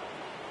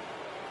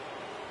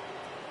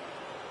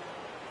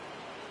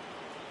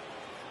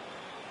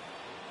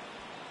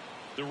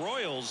 The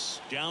Royals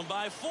down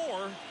by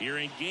 4 here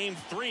in Game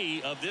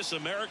 3 of this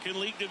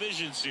American League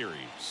Division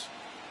Series.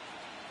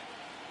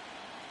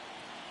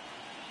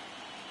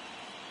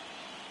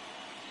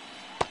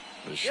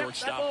 The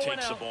shortstop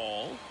takes the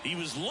ball. He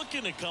was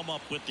looking to come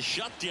up with the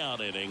shutdown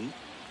inning,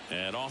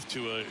 and off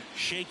to a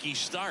shaky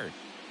start.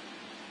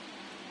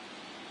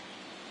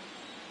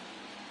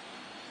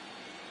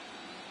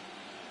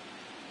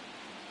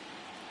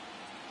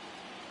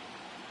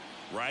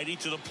 Righty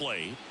to the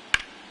plate.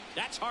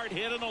 That's hard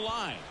hit on the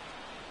line.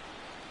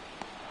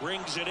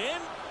 Brings it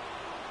in.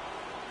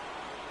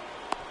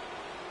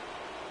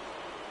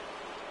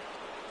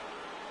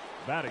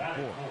 Batting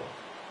fourth,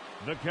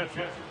 the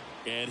catcher.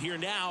 And here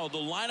now, the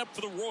lineup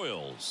for the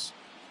Royals.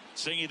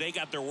 Saying they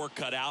got their work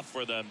cut out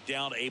for them.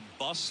 Down a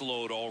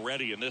busload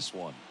already in this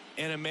one.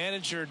 And a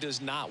manager does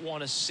not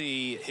want to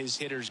see his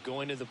hitters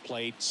going to the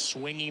plate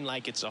swinging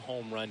like it's a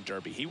home run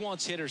derby. He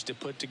wants hitters to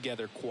put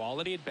together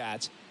quality at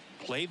bats,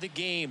 play the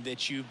game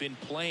that you've been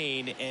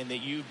playing and that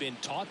you've been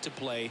taught to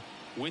play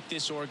with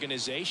this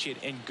organization,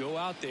 and go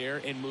out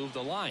there and move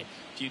the line.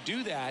 If you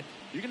do that,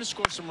 you're going to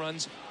score some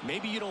runs.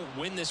 Maybe you don't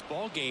win this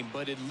ball game,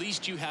 but at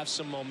least you have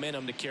some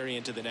momentum to carry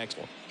into the next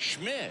one.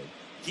 Schmidt,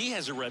 he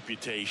has a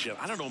reputation,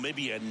 I don't know,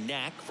 maybe a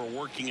knack for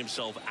working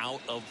himself out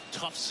of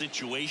tough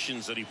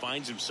situations that he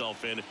finds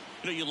himself in. You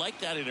know, you like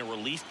that in a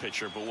relief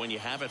pitcher, but when you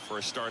have it for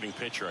a starting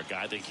pitcher, a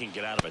guy that can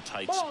get out of a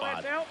tight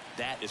spot,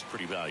 that is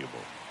pretty valuable.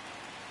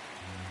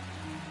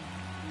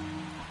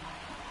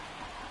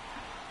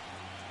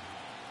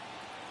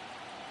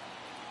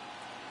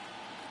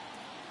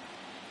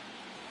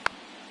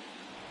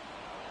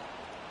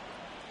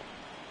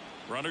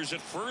 Runners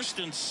at first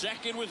and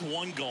second with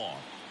one gone.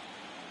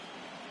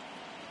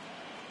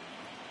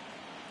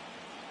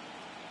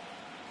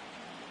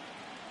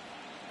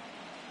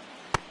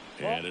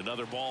 And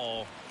another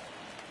ball.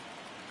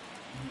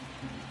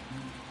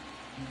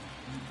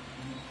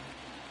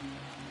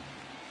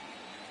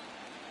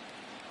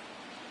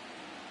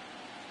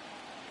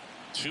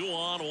 Two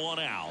on, one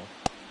out.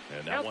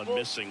 And that one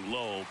missing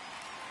low.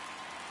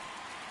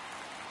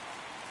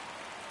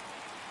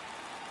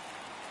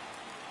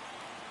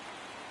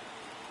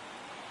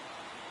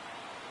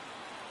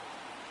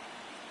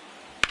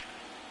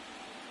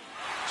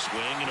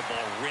 Swing and a ball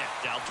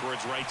ripped out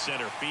towards right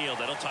center field.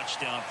 That'll touch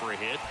down for a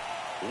hit.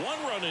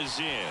 One run is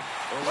in.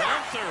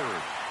 Around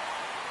third.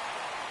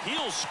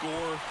 He'll score.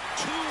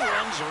 2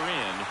 runs are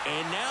in.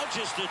 And now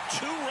just a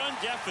 2-run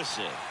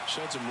deficit.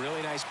 Showed some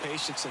really nice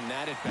patience in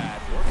that at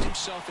bat. Worked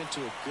himself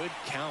into a good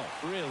count.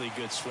 Really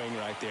good swing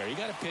right there. He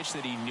got a pitch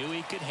that he knew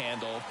he could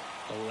handle.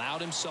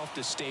 Allowed himself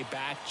to stay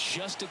back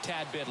just a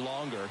tad bit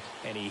longer.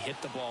 And he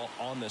hit the ball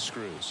on the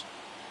screws.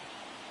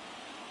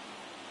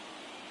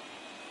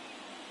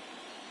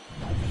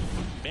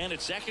 Man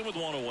at second with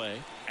one away.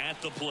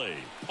 At the plate,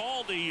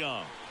 Paul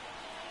DeYoung.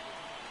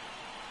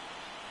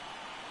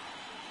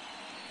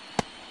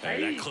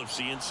 And that clips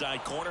the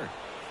inside corner.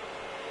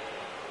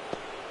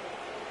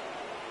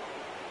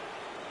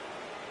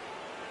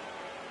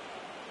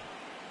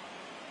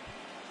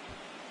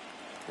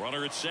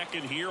 Runner at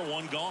second here,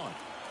 one gone.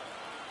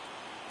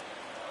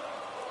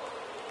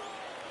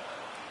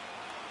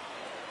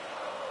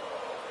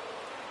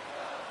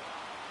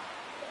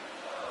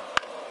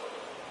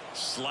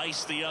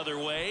 Slice the other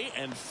way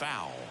and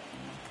foul.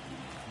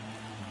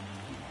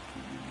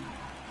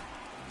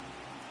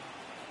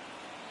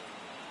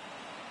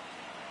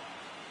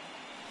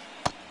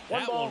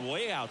 That one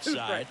way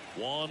outside.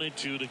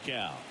 1-2 to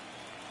count.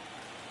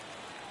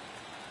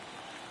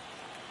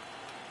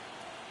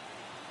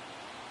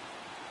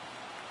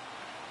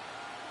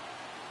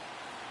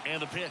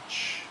 And the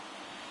pitch.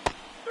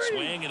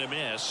 Swing and a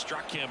miss.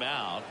 Struck him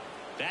out.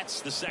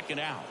 That's the second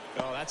out.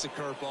 Oh, that's a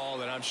curveball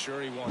that I'm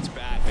sure he wants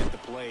back at the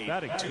plate.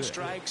 Two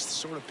strikes, the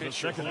sort of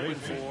pitch you're hoping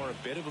for. A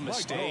bit of a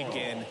mistake,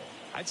 and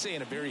I'd say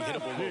in a very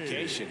hittable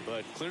location,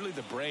 but clearly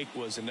the break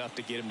was enough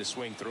to get him to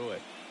swing through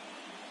it.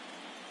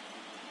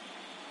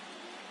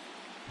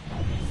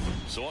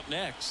 So up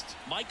next,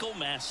 Michael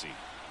Massey.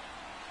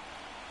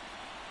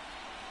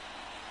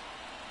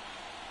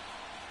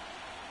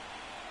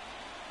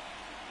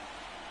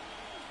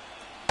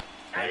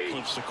 That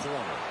clips the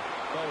corner.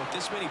 Well, with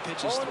this many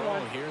pitches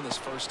thrown here in this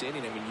first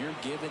inning, I mean, you're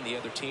giving the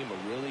other team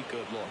a really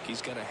good look.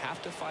 He's going to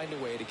have to find a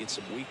way to get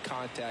some weak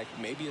contact,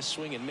 maybe a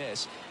swing and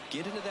miss,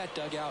 get into that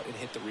dugout and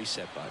hit the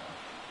reset button.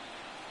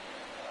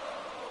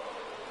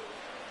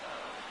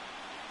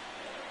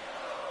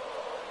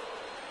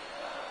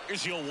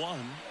 Here's your 1.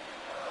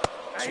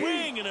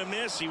 Swing and a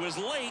miss. He was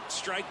late.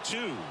 Strike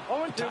 2.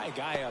 Tie a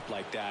guy up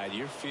like that,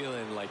 you're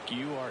feeling like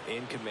you are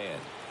in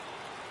command.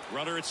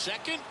 Runner at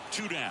second.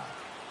 2 down.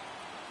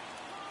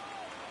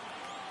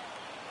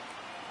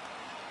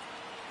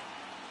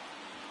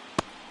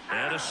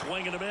 And a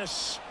swing and a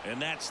miss.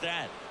 And that's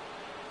that.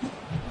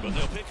 But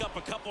they'll pick up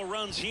a couple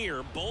runs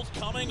here, both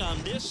coming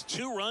on this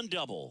 2-run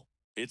double.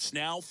 It's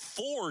now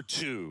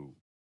 4-2.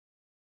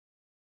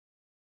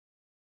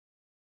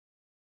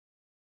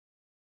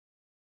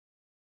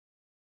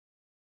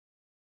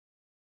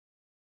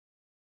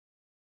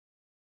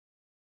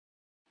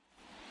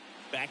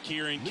 Back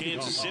here in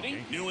Kansas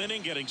City, new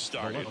inning getting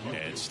started.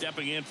 And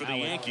stepping in for the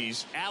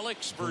Yankees,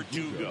 Alex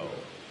Verdugo.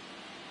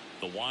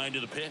 The wind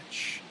of the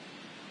pitch.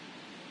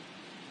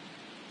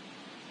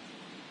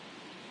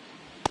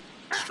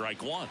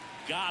 Strike 1.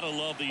 Gotta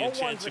love the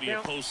intensity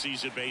of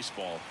postseason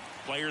baseball.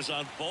 Players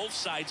on both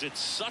sides at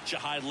such a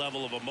high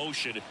level of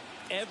emotion.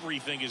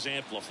 Everything is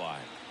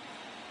amplified.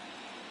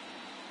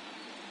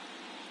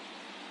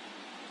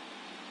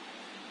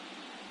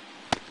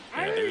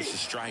 And there's the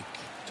strike.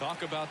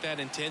 Talk about that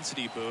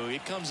intensity, Boo.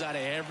 It comes out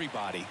of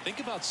everybody. Think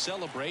about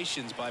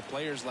celebrations by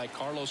players like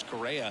Carlos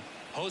Correa,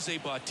 Jose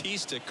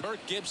Bautista, Kirk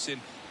Gibson.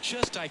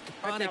 Just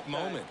iconic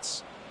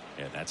moments.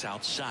 And that's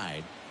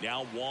outside.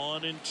 Now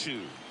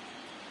 1-2.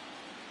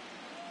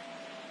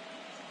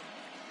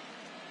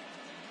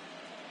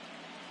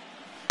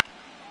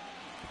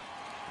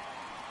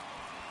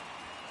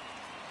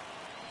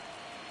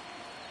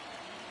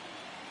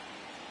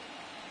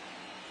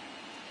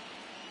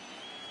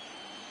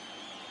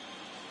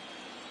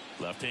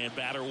 Left-hand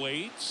batter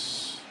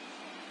waits.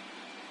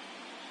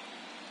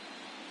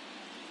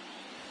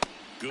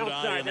 Good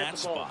eye in that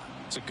spot.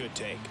 It's a good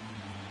take.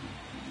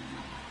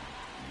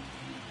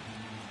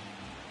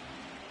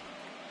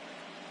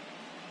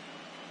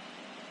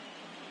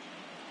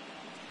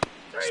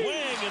 Swing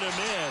and a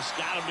miss.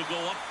 Got him to go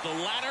up the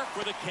ladder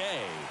for the K.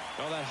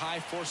 Well, that high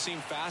four-seam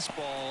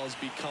fastball has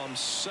become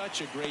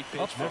such a great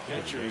pitch for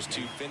pitchers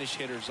to finish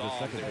hitters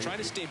off. They're trying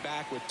to stay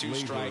back with 2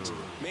 strikes,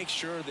 make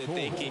sure that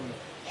they can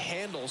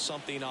handle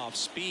something off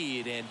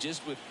speed, and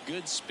just with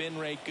good spin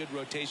rate, good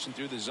rotation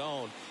through the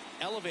zone,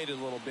 elevate it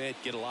a little bit,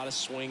 get a lot of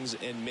swings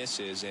and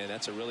misses, and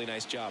that's a really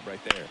nice job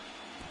right there.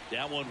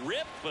 That one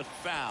ripped but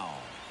foul.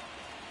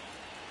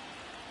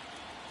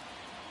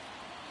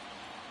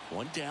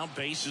 1 down,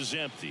 base is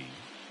empty.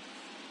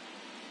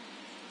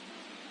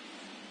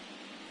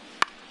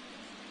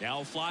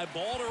 Now a fly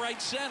ball to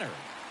right center.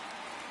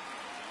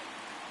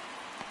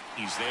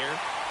 He's there.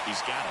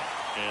 He's got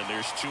it. And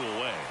there's 2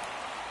 away.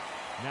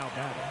 Now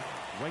batting,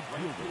 right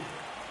fielder,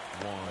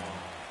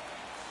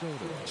 Juan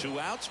Soto. 2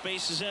 outs,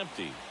 base is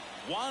empty.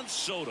 Juan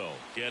Soto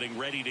getting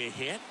ready to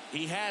hit.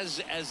 He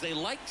has, as they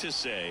like to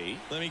say,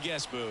 let me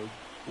guess, Boog,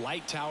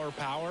 light tower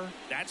power?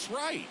 That's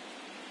right.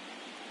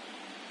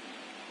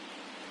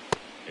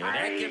 And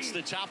that gets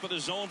the top of the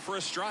zone for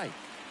a strike.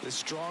 The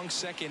strong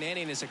second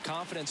inning is a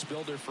confidence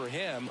builder for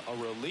him, a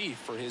relief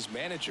for his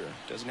manager.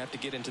 Doesn't have to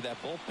get into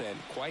that bullpen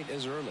quite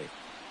as early.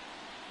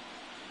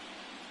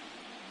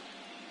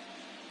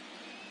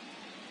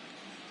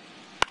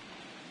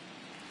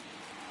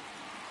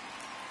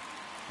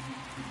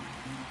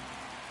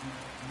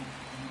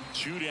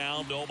 Two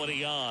down,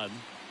 nobody on.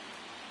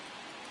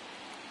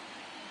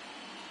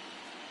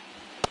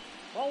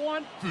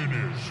 0-1.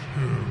 Finish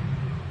him.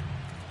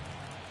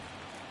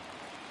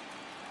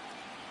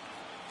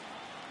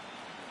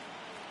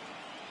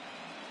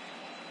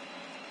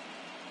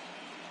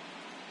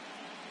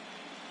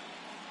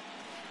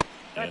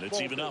 And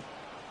it's even up.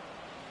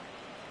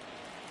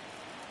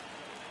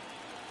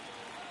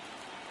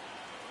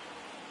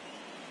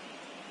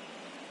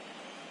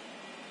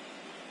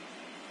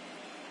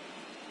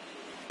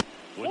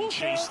 Wouldn't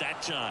chase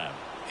that time.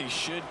 He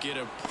should get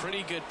a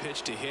pretty good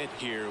pitch to hit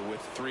here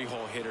with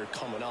 3-hole hitter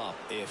coming up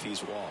if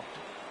he's walked.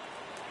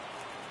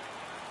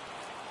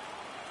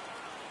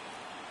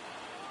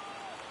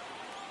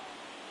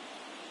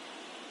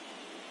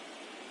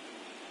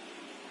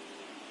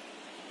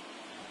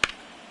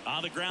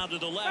 On the ground to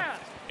the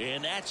left.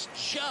 And that's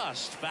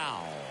just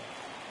foul.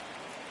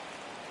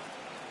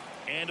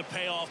 And a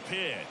payoff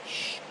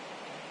pitch.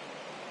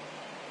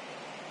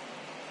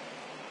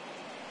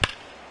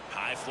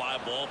 High fly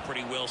ball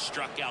pretty well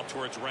struck out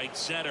towards right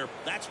center.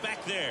 That's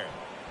back there.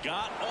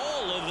 Got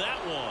all of that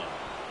one.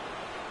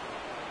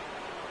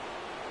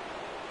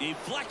 He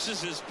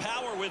flexes his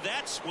power with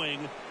that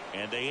swing,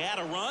 and they add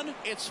a run.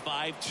 It's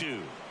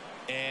 5-2.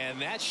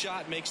 And that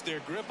shot makes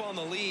their grip on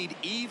the lead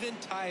even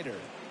tighter.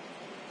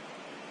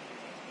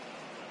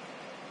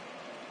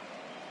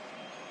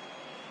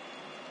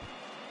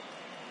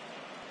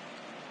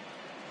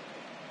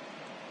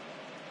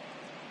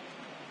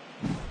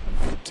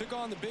 Took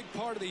on the big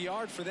part of the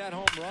yard for that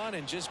home run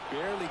and just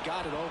barely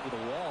got it over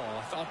the wall.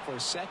 I thought for a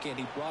second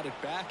he brought it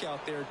back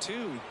out there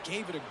too. He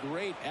gave it a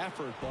great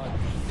effort, but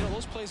you know,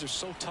 those plays are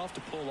so tough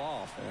to pull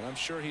off, and I'm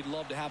sure he'd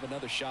love to have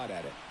another shot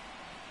at it.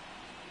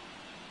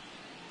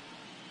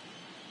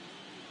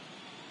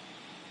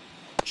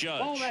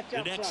 Judge,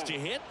 the next to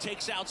hit,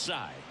 takes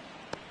outside.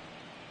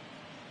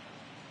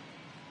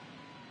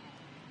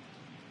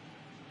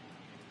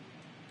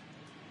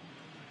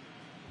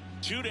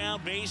 Two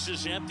down,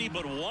 bases empty,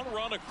 but one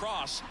run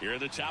across here at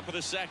the top of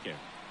the second.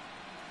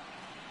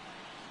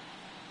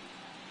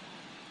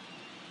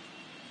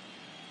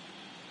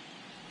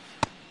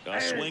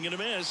 A swing and a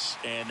miss,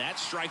 and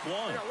that's strike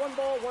one. I got 1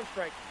 ball, 1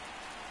 strike.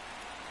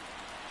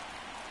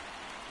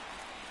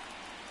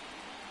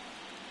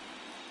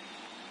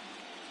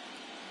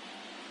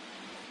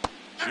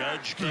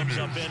 Judge comes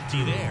up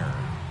empty there.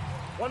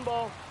 1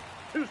 ball,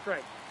 2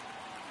 strikes.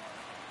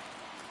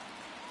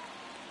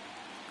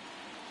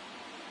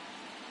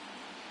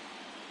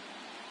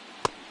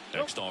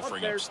 Next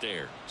offering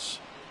upstairs.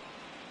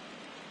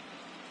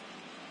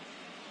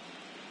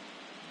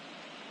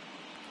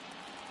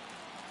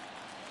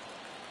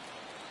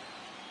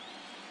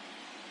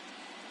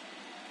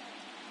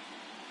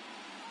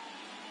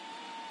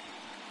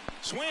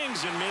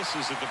 Swings and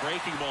misses at the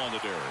breaking ball in the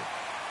dirt.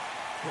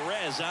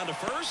 Perez on to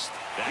first.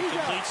 That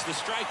completes the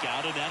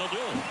strikeout, and that'll do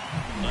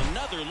it.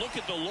 Another look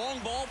at the long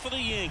ball for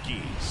the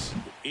Yankees.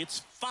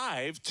 It's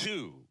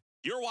 5-2.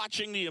 You're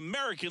watching the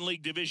American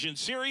League Division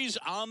Series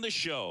on the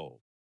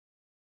show.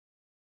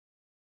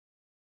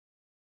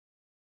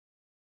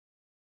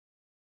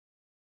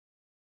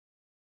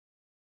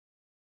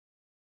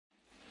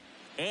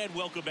 And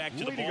welcome back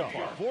to the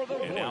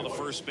ballpark. And now the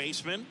first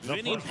baseman,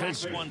 Vinny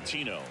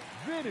Pasquantino.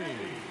 Vinny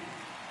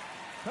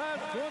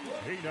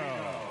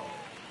Pasquantino.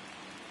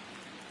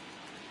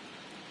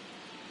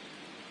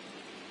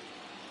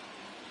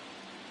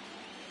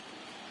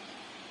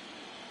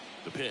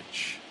 The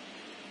pitch.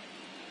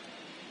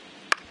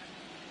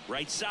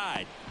 Right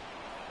side.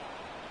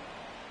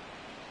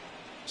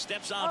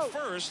 Steps on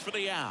first for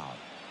the out.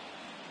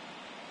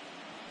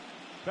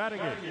 Batting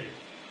it,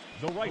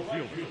 the right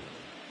fielder,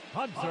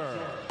 Hunter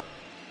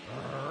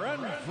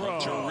Renfroe.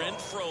 To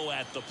Renfroe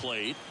at the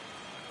plate.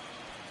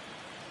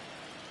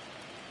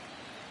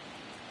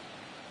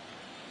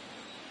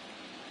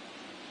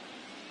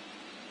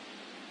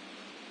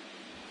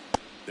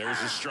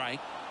 There's a strike.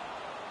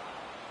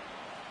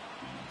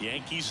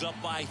 Yankees up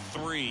by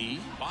 3.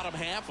 Bottom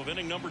half of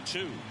inning number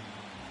 2.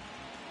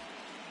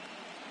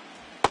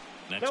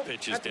 Next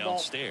pitch is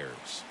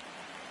downstairs.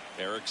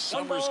 Eric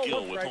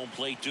Summerskill with home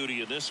plate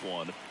duty in this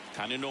one.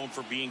 Kind of known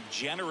for being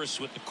generous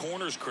with the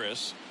corners,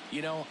 Chris.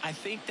 You know, I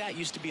think that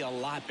used to be a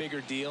lot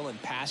bigger deal in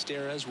past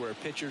eras where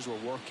pitchers were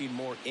working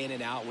more in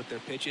and out with their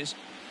pitches.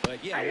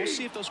 But yeah, we'll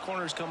see if those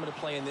corners come into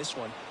play in this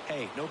one.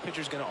 Hey, no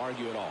pitcher's going to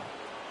argue at all.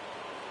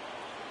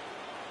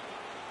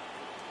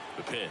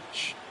 The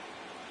pitch.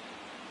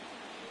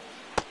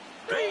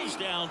 Goes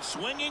down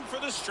swinging for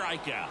the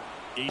strikeout.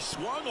 He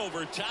swung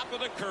over top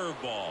of the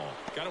curveball.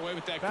 Got away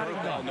with that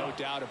curveball, no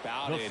doubt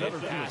about it.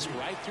 It passed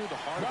right through the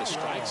heart of the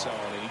strike zone,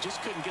 and he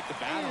just couldn't get the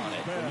bat on it.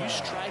 When you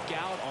strike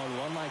out on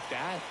one like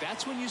that,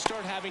 that's when you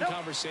start having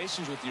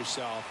conversations with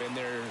yourself, and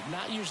they're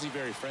not usually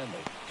very friendly.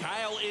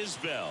 Kyle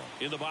Isbell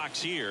in the box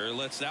here.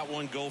 Lets that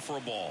one go for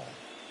a ball.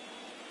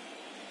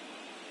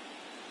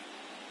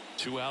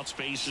 2 outs,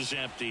 base is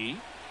empty.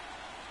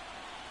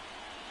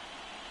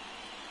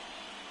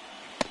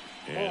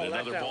 And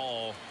another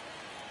ball.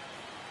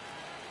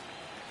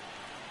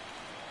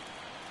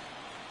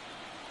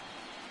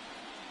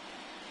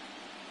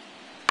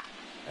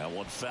 That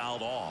one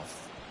fouled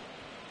off.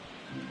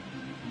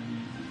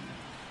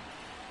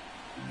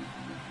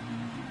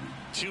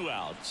 Two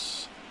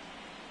outs.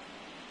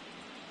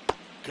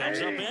 Comes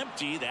up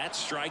empty. That's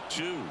strike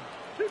 2.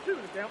 2-2 to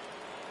count.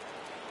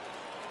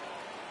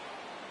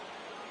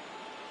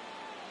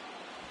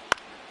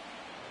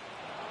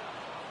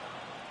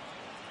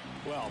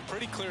 Well,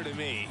 pretty clear to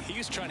me. He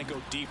was trying to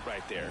go deep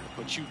right there,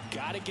 but you've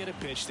got to get a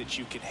pitch that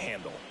you can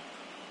handle.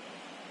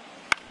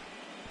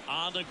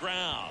 On the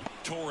ground,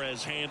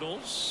 Torres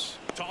handles,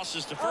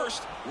 tosses to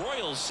first.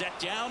 Royals set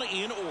down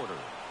in order.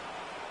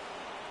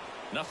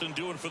 Nothing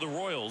doing for the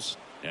Royals,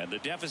 and the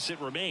deficit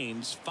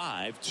remains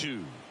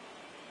 5-2.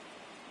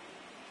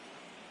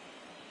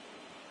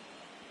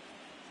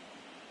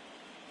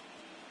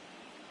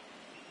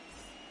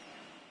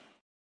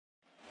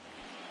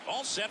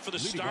 All set for the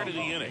start of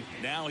the inning.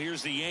 Now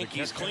here's the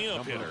Yankees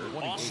cleanup hitter,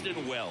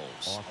 Austin Wells.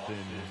 Austin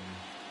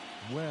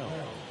Wells.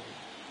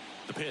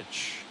 The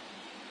pitch.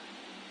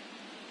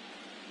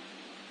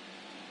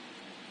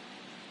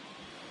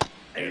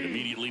 And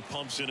immediately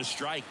pumps in a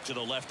strike to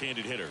the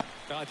left-handed hitter.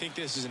 Well, I think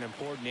this is an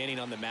important inning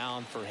on the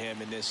mound for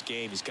him in this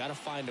game. He's got to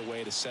find a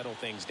way to settle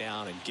things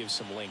down and give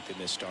some length in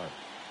this start.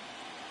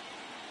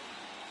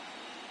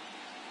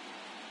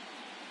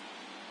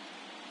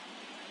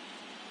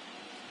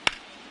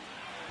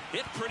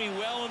 Hit pretty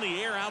well in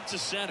the air out to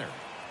center.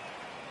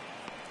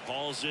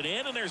 Calls it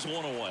in, and there's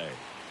one away.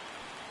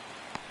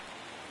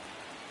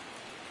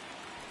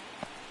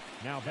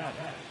 Now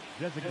batting,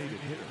 designated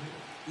hitter.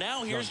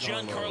 Now here's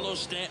Giancarlo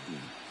Stanton.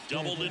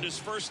 Doubled in his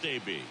first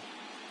AB.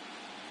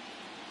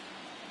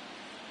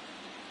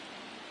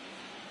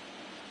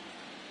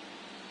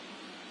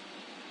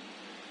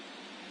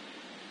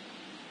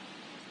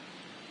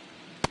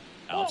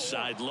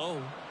 Outside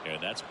low,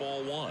 and that's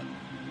ball one.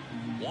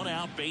 One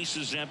out, base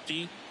is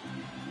empty.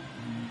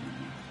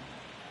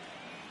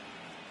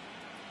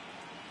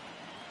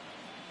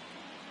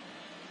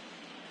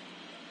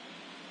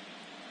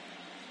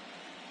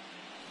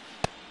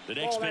 The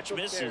next pitch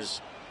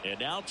misses, and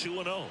now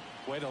 2-0.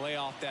 Way to lay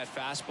off that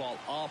fastball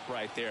up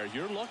right there.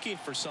 You're looking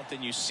for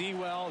something you see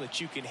well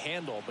that you can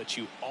handle, but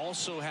you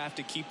also have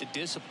to keep the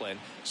discipline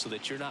so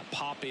that you're not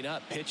popping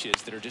up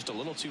pitches that are just a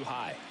little too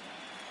high.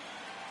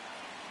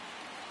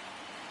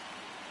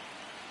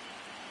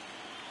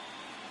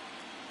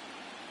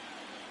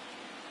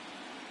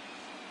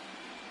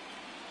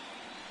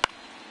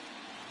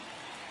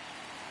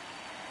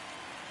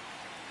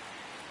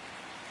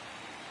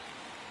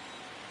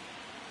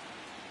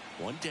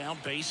 One down,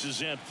 base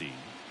is empty.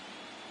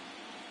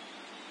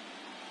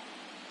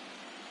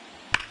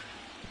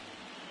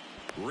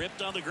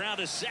 Ripped on the ground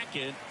to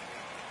second.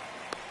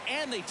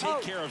 And they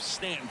take care of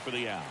Stanton for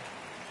the out.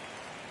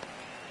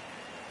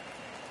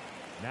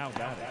 Now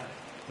batting,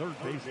 third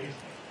baseman,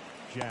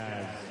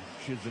 Jazz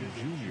Chisholm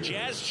Jr.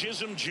 Jazz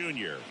Chisholm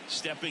Jr.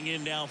 stepping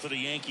in now for the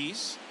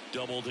Yankees.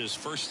 Doubled his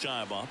first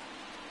time up.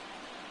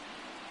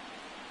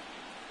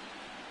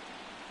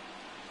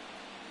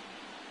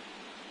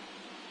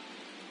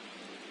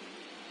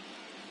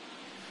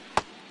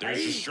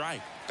 There's a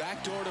strike.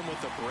 Backdoored him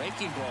with the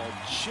breaking ball.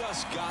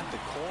 Just got the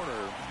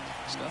corner.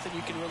 There's nothing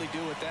you can really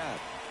do with that.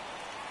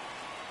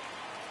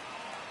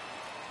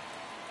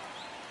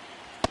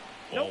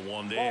 Ball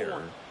one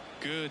there.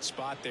 Good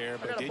spot there,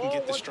 but didn't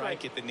get the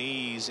strike at the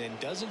knees and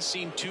doesn't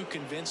seem too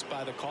convinced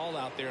by the call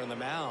out there on the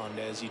mound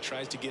as he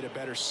tries to get a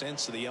better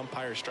sense of the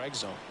umpire strike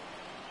zone.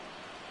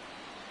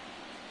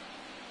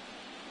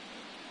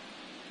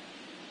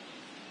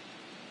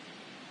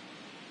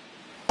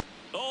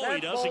 Oh,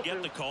 he doesn't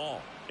get the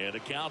call. And a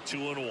count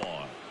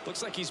 2-1.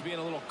 Looks like he's being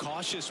a little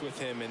cautious with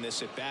him in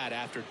this at bat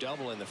after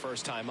doubling the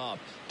first time up.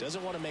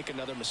 Doesn't want to make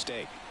another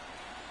mistake.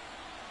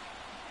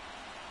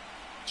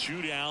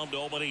 2 down,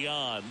 nobody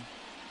on.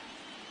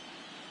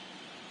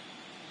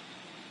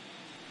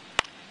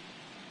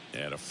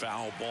 And a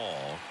foul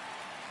ball.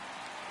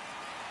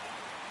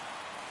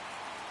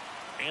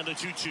 And a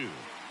 2-2.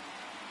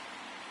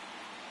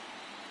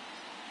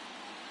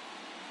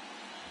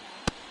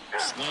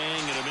 Swing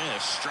and a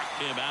miss. Struck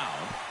him out.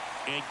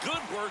 And good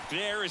work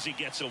there as he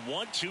gets a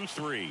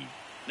 1-2-3.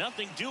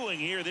 Nothing doing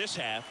here this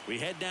half. We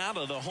head down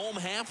to the home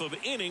half of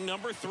inning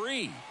number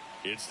 3.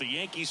 It's the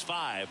Yankees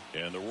 5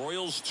 and the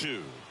Royals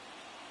 2.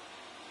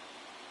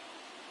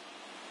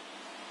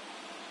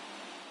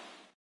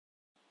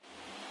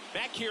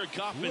 Back here at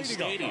Kauffman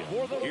Stadium,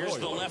 here's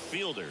the left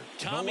fielder,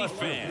 Tommy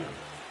Pham.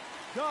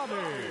 Tommy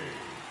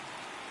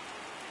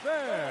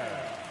Pham.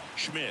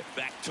 Schmidt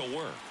back to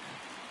work.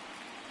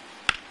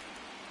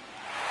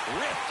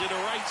 Ripped into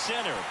right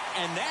center,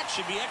 and that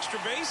should be extra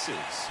bases.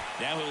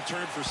 Now he'll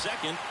turn for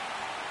second.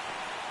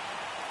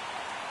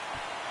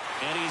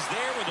 And he's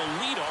there with a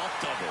leadoff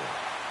double.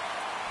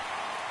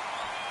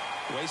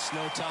 Waste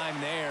no time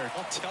there.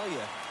 I'll tell you,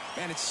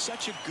 man, it's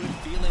such a good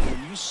feeling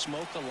when you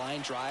smoke a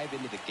line drive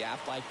into the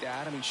gap like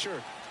that. I mean,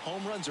 sure,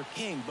 home runs are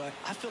king, but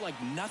I feel like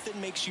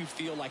nothing makes you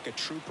feel like a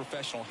true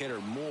professional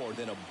hitter more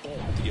than a bolt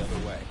the other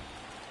way.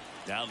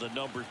 Now the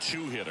number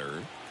 2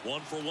 hitter,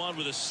 1 for 1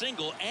 with a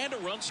single and a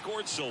run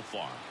scored so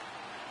far.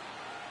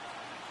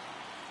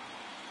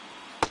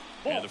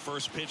 Ball. And the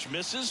first pitch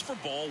misses for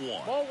ball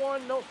 1. Ball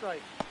 1, no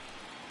strike.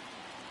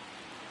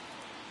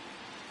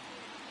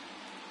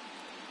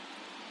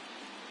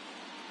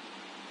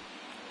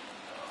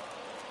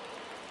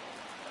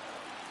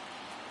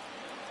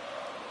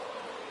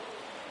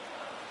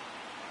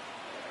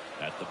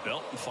 At the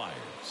belt and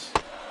fires.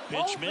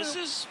 Pitch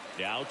misses.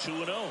 Now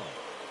 2-0.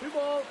 2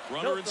 balls.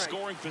 Runner no in strike.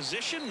 scoring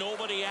position,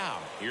 nobody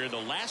out. Here in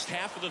the last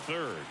half of the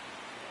third.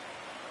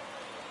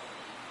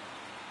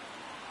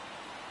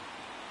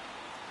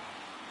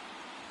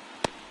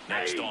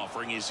 Next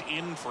offering is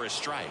in for a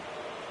strike.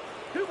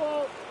 2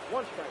 balls,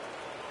 1 strike.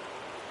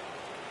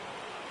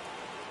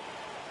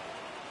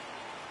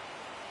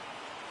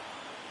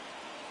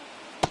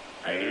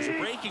 And there's a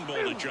breaking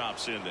ball that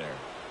drops in there.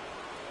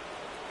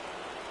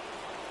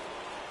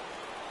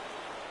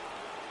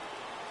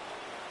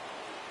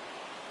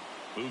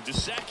 Move to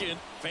second.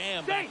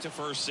 Pham back to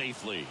first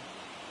safely.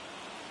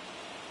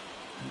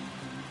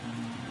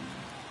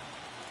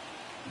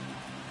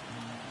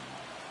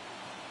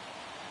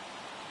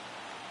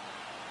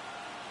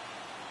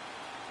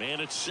 Man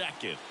at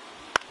second.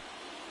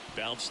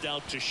 Bounced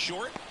out to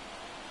short.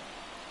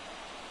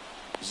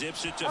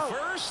 Zips it to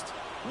first.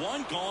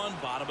 One gone,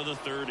 bottom of the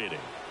third inning.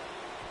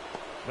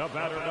 The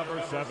batter,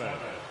 number 7.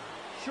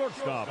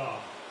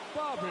 Shortstop,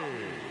 Bobby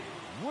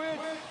Witt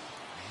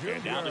Jr.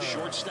 And now the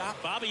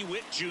shortstop, Bobby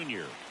Witt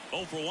Jr.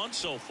 0 for 1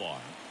 so far.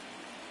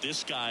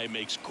 This guy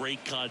makes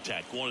great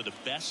contact. One of the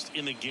best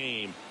in the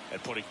game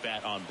at putting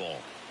bat on ball.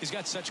 He's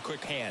got such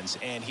quick hands,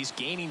 and he's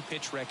gaining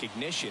pitch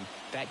recognition.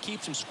 That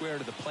keeps him square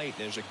to the plate.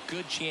 There's a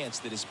good chance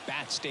that his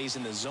bat stays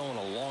in the zone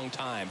a long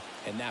time,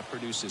 and that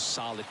produces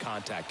solid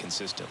contact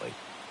consistently.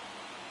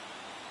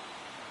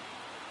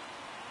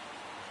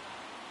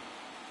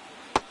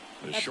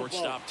 The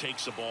shortstop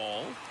takes the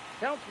ball.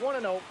 Counts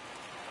 1-0.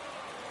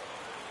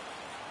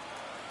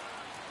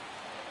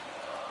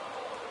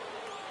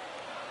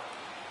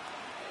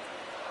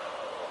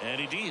 And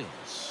he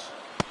deals.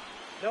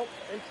 Nope,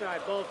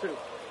 inside, ball 2.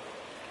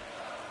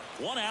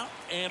 1 out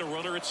and a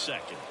runner at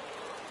second.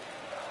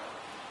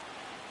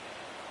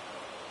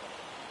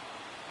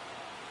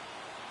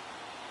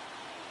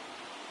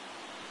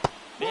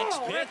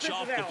 Next pitch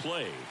off the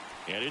plate.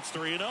 And it's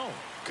 3-0.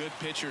 Good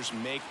pitchers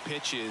make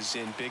pitches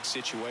in big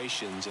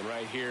situations, and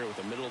right here with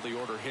a middle of the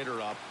order hitter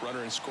up,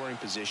 runner in scoring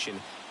position,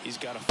 he's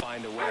got to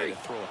find a way to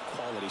throw a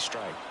quality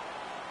strike.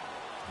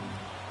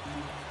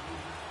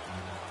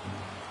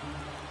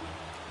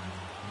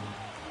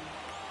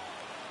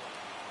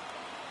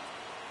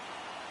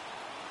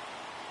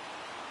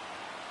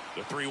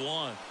 The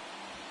 3-1.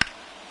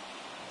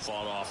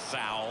 Fought off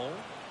foul.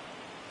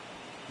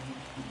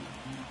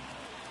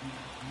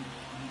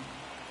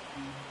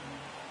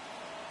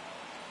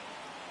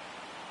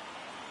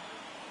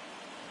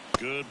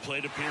 Good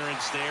plate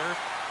appearance there.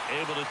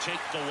 Able to take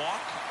the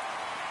walk.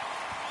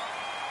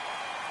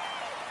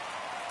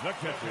 The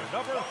catcher,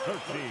 number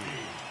 13.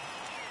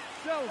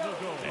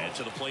 Salvador. And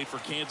to the plate for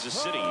Kansas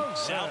City,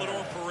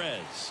 Salvador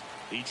Perez.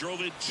 He drove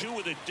in 2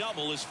 with a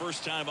double his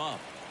first time up.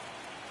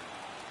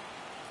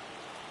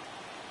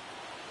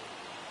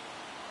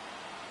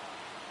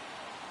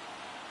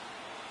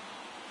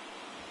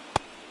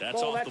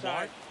 That's off the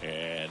mark.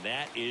 And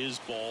that is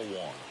ball 1.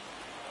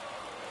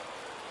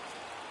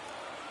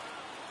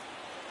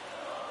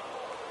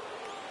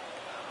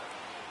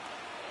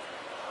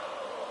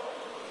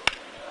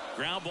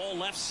 Ground ball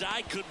left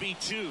side, could be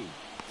 2.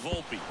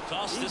 Volpe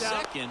tossed to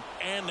second,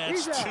 and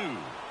that's 2.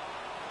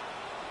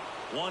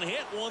 1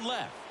 hit, 1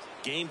 left.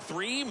 Game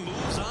 3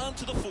 moves on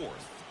to the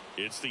 4th.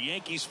 It's the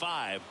Yankees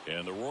 5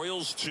 and the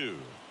Royals 2.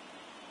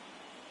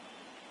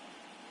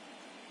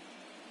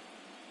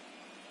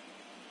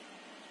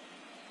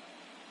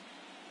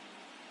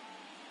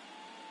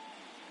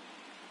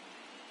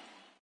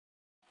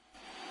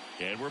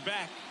 And we're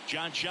back.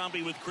 John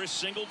Sciambi with Chris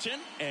Singleton,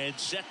 and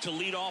set to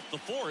lead off the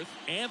 4th,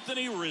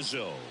 Anthony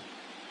Rizzo.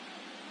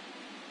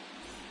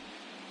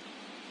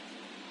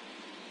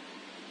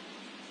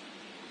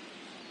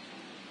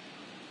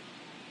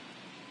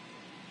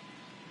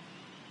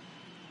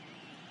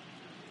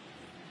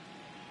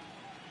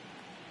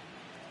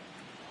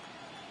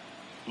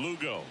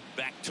 Lugo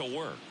back to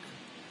work.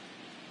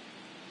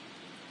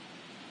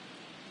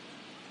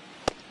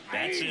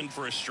 That's in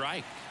for a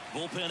strike.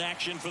 Bullpen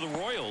action for the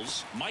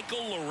Royals. Michael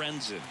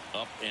Lorenzen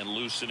up and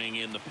loosening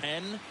in the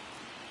pen.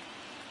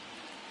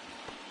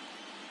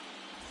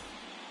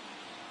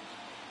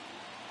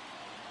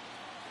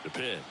 The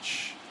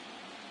pitch.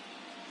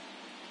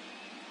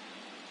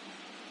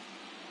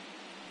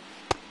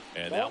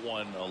 And that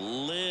one a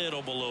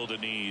little below the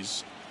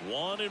knees.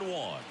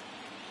 1-1.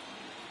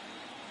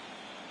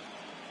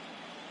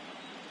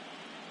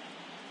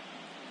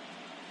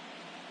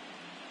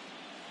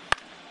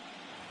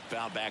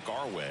 Foul back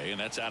our way, and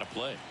that's out of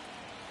play.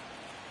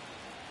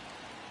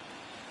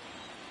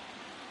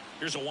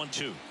 Here's a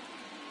 1-2.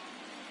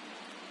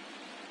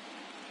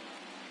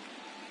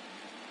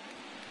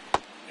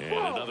 And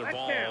another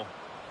ball. Down.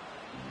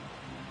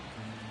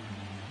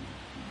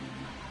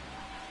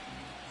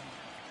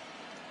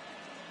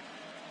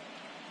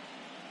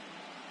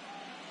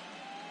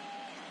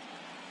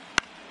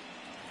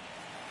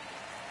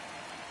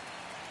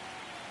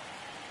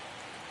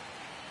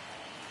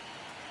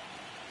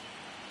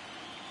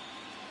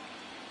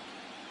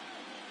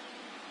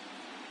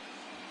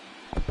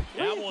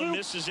 That one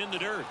misses in the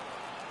dirt.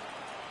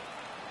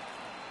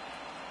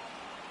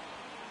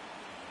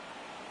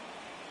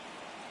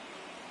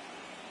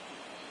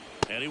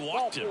 And he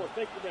walked him.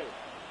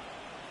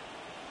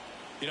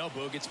 You know,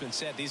 Boog, it's been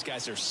said these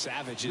guys are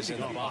savages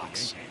in the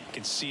box. You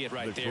can see it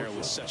right there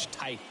with such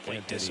tight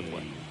plate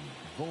discipline.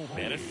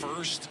 And at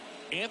first,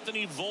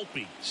 Anthony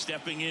Volpe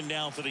stepping in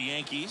now for the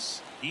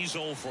Yankees. He's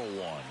 0 for 1.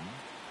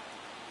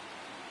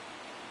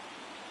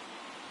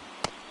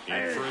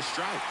 In for a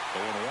strike.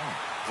 0-1.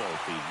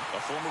 Volpe, a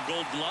former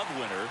Gold Glove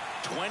winner,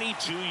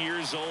 22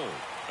 years old.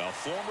 A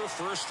former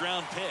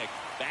first-round pick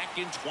back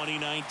in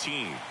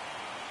 2019.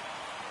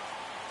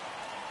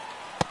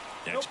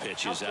 Next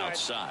pitch is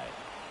outside.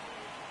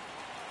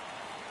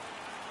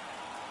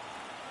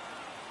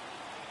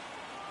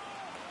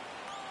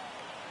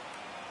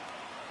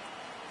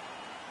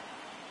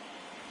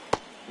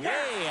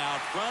 way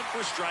out front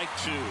for strike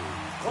 2.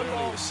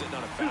 Clearly he was sitting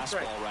on a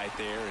fastball right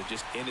there and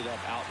just ended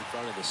up out in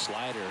front of the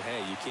slider. Hey,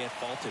 you can't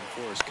fault him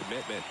for his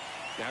commitment.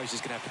 Now he's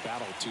just going to have to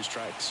battle with 2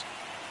 strikes.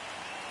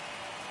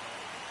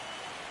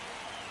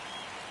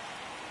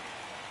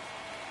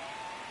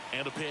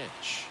 And a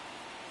pitch.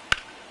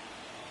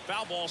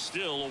 Foul ball,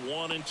 still a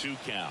 1-2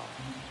 count.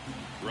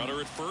 Runner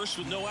at first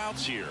with no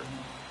outs here.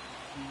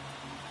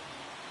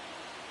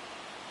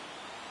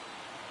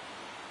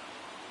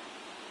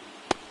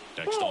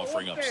 Next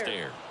offering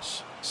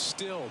upstairs.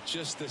 Still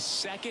just the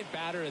second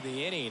batter of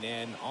the inning,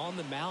 and on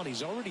the mound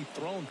he's already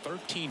thrown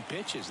 13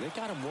 pitches. They've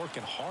got him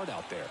working hard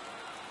out there.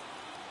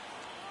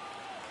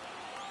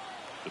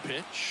 The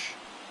pitch.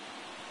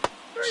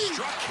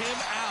 Struck him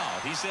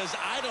out. He says,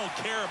 I don't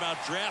care about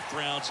draft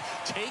rounds.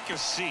 Take a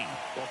seat.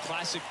 Well,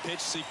 classic pitch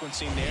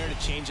sequencing there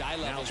to change eye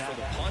levels for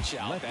the punch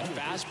out. That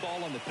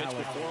fastball on the pitch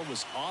before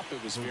was up.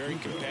 It was very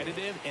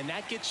competitive, and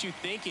that gets you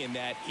thinking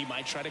that he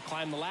might try to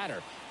climb the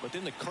ladder. But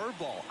then the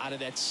curveball out of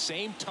that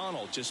same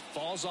tunnel just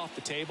falls off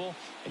the table,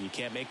 and you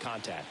can't make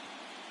contact.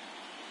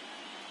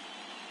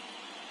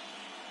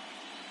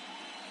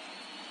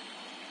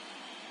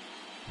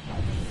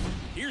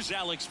 Here's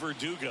Alex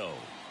Verdugo.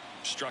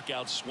 Struck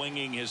out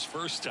swinging his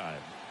first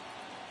time.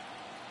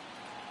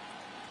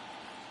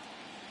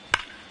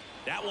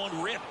 That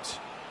one ripped.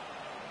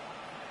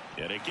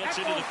 And it gets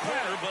into the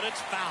corner, but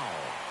it's foul.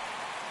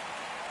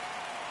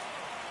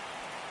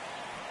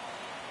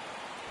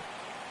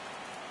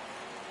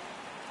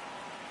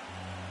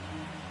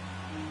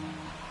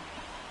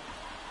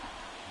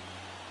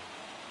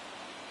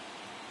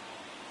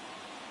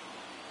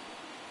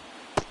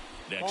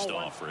 Next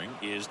offering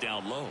is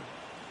down low.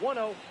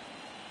 1-0.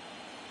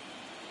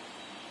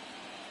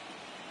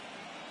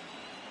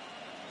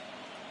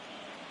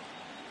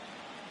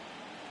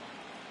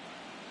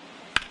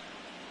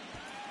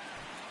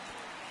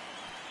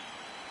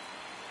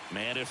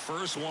 Man at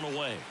first, one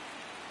away.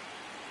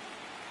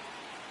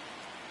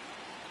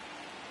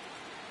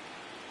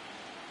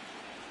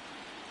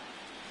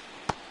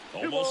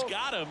 Almost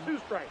got him. 2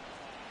 strikes.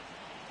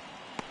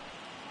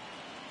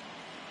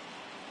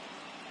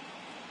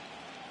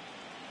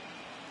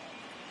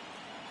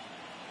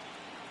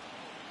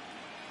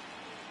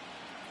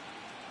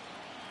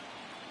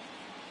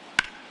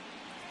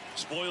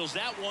 Spoils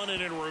that one,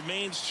 and it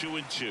remains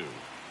 2-2.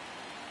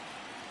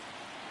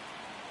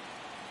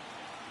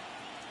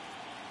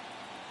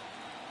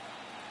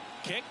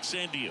 Kicks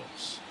and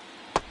deals.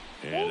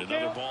 And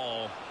another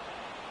ball.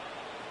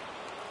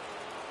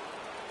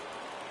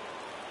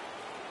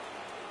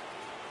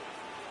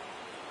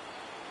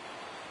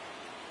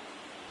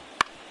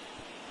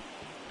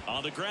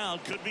 On the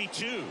ground, could be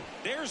 2.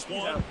 There's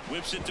one.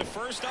 Whips it to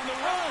first on the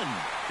run.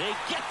 They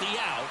get the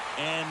out,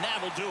 and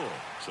that'll do it.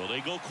 So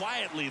they go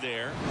quietly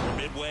there.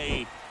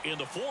 Midway in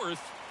the 4th,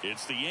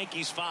 it's the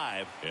Yankees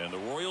 5 and the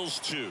Royals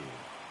 2.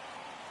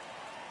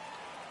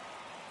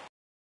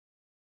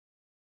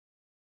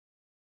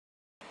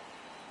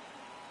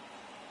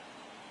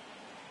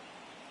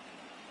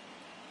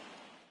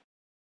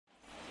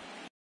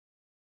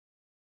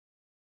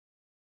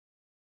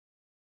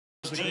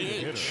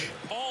 DH,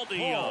 Paul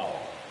DeYoung.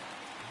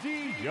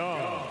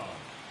 DeYoung.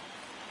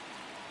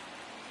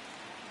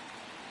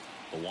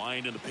 The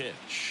wind and the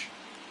pitch.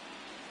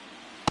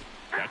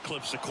 That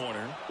clips the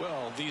corner.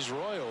 Well, these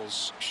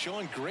Royals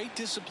showing great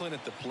discipline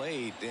at the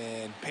plate,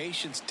 and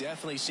patience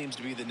definitely seems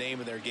to be the name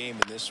of their game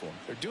in this one.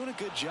 They're doing a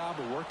good job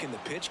of working the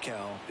pitch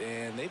count,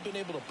 and they've been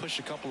able to push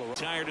a couple of.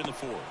 Tired in the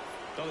 4th.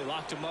 Well, they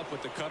locked him up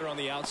with the cutter on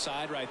the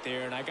outside right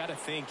there, and I got to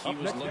think he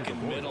was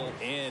looking middle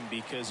in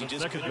because he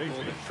just couldn't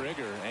pull the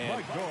trigger. And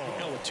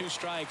with 2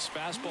 strikes,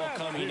 fastball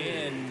coming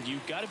in,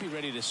 you've got to be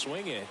ready to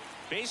swing it.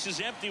 Base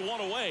is empty,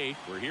 1 away.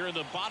 We're here in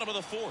the bottom of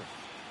the 4th.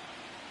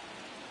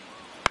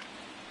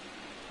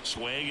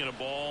 Swing and a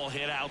ball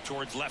hit out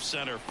towards left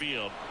center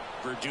field.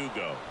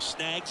 Verdugo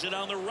snags it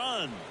on the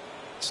run.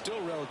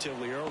 Still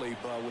relatively early,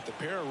 but with the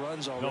pair of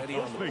runs already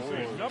on the board,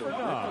 the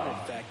ripple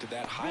effect of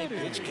that high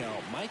pitch count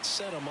might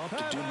set him up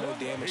to do more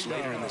damage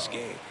later in this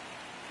game.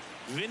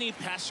 Vinny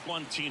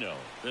Pasquantino,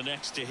 the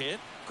next to hit,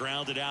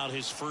 grounded out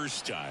his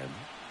first time.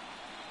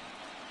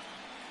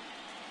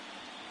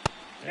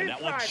 And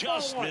that one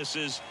just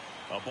misses.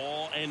 A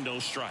ball and no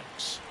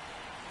strikes.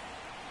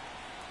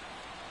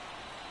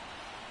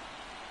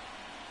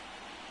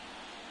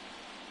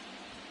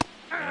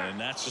 And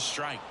that's a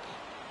strike.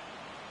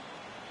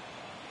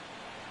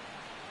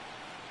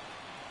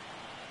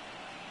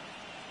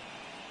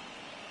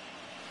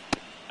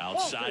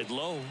 Outside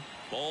low,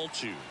 ball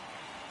 2.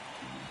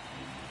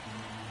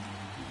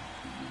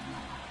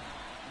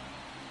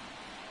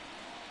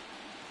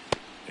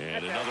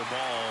 And another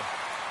ball.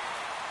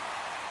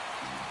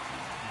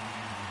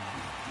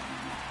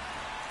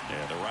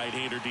 And the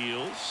right-hander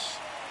deals.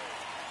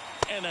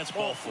 And that's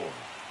ball 4.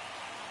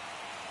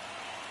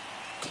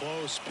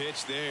 Close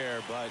pitch there,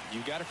 but you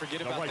got to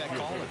forget about that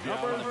call if you're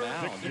out on the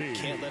mound. You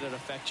can't let it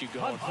affect you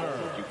going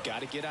forward. You've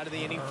got to get out of the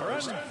inning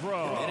first.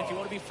 And then if you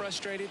want to be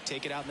frustrated,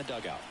 take it out in the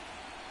dugout.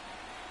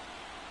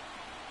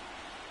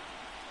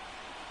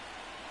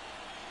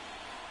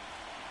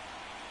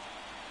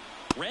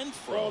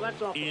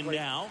 Renfroe in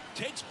now.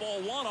 Takes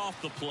ball 1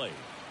 off the plate.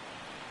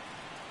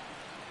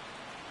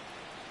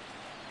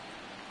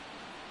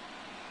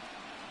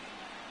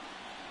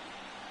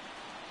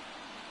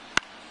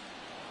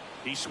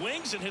 He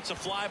swings and hits a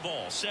fly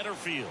ball center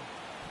field.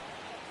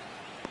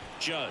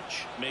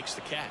 Judge makes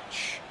the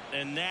catch,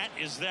 and that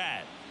is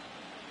that.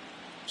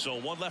 So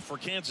 1 left for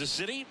Kansas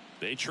City.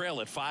 They trail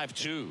at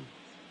 5-2.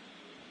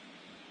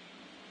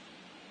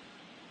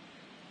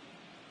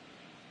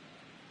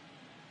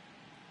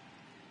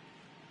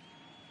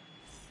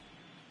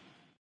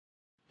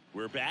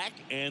 We're back,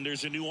 and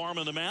there's a new arm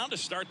on the mound to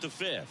start the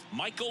 5th.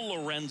 Michael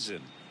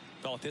Lorenzen.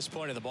 Well, at this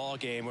point of the ball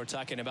game, we're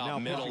talking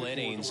about middle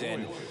innings,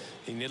 and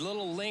you need a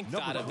little length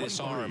out of this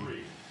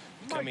arm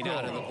coming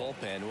out of the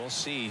bullpen. We'll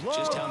see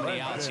just how many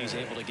outs he's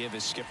able to give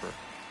his skipper.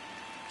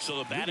 So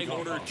the batting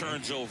order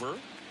turns over.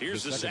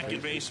 Here's the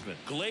second baseman,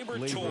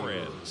 Gleyber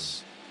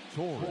Torres.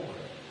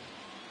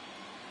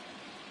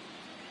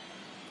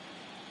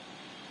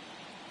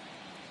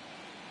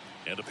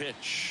 And a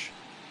pitch.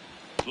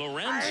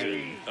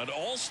 Lorenzen, an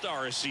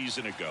all-star a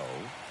season ago.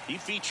 He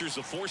features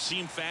a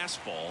 4-seam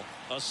fastball,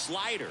 a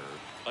slider,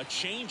 a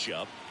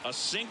changeup, a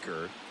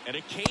sinker, and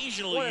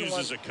occasionally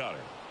uses a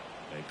cutter.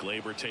 And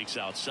Gleyber takes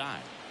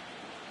outside.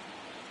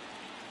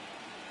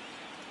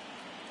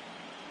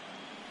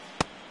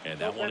 And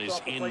that one is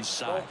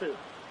inside.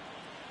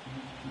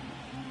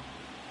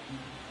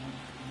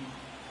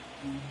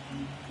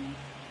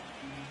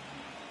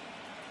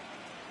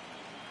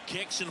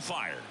 Kicks and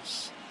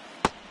fires.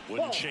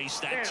 Wouldn't chase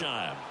that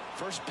time.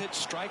 First pitch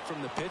strike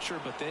from the pitcher,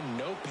 but then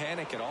no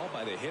panic at all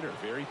by the hitter.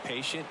 Very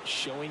patient,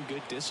 showing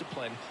good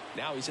discipline.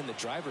 Now he's in the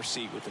driver's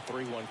seat with the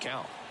 3-1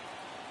 count.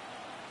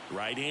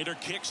 Right-hander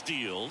kicks,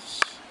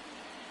 deals.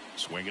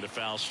 Swinging a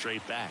foul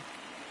straight back.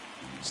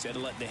 Instead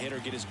of letting the hitter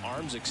get his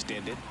arms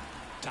extended,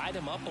 tied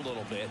him up a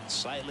little bit,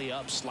 slightly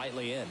up,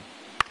 slightly in.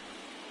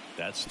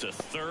 That's to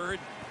third.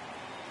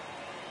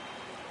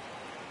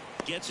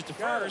 Gets it to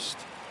first.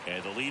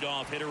 And the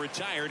leadoff hitter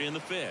retired in the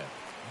 5th.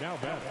 Now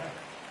batting,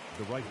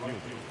 the right fielder,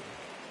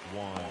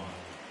 Juan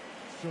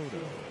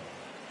Soto.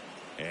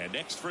 And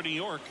next for New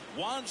York,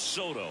 Juan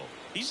Soto.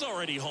 He's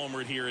already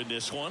homered here in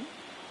this one.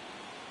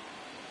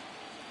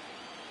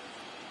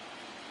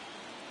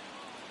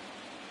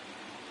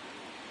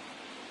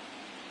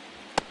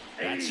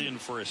 That's in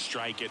for a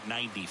strike at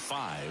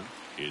 95.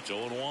 It's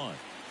 0-1.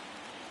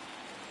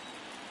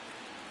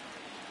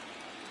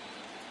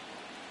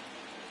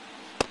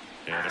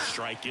 And a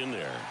strike in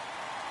there.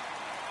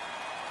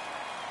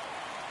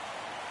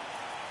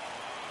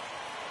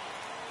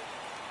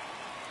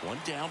 One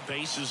down,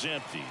 base is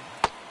empty.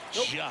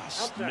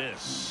 Just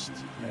missed.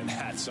 And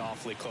that's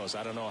awfully close.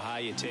 I don't know how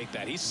you take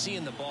that. He's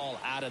seeing the ball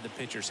out of the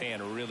pitcher's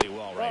hand really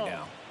well right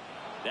now.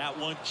 That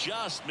one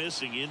just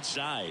missing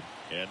inside.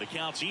 And the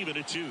count's even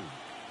at 2.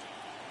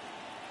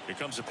 Here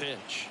comes a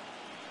pitch.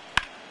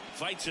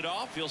 Fights it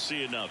off. He'll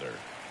see another.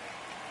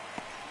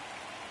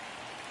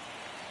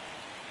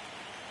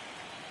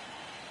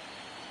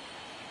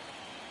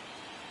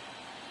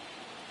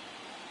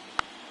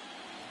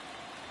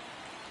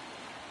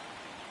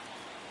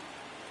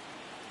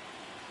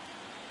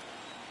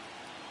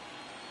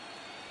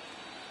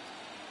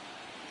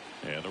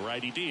 And the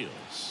righty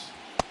deals.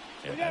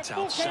 And that's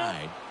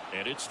outside.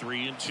 And it's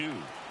 3-2.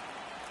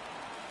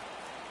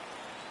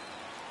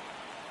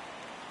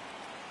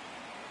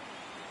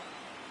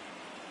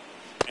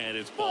 And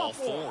it's ball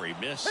 4. He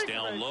missed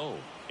down low.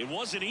 It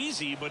wasn't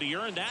easy, but he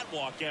earned that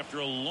walk after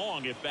a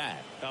long at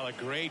bat. Well, a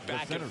great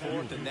back and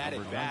forth in that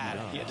at bat.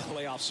 He had to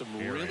lay off some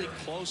really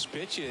close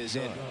pitches,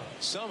 and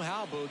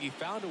somehow Boogie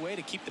found a way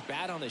to keep the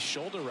bat on his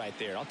shoulder right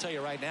there. I'll tell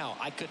you right now,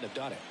 I couldn't have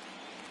done it.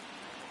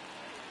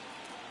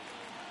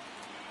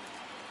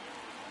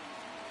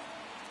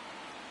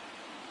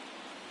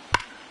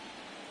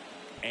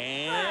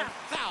 And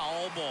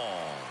foul ball.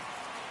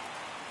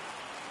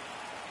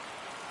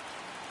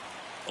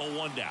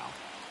 0-1 down.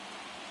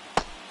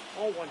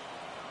 0-1.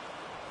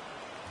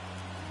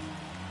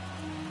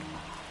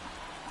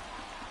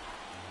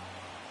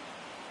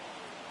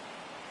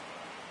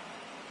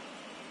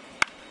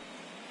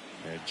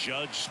 And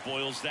Judge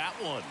spoils that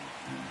one.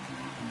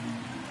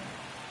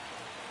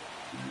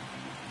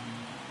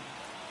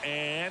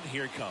 And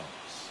here it comes.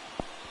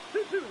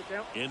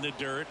 In the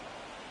dirt.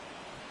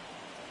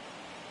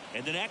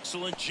 And an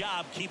excellent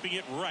job keeping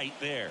it right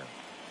there.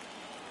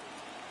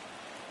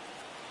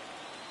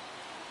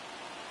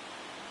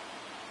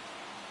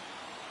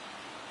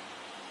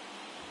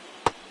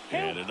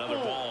 And another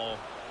ball.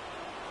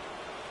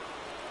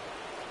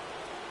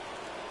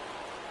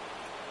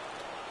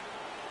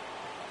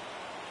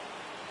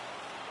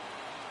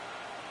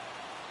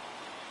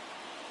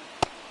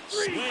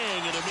 Swing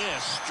and a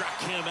miss.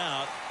 Struck him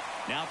out.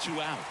 Now 2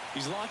 out.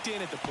 He's locked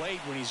in at the plate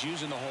when he's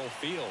using the whole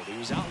field. He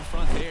was out in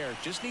front there.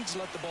 Just needs to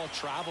let the ball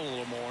travel a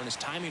little more, and his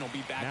timing will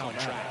be back on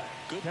track.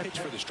 Good pitch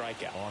for the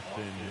strikeout.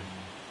 Austin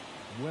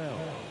Wells.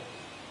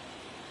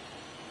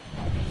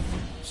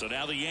 So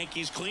now the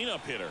Yankees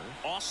cleanup hitter,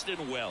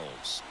 Austin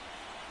Wells.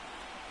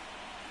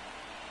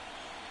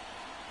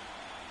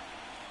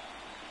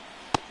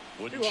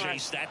 Wouldn't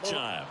chase that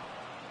time.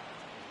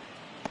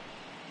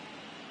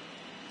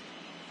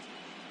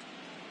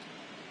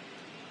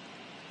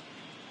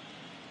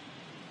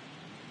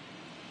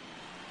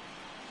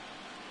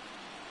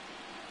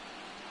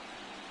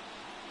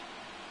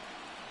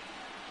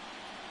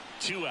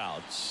 Two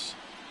outs.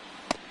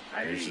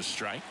 There's a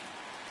strike.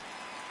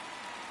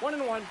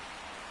 1-1.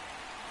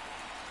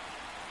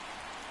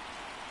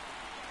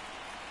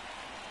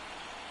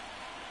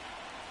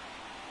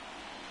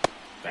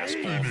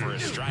 Fastball for a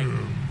strike.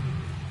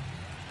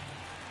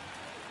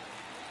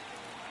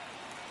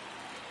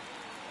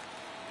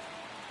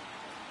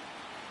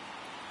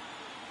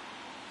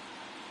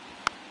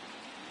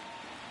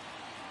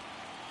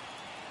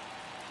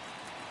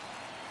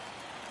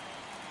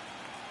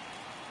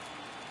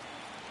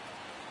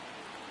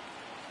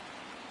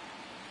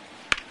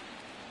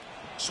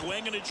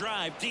 Swing and a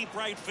drive, deep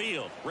right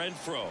field.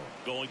 Renfroe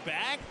going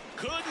back,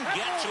 couldn't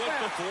get to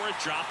it before it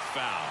dropped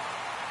foul.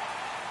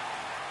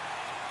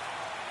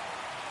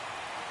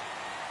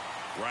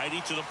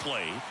 Righty to the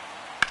plate.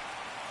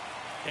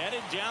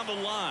 Headed down the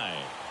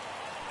line.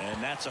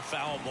 And that's a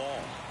foul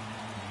ball.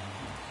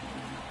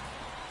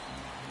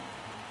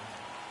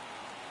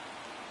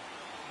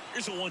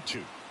 Here's a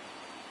 1-2.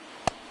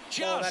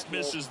 Just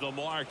misses the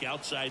mark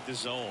outside the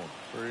zone.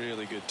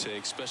 Really good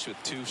take, especially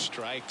with 2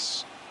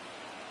 strikes.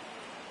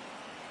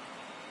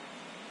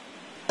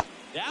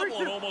 That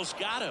one almost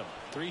got him.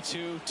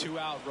 3-2, 2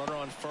 out, runner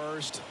on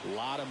first. A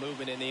lot of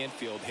movement in the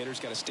infield. Hitter's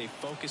got to stay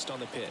focused on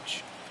the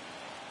pitch.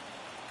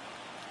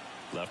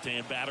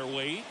 Left-hand batter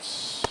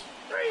waits.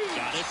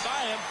 Got it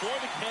by him for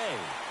the K.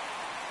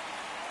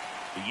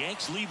 The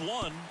Yanks lead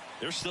 1.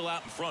 They're still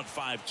out in front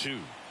 5-2.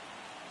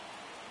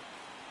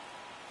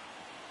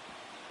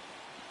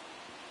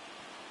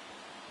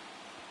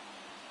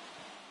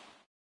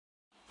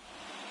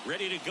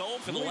 Ready to go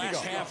for the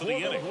last half of the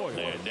inning.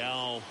 And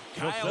now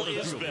Kyle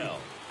Isbell.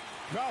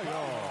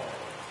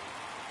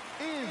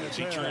 As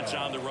he turns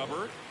on the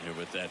rubber, and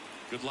with that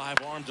good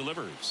live arm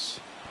delivers.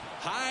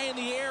 High in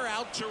the air,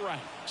 out to right.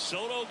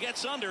 Soto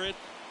gets under it.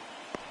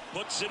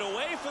 Puts it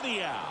away for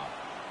the out.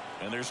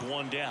 And there's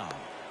one down.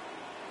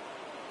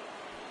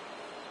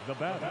 The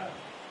batter,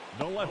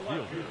 the left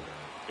fielder.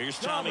 Here's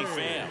Tommy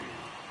Pham.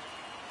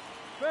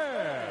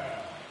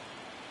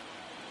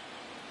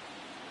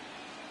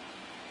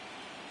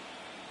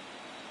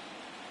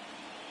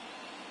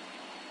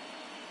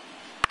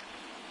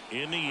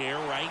 In the air,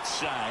 right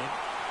side.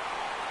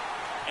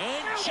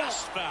 And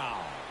just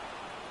foul.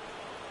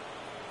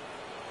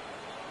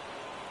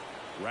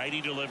 Righty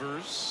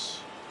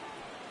delivers.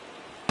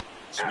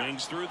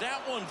 Swings through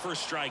that one for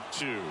strike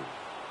 2.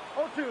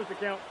 0-2 is the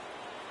count.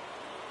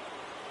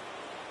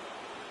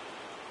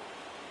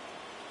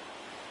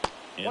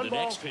 And the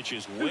next pitch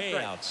is way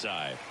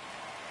outside.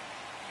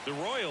 The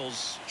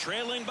Royals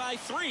trailing by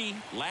 3.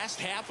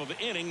 Last half of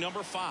inning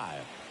number 5.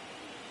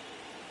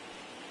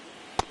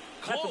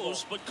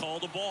 Close, but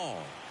called a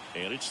ball.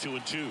 And it's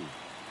 2-2.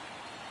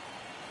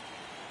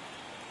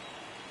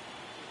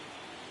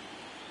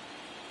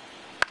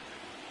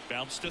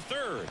 Bounce to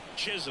third.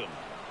 Chisholm.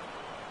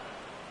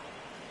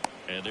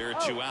 And there are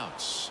 2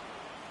 outs.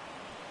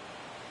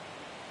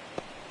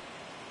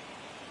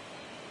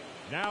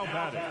 Now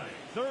batting,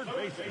 third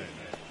baseman,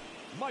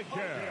 Mike.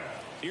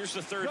 Here's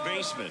the third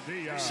baseman.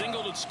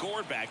 Singled and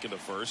scored back in the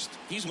first.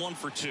 He's 1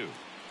 for 2.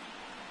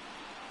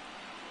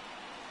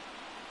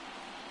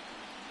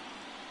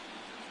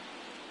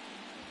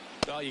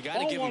 Well, you got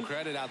to give him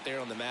credit out there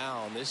on the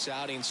mound. This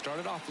outing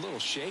started off a little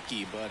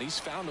shaky, but he's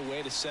found a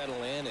way to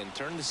settle in and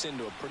turn this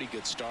into a pretty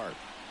good start.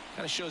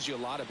 Kind of shows you a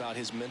lot about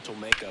his mental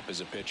makeup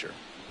as a pitcher.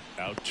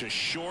 Out to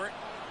short.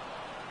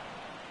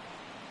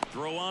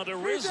 Throw on to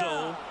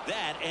Rizzo.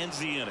 That ends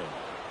the inning.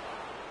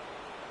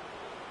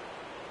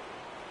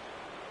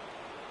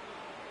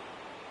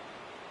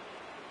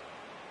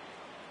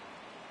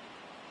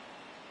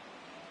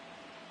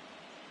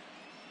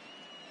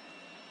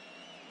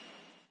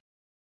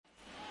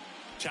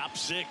 Top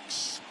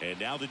 6. And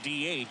now the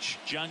DH,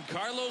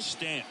 Giancarlo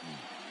Stanton.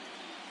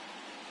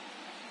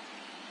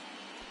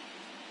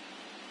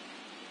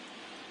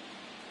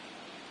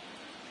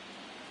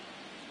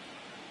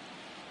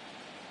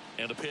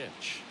 And a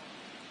pitch.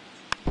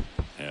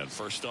 And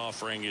first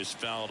offering is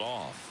fouled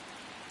off.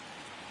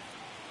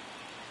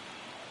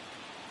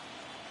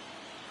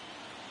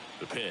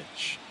 The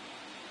pitch.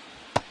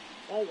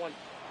 0-1.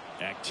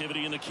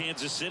 Activity in the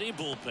Kansas City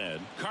bullpen.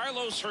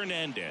 Carlos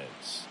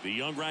Hernandez, the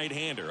young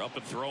right-hander, up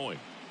and throwing.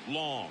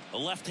 Long, a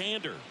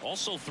left-hander,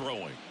 also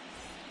throwing.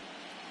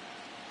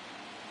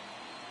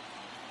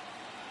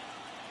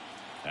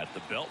 At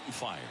the belt and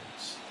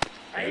fires.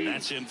 And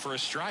that's in for a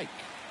strike.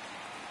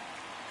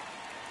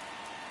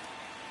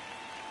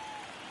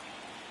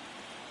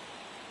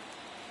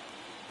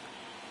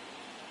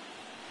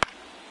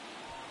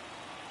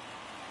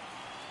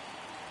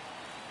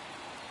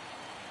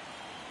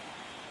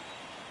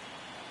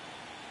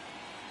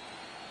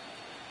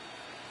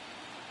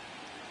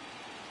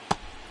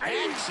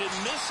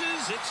 And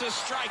misses. It's a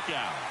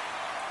strikeout.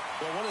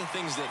 Well, one of the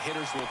things that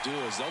hitters will do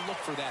is they'll look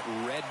for that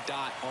red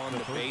dot on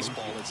the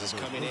baseball that's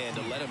coming in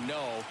to let them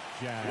know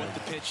what the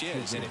pitch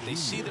is. And if they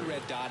see the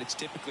red dot, it's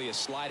typically a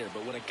slider.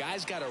 But when a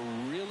guy's got a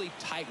really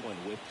tight one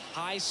with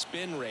high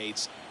spin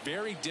rates,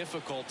 very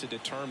difficult to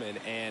determine.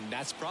 And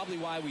that's probably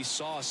why we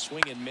saw a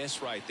swing and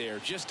miss right there.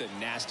 Just a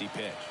nasty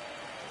pitch.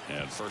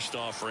 And first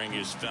offering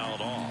is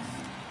fouled off.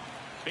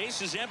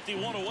 Base is empty,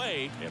 one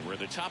away, and we're in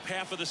the top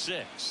half of the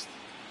sixth.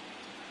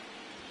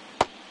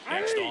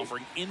 Next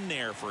offering in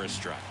there for a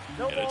strike.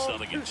 And it's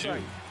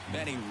 0-2.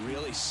 Man, he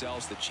really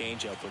sells the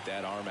changeup with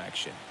that arm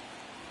action.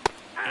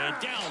 And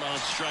down on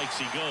strikes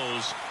he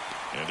goes.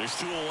 And there's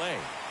 2 away.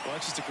 Well,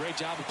 it's just a great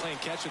job of playing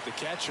catch with the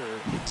catcher.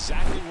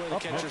 Exactly where the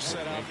catcher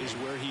set up is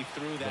where he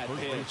threw that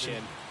pitch.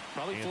 And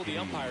probably fooled the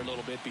umpire a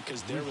little bit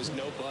because there was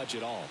no budge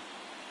at all.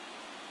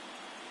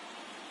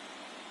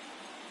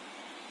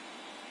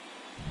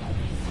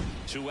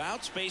 Two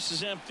outs, base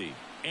is empty.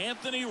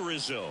 Anthony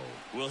Rizzo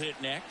will hit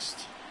next.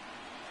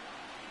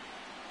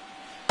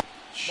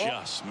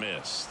 Just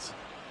missed.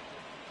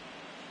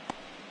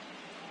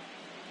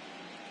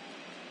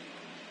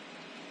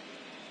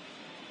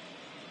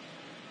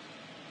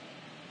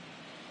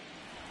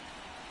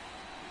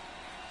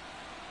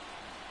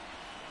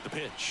 The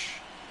pitch.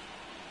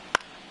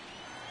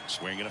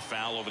 Swing and a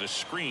foul over the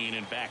screen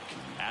and back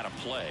out of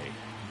play.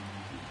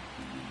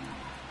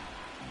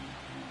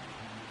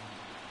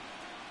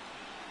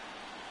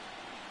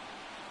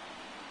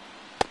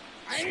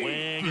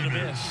 Swing and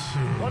a miss.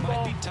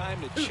 Might be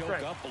time to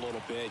choke up a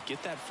little bit,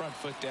 get that front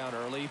foot down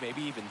early,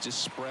 maybe even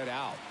just spread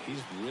out.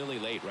 He's really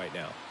late right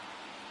now.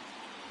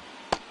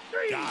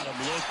 Got him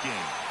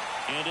looking.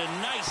 And a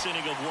nice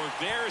inning of work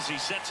there as he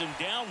sets him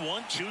down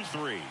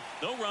 1-2-3.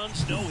 No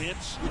runs, no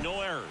hits,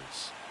 no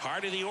errors.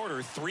 Heart of the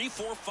order,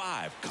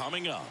 3-4-5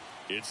 coming up.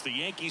 It's the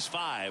Yankees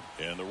 5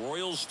 and the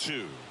Royals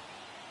 2.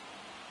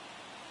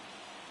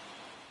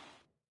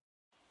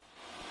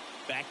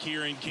 Back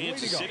here in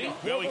Kansas City,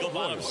 well, we go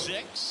bottom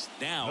 6.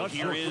 Now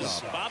here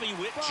is Bobby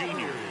Witt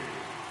Jr.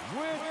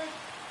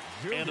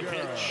 And the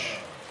pitch.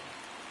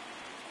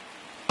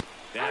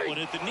 That one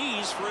at the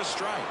knees for a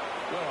strike.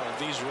 Well,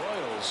 these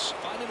Royals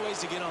finding ways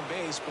to get on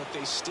base, but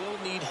they still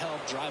need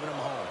help driving them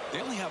home. They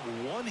only have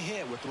one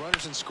hit with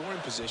runners in scoring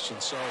position,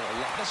 so a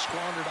lot of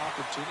squandered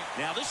opportunity.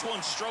 Now this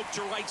one's stroked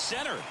to right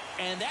center,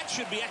 and that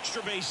should be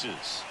extra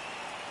bases.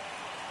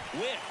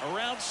 Witt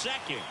around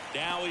second.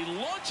 Now he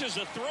launches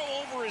a throw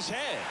over his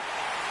head.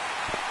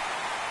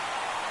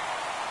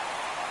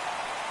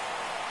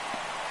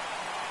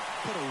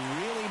 Put a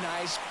really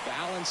nice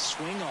balanced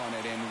swing on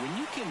it, and when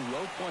you can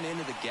rope one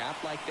into the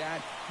gap like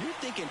that, you're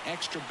thinking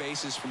extra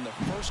bases from the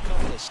first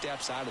couple of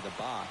steps out of the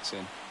box,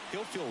 and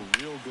he'll feel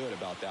real good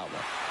about that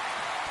one.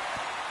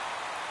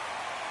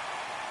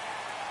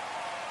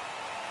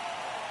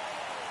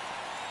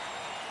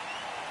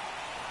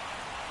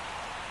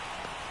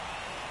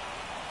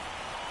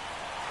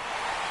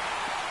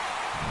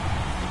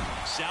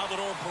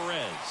 Salvador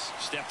Perez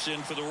steps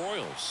in for the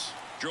Royals.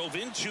 Drove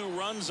in 2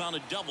 runs on a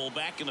double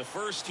back in the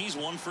first. He's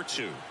 1 for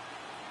 2.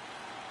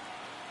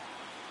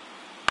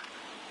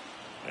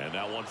 And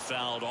that one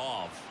fouled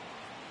off.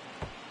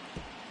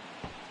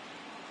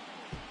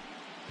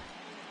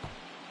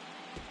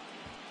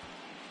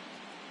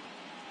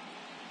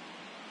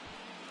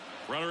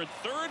 Runner at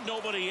third,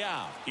 nobody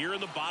out. Here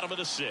in the bottom of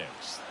the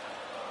 6th.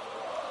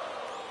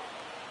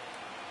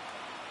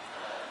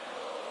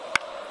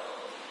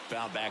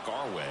 Foul back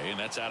our way, and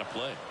that's out of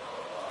play.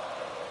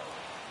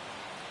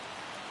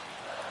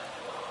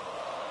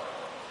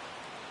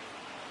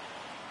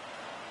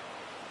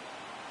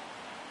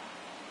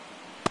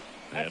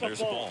 And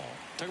there's a ball.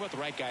 Talk about the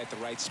right guy at the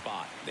right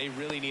spot. They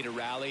really need a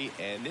rally,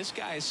 and this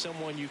guy is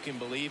someone you can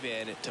believe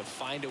in to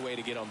find a way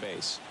to get on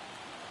base.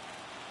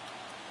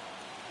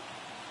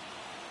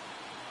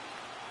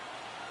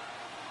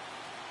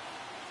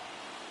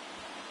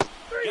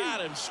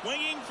 Got him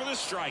swinging for the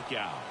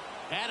strikeout.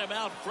 Had him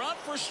out front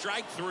for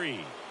strike 3.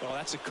 Well,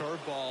 that's a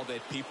curveball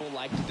that people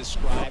like to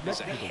describe as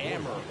a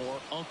hammer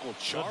or Uncle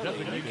Charlie.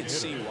 You can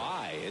see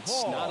why.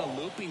 It's not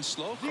a looping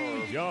slow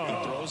curve. He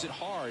throws it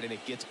hard, and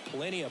it gets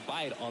plenty of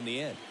bite on the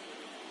end.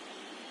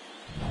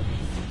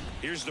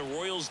 Here's the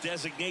Royals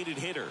designated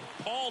hitter,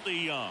 Paul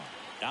DeYoung.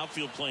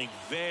 Outfield playing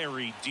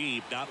very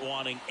deep, not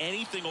wanting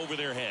anything over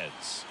their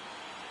heads.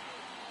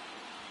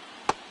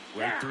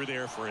 Right through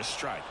there for a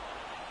strike.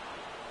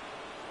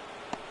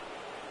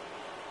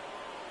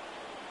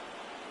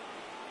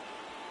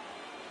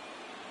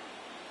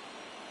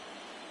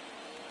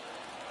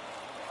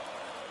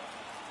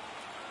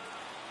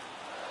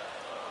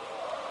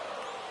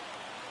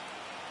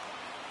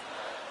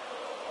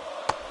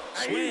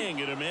 Swing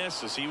and a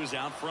miss as he was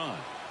out front.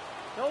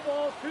 No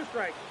balls, 2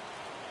 strikes.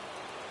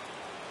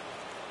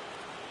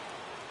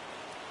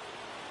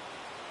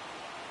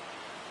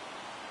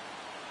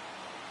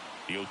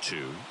 The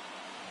 0-2.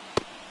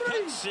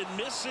 Hits and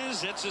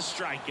misses. It's a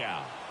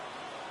strikeout.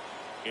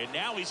 And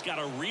now he's got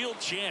a real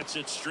chance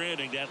at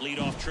stranding that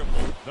leadoff triple.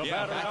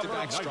 Yeah,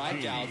 back-to-back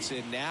strikeouts,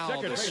 and now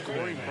the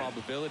scoring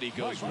probability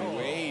goes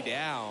way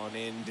down,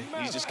 and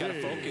he's just got to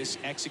focus,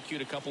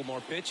 execute a couple more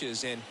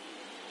pitches, and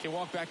can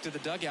walk back to the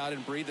dugout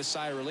and breathe a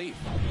sigh of relief.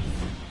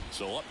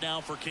 So up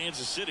now for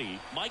Kansas City,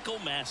 Michael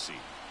Massey.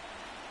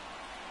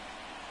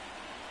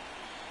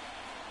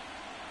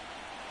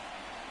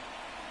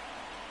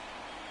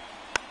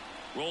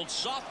 Rolled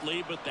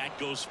softly, but that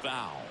goes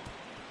foul.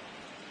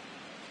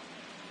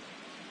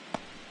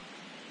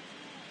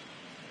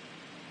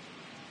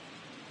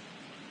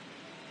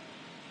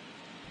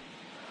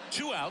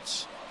 Two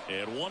outs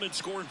and one in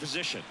scoring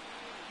position.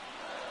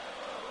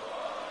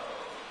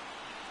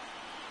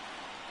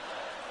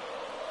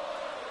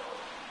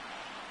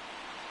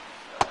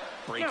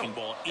 Breaking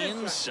ball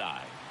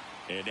inside.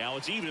 And now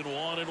it's even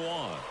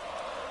 1-1.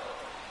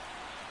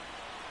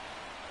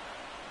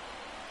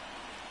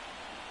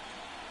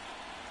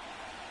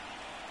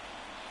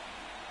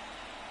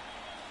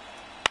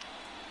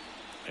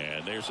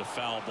 And there's a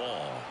foul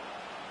ball.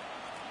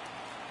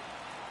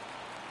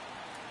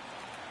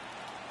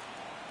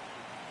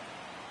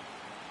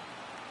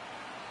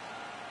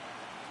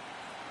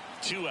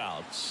 Two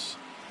outs.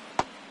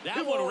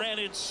 That one ran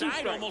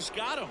inside, almost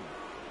got him.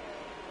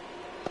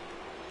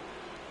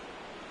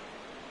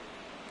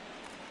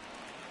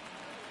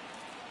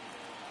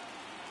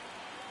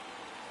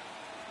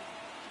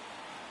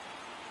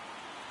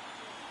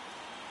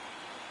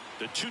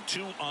 The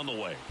 2-2 on the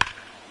way.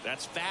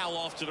 That's foul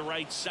off to the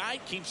right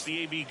side, keeps the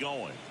AB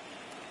going.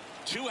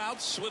 Two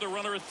outs with a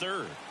runner at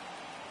third.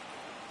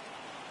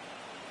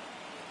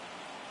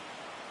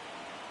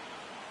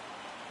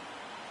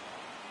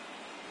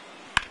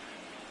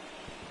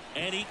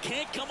 And he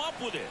can't come up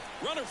with it.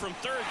 Runner from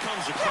third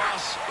comes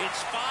across.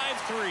 It's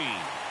 5-3.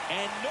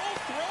 And no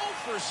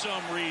throw for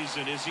some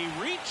reason as he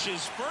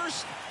reaches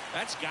first.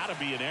 That's got to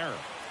be an error.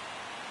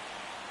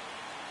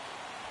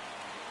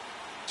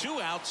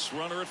 Two outs,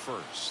 runner at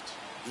first.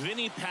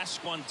 Vinny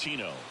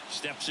Pasquantino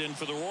steps in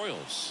for the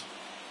Royals.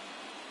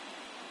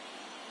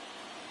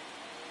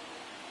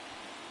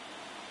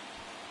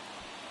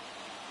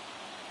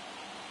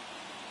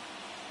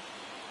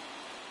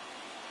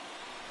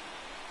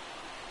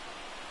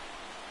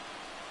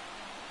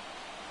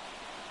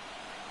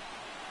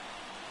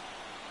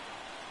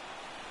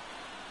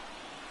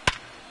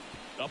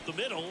 Up the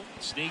middle,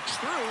 sneaks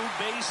through,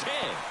 base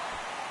hit.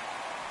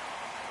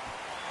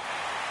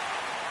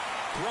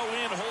 Throw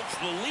in, holds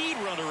the lead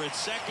runner at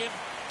second.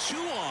 Two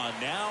on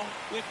now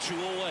with two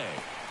away.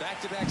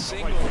 Back-to-back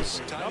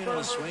singles. Timing on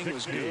the swing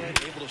was good.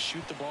 Able to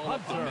shoot the ball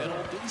up the middle.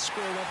 Didn't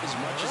square it up as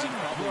much as he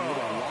probably would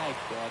have liked,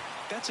 but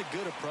that's a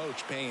good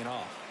approach, paying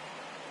off.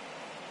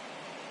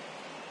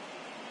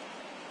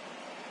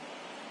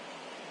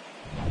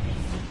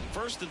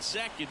 First and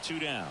second, two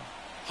down.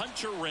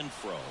 Hunter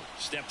Renfroe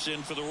steps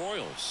in for the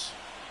Royals.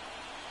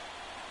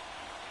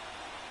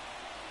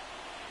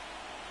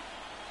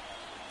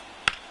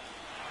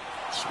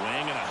 Swing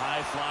and a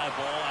high fly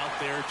ball out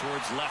there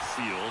towards left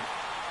field.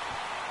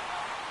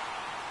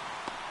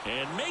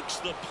 And makes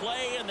the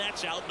play, and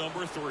that's out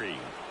number 3.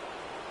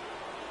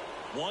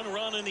 One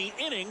run in the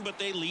inning, but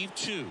they leave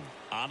two.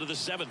 On to the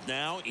 7th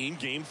now in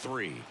game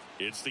 3.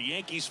 It's the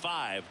Yankees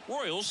 5,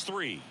 Royals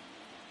 3.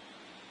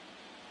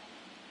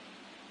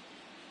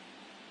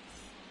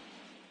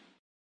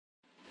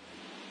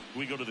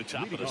 We go to the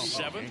top of the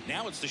 7th.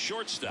 Now it's the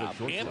shortstop,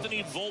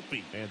 Anthony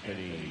Volpe.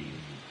 Anthony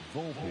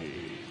Volpe.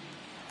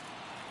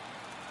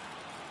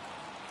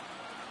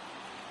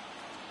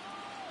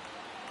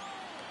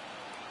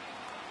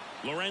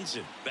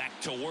 Lorenzen back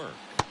to work.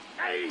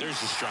 There's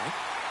the strike.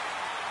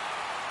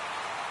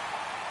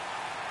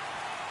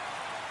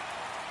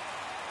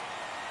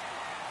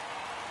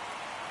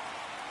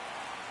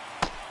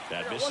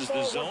 That misses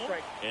the zone,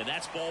 and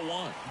that's ball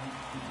 1.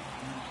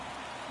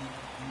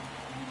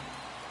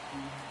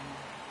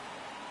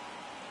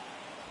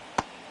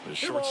 The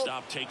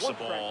shortstop takes the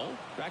ball.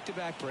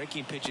 Back-to-back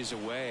breaking pitches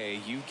away,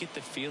 you get the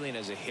feeling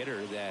as a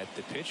hitter that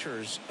the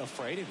pitcher's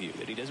afraid of you,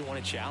 that he doesn't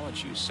want to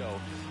challenge you. So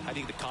I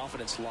think the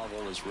confidence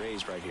level is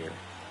raised right here.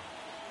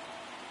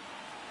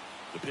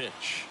 The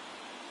pitch.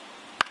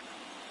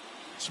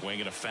 Swing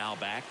and a foul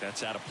back.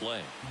 That's out of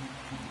play.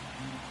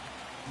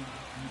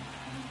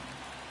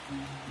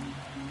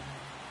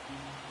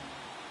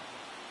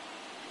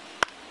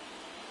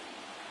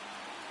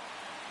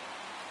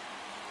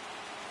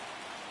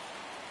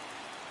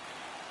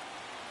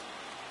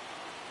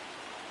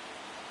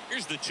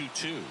 Here's the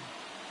 2-2.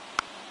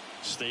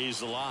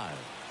 Stays alive.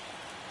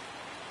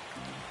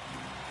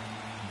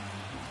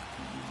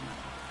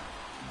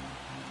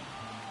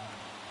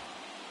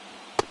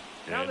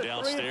 And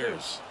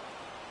downstairs.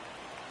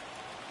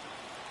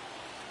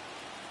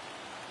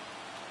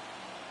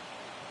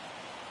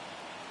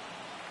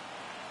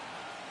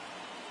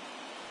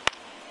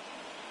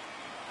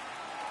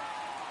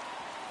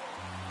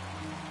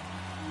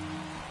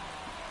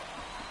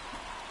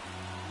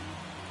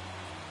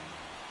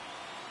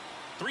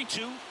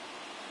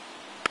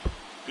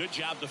 Good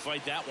job to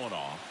fight that one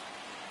off.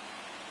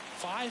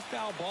 5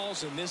 foul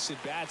balls in this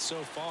at bat so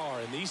far,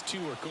 and these two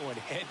are going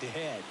head to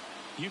head.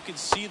 You can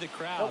see the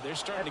crowd. They're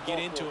starting to get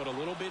into it a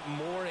little bit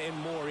more and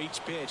more each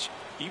pitch,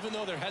 even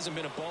though there hasn't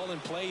been a ball in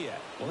play yet.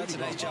 Well, that's a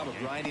nice job of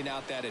grinding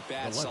out that at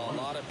bat. Saw a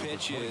lot of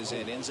pitches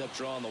and ends up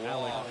drawing the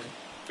walk.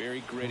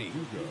 Very gritty.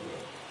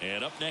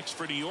 And up next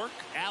for New York,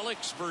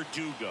 Alex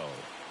Verdugo.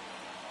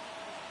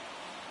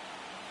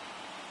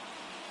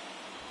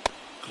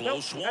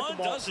 Close one,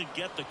 doesn't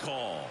get the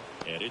call,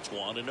 and it's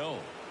 1-0.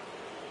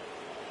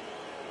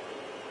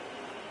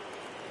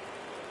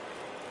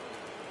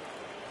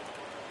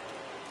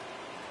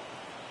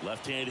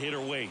 Left-hand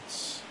hitter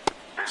waits.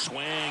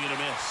 Swing and a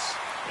miss.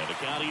 And the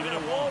count even at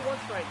 1. 1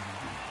 strike.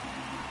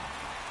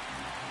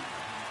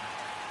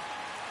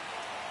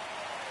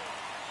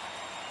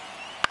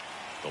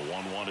 The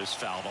 1-1 is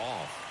fouled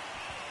off.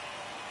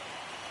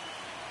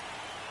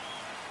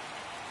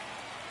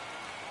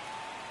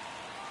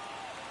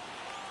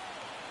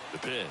 The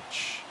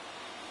pitch.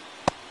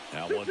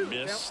 Now one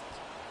missed.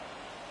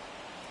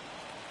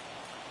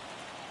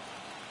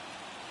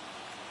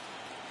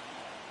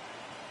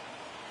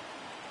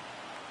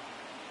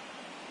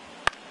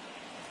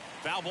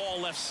 Foul ball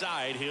left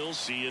side. He'll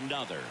see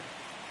another.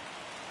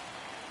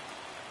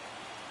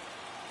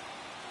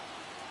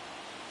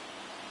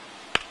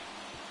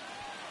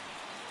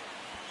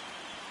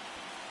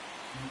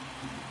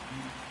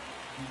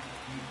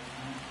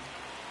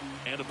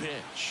 And a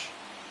pitch.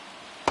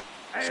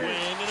 Swing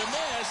and a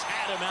miss.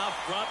 Had him out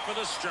front for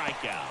the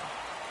strikeout.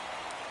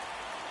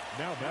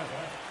 Now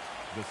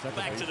the second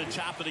Back to the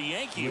top of the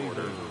Yankee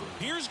order.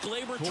 Here's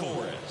Gleyber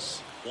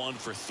Torres. 1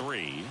 for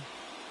 3.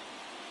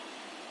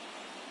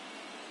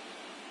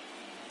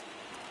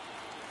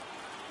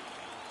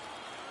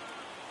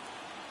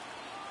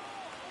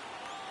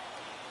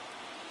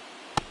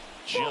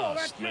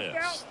 Just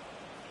missed.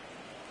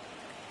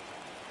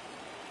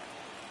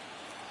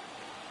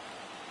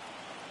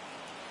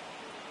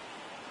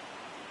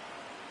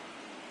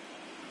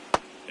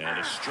 And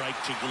a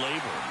strike to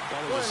Gleyber.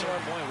 Well, there's a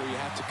certain point where you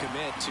have to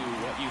commit to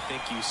what you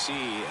think you see,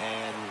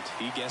 and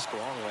he guessed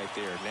wrong right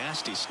there.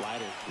 Nasty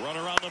slider.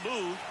 Runner on the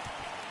move.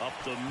 Up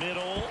the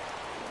middle.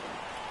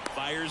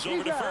 Fires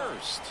over to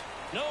first.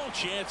 No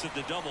chance at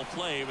the double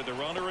play with the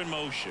runner in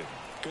motion.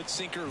 Good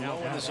sinker low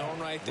in the zone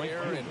right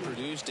there and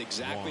produced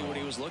exactly what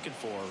he was looking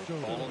for.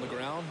 Ball on the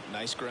ground.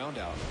 Nice ground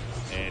out.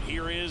 And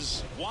here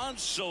is Juan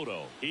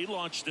Soto. He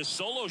launched a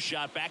solo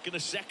shot back in the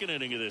second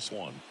inning of this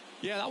one.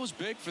 Yeah, that was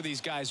big for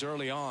these guys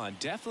early on.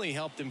 Definitely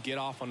helped them get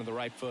off onto the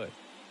right foot.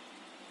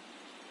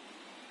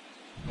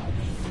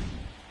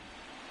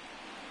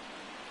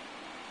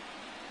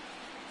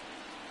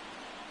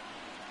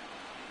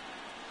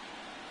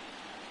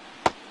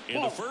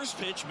 And the first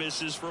pitch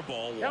misses for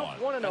ball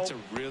 1. That's a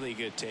really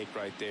good take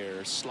right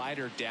there.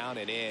 Slider down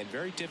and in.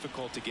 Very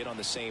difficult to get on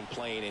the same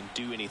plane and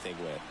do anything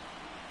with.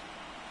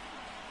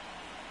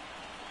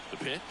 The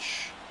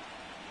pitch.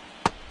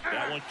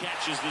 That one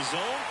catches the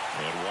zone.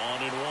 And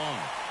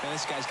 1-1. And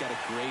this guy's got a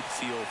great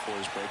feel for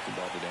his breaking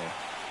ball today.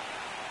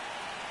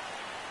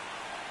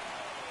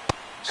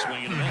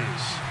 Swing and a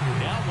miss.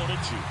 Now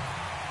 1-2.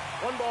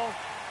 1 ball,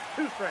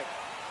 2 strikes.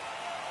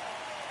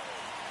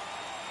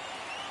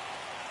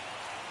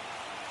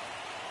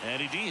 And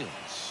he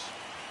deals.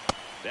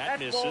 That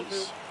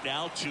misses.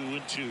 Now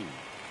 2-2.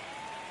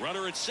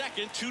 Runner at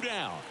second, 2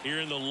 down.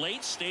 Here in the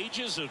late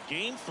stages of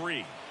game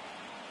 3.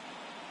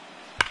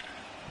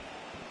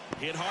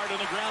 Hit hard on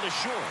the ground to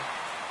short.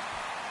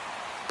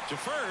 To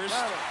first.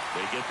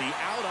 They get the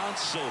out on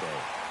Soto.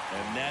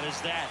 And that is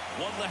that.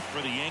 1 left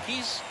for the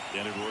Yankees.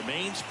 And it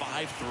remains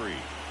 5-3.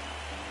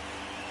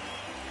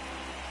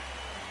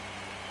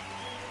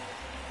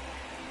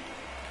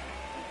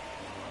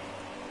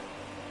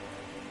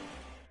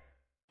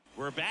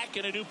 We're back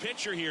in a new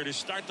pitcher here to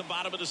start the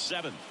bottom of the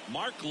 7th.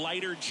 Mark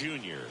Leiter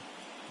Jr.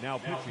 Now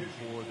pitching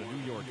for the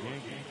New York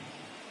Yankees,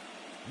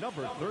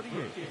 number 38,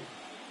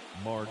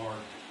 Mark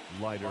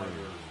Leiter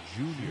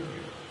Jr.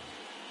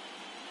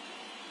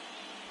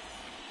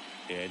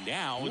 And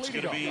now it's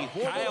going to be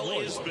Kyle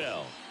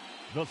Isbell.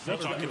 We're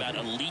talking about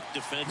elite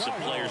defensive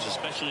players,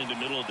 especially in the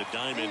middle of the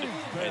diamond.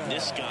 And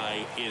this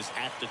guy is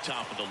at the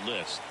top of the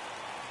list.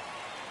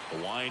 The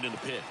wind and the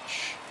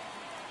pitch.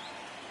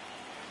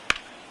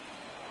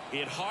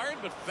 Hit hard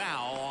but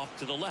foul off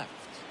to the left.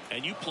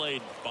 And you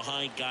played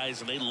behind guys,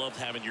 and they loved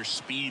having your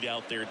speed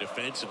out there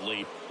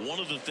defensively.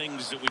 One of the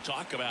things that we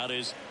talk about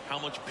is how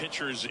much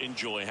pitchers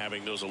enjoy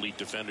having those elite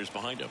defenders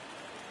behind them.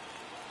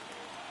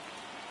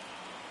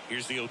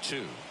 Here's the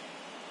 0-2.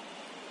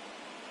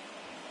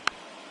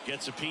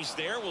 Gets a piece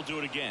there. We'll do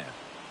it again.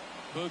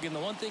 Boog, and the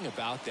one thing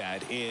about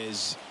that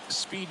is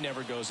speed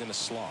never goes in a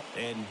slump,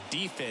 and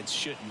defense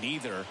shouldn't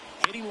either.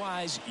 Hitting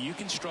wise, you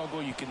can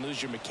struggle, you can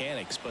lose your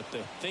mechanics, but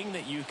the thing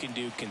that you can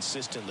do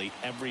consistently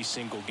every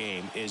single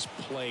game is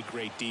play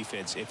great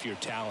defense if you're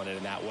talented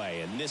in that way,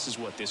 and this is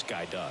what this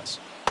guy does.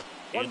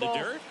 In the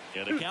dirt,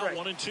 and a count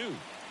 1-2.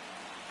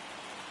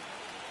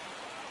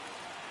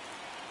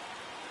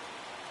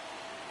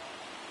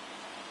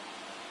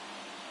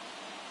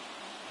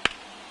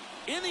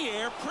 In the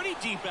air, pretty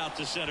deep out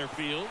to center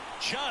field.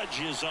 Judge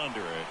is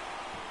under it.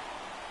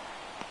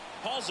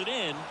 Hauls it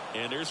in,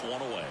 and there's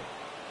one away.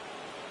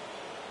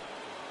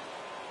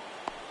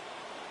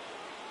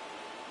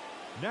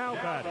 Now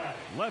batting,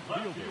 left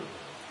fielder.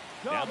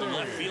 Now the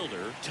left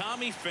fielder,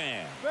 Tommy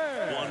Pham.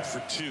 1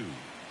 for 2.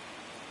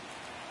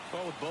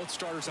 Well, with both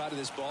starters out of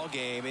this ball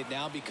game, it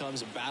now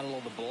becomes a battle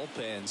of the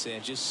bullpens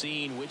and just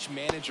seeing which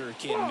manager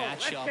can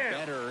match up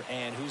better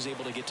and who's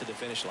able to get to the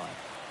finish line.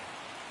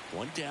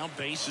 One down,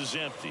 base is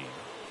empty.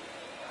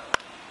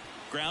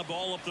 Ground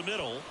ball up the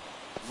middle.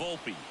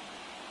 Volpe.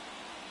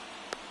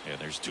 And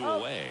there's 2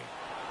 away.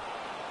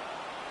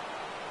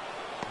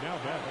 Now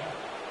batting,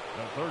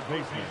 the third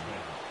baseman,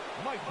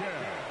 Mike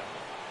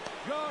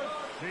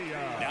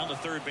Garcia. Now the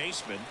third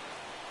baseman.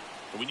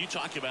 When you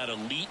talk about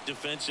elite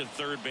defensive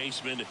third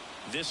baseman,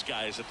 this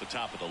guy is at the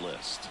top of the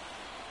list.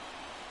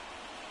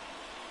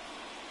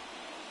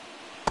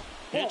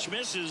 Pitch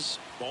misses.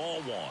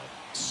 Ball 1.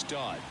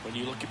 Stud. When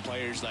you look at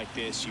players like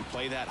this, you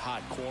play that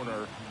hot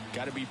corner,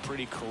 got to be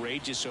pretty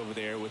courageous over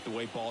there with the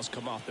way balls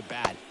come off the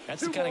bat.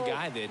 That's the kind of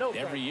guy that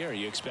every year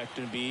you expect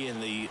him to be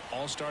in the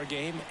All-Star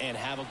game and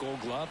have a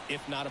Gold Glove,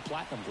 if not a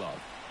Platinum Glove.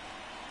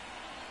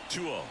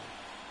 2-0.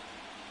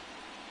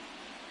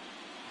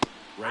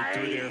 Right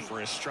through there for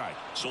a strike.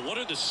 So what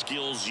are the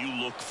skills you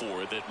look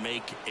for that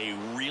make a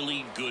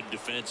really good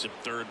defensive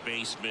third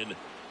baseman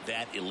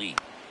that elite?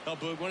 Well,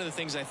 Boog, one of the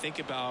things I think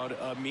about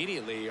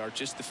immediately are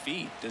just the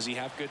feet. Does he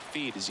have good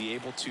feet? Is he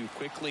able to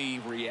quickly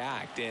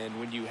react? And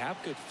when you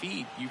have good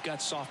feet, you've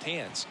got soft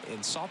hands.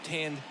 And soft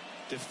hand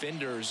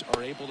defenders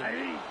are able to...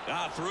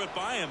 Threw it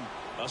by him.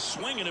 A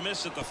swing and a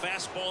miss at the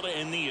fastball to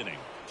end the inning.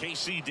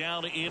 KC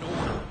down in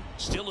order.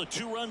 Still a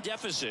 2-run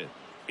deficit.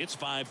 It's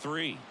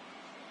 5-3.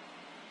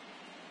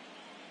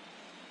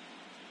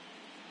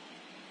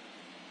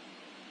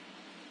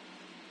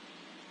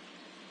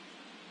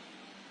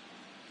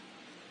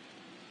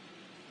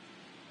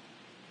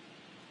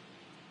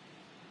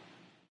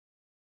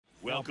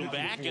 Welcome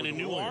back, and a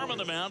new arm on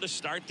the mound to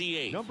start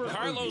the 8th.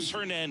 Carlos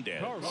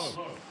Hernandez.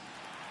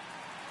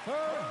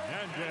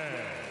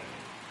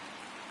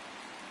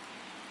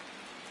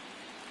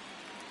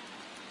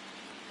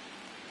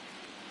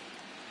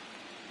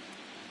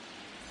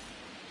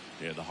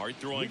 Yeah, the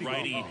hard-throwing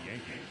righty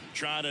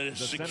trying to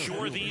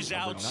secure these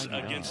outs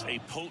against a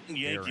potent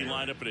Yankee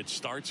lineup, and it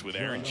starts with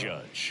Aaron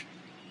Judge.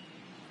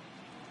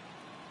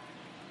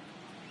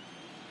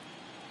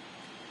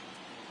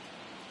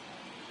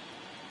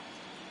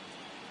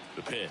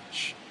 The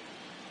pitch.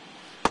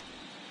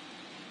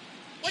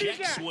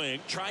 Check swing.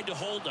 Tried to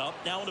hold up.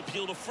 Now an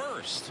appeal to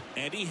first.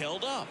 And he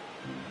held up.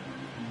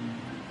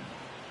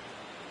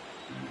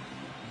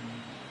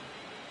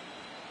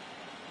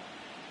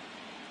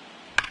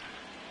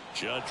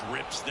 Judge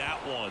rips that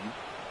one.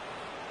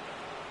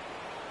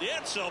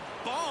 It's a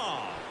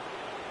bomb.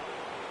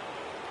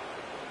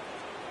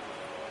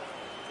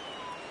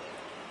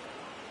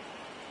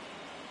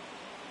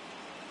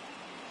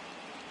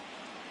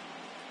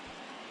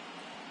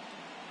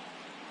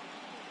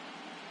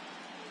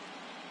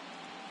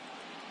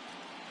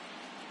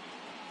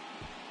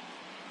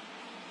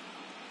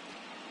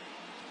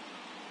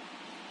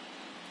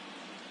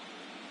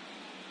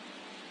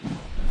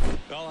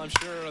 Well, I'm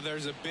sure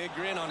there's a big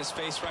grin on his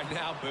face right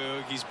now,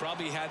 Boog. He's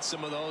probably had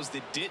some of those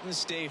that didn't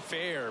stay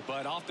fair,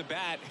 but off the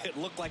bat, it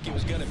looked like it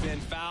was going to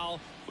bend foul.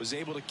 Was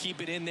able to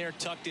keep it in there,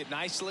 tucked it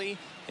nicely,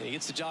 and he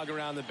gets the jog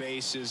around the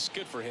bases.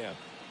 Good for him.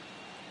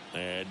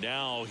 And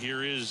now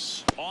here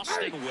is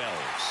Austin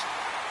Wells.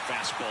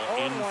 Fastball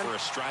in for a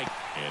strike,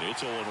 and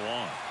it's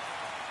 0-1.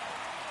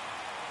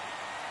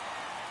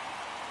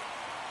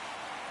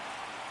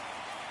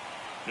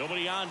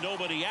 Nobody on,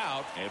 nobody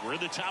out, and we're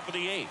at the top of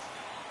the 8th.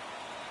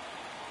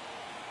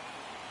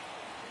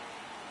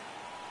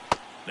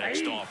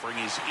 Next offering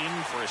is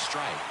in for a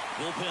strike.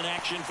 Bullpen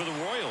action for the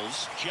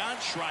Royals. John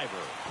Schreiber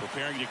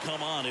preparing to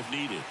come on if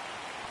needed.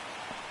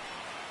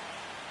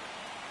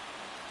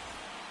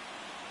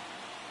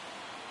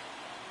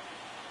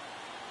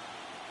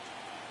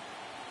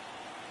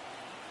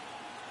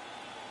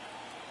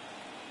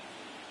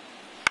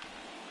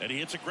 And he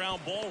hits a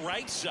ground ball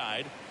right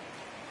side.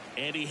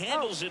 And he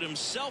handles it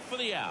himself for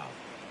the out.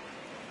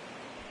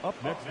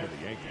 Up next for the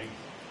Yankees,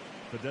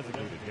 the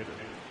designated hitter,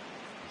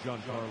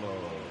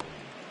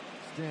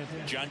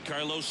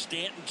 Giancarlo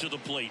Stanton to the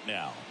plate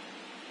now.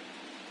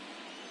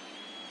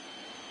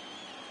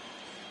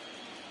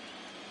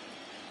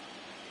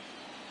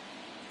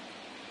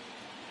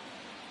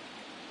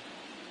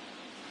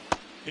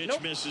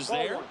 Pitch misses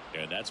there,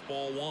 and that's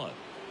ball 1.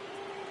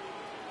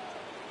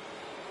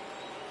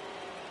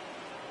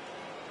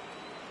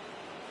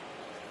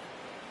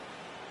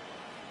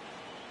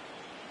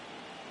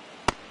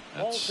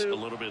 That's a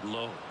little bit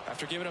low.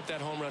 After giving up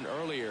that home run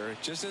earlier,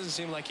 it just doesn't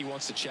seem like he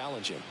wants to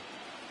challenge him.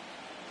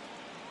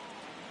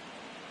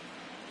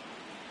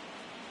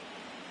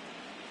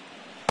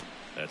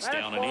 That's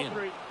down and in.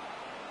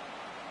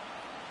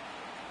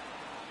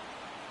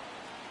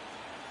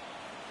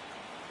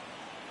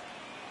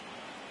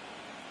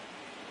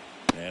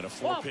 And a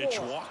 4-pitch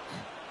walk.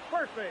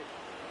 First base.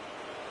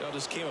 It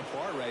just came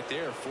apart right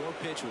there.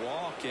 4-pitch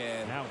walk,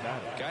 and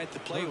guy at the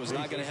plate was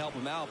not going to help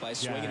him out by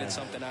swinging at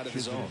something out of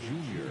his zone.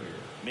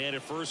 Man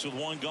at first with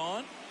one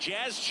gone.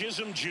 Jazz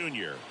Chisholm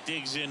Jr.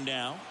 digs in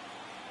now.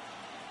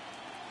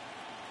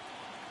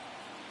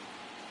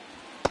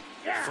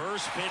 Yeah.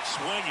 First pitch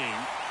swinging.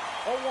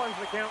 0-1's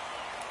the count.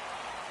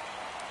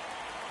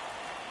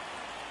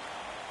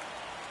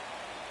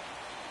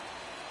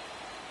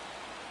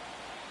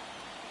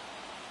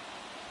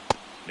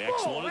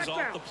 Next one is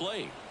off the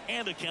plate,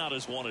 and the count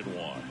is 1-1.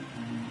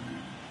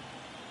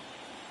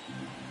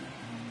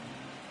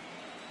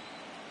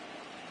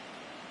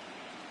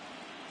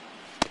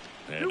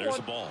 And there's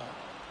a ball.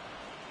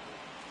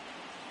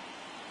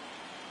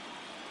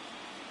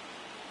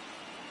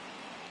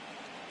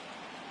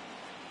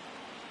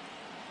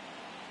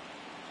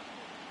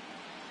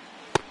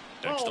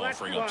 Next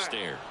offering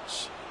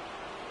upstairs.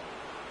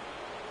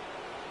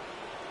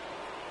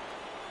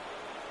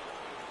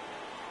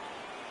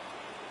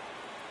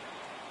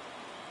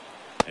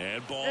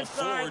 And ball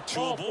 4,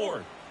 2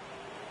 aboard.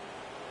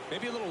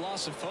 Maybe a little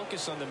loss of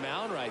focus on the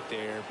mound right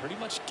there. Pretty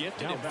much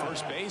gifted at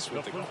first base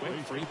with a quick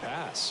free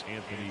pass.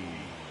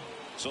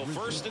 So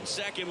first and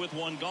second with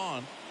one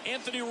gone.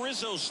 Anthony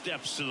Rizzo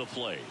steps to the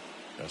plate.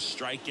 A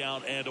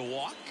strikeout and a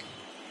walk.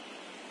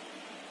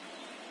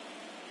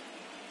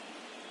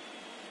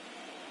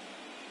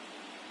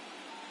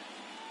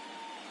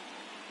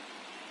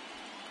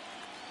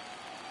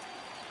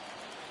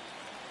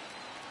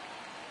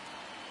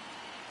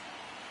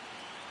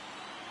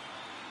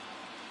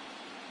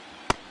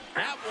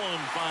 That one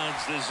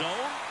finds the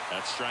zone.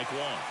 That's strike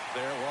one.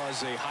 There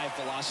was a high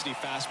velocity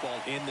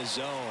fastball in the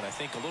zone. I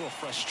think a little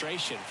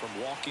frustration from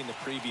walking the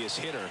previous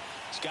hitter.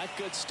 He's got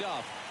good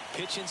stuff.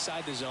 Pitch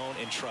inside the zone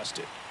and trust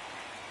it.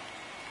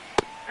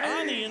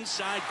 On the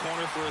inside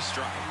corner for a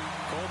strike.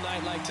 Cold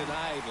night like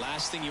tonight,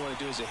 last thing you want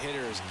to do as a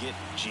hitter is get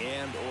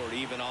jammed or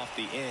even off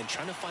the end.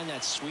 Trying to find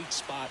that sweet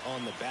spot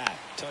on the bat.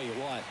 Tell you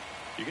what,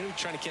 you're going to be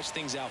trying to catch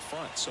things out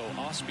front. So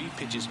off-speed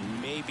pitches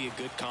may be a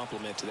good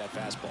complement to that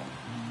fastball.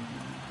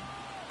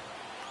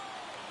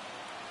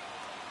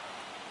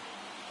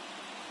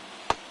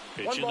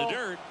 Pitch in the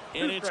dirt,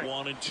 and it's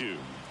 1-2.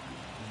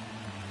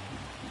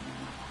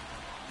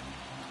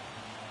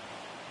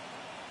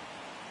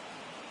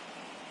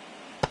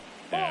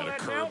 And a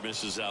curve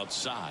misses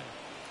outside.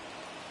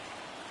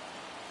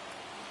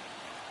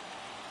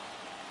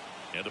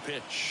 And a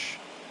pitch.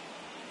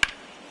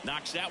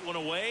 Knocks that one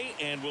away,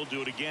 and we'll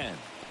do it again.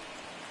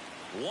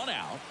 One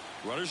out.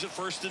 Runners at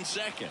first and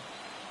second.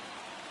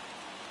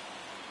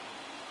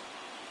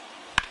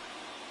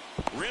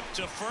 Ripped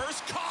to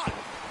first. Caught.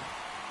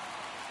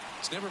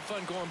 It's never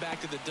fun going back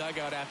to the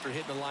dugout after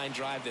hitting a line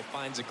drive that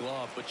finds a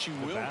glove, but you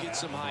will get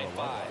some high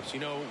fives.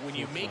 You know, when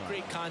you make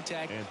great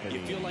contact,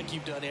 you feel like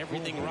you've done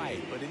everything right.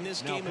 But in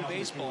this game of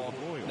baseball,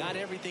 not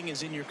everything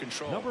is in your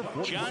control.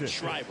 John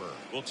Schreiber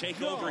will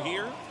take over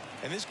here.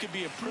 And this could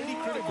be a pretty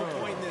critical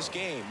point in this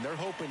game. They're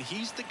hoping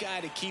he's the guy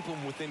to keep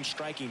them within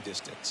striking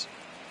distance.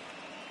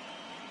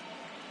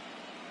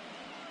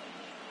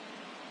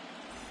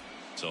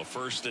 So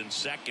first and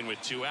second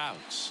with 2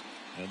 outs.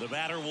 And the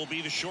batter will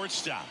be the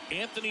shortstop,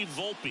 Anthony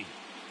Volpe.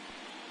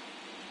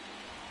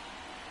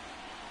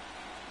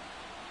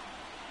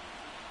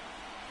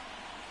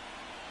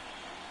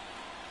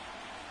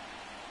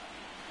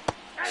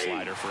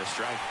 Slider for a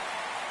strike.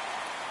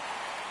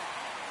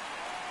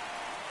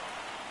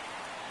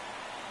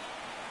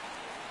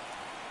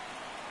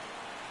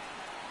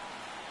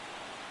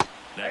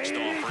 Next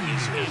offering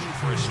is in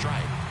for a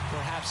strike.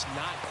 Perhaps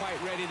not quite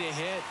ready to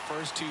hit.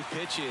 First 2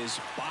 pitches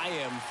by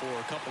him for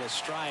a couple of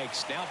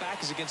strikes. Now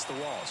back is against the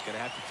wall. He's going to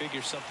have to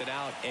figure something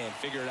out and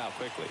figure it out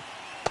quickly.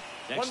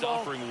 Next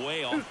offering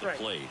way off the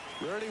plate.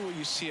 Rarely will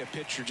you see a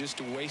pitcher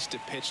just waste a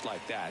pitch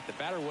like that. The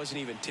batter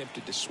wasn't even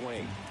tempted to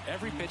swing.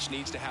 Every pitch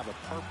needs to have a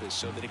purpose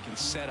so that it can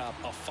set up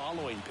a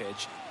following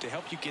pitch to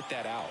help you get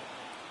that out.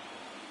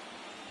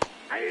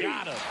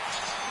 Got him.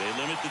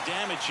 They limit the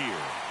damage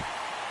here.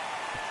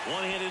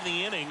 1 hit in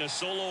the inning, a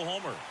solo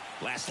homer.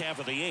 Last half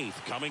of the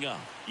 8th coming up.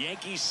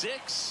 Yankees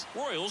 6,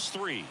 Royals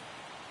 3.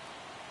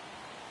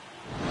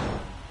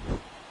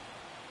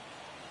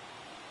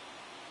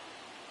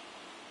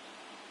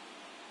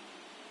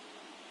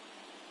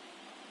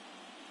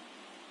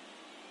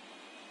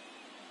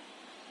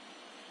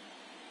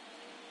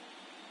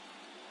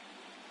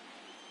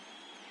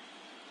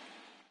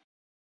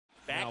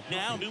 Back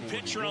now, new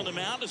pitcher on the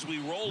mound as we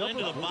roll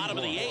into the bottom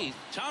of the 8th,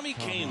 Tommy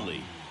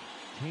Kahnle.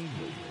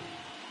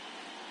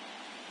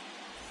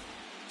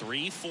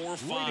 3, 4,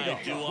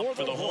 5 due up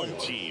for the home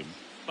team.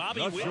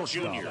 Bobby Witt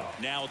Jr.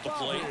 now at the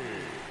plate.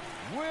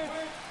 Witt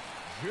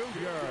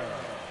Jr.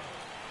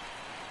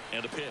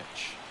 And a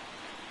pitch.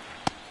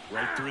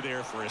 Right through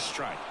there for a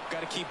strike.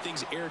 Got to keep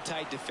things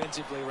airtight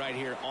defensively right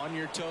here. On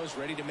your toes,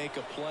 ready to make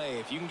a play.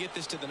 If you can get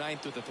this to the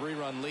 9th with a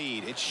 3-run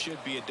lead, it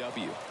should be a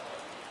W.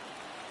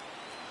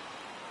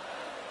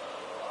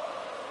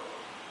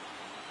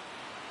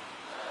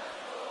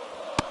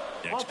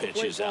 Next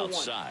pitch is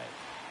outside.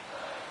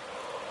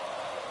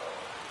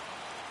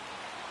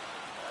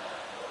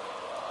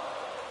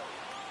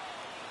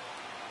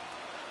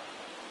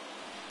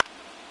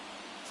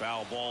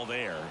 Foul ball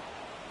there.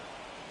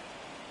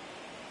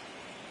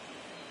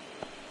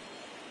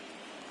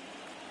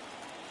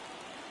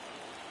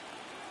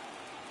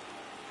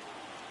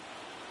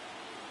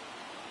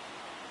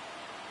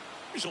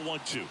 Here's a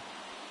 1-2.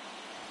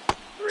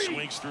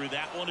 Swings through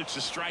that one. It's a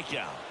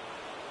strikeout.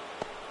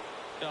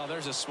 No,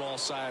 there's a small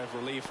sigh of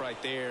relief right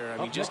there.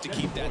 I mean, just to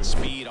keep that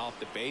speed off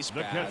the base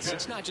paths.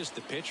 It's not just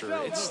the pitcher.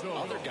 It's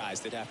other guys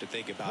that have to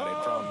think about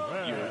it.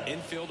 From your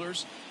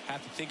infielders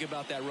have to think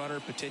about that runner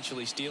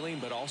potentially stealing,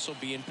 but also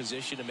be in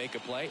position to make a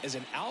play. As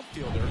an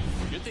outfielder,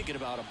 you're thinking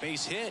about a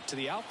base hit to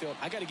the outfield.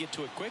 I got to get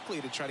to it quickly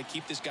to try to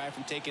keep this guy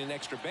from taking an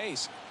extra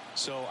base.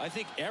 So I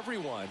think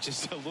everyone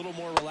just a little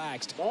more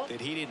relaxed that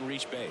he didn't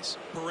reach base.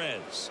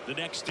 Perez, the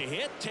next to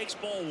hit, takes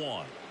ball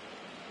one.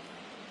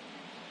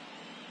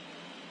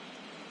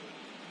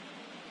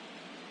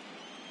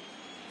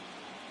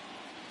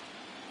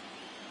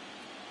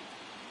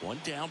 One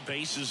down,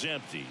 base is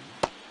empty.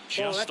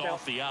 Just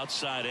off the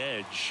outside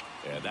edge.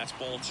 And that's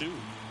ball two.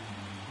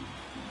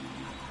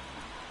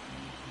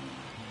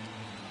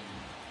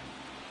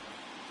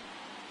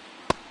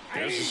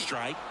 There's a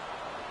strike.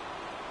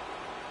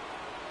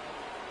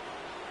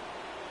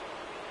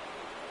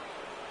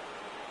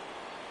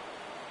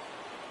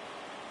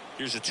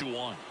 Here's a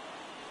 2-1.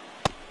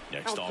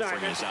 Next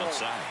offering is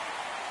outside.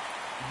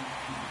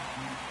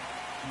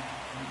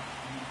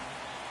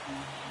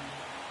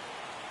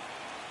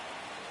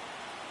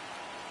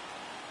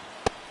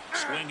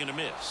 Swing and a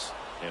miss.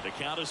 And the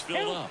count is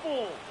filled up.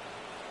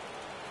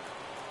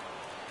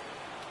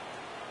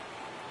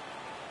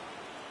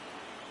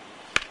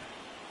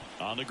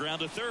 On the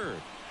ground to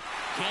third.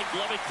 Can't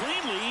glove it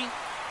cleanly.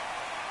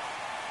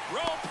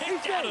 Throw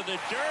picked out of the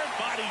dirt.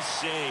 Body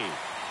save.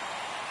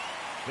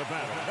 The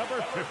batter,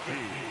 number 50,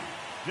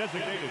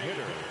 designated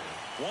hitter.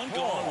 One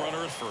gone,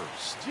 runner at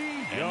first.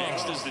 And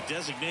next is the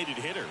designated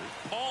hitter,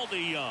 Paul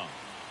DeYoung.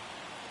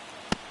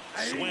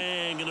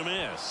 Swing and a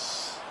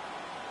miss.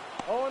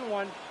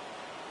 0-1.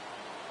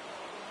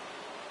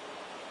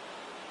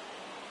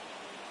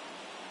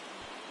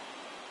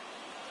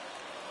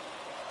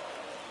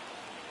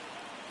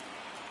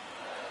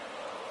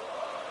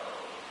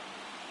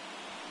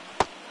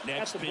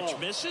 Next pitch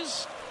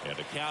misses, and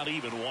the count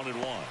even 1-1.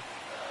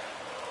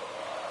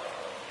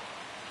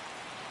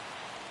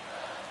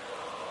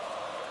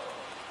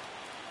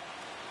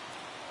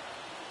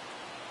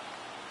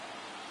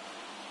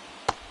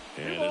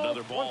 And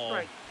another ball.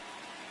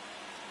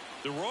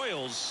 The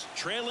Royals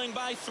trailing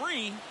by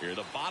 3 here,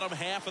 the bottom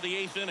half of the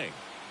 8th inning.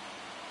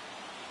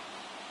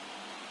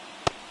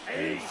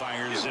 And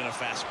fires in a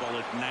fastball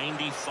at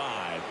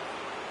 95.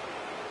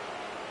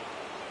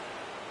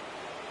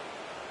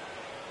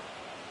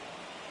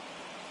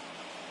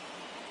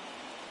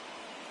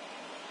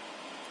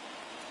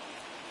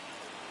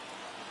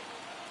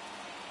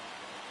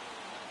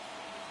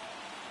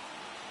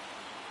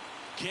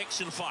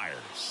 Kicks and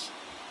fires.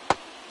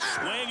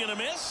 Swing and a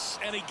miss,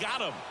 and he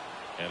got him.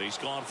 And he's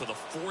gone for the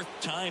 4th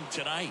time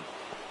tonight.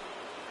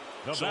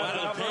 So out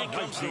of the pen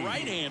comes the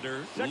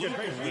right-hander, Luke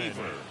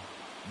Weaver.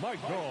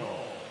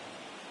 Michael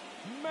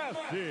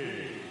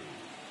Massey.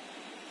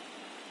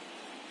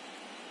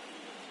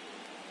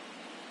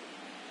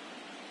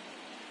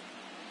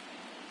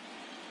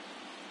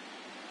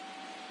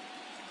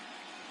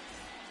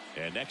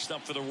 And next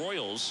up for the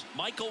Royals,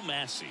 Michael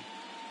Massey.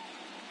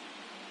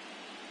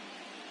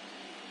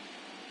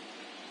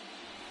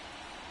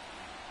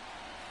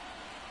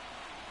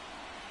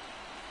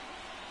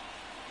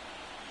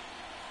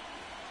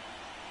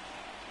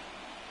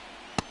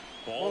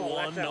 Ball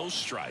one, no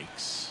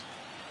strikes.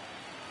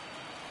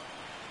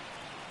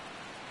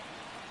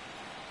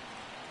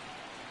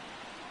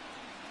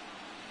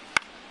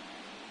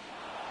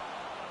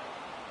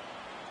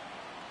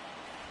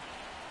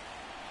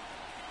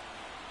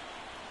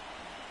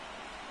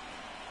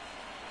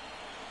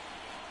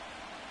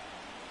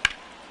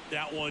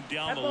 That one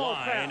down the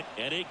line,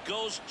 and it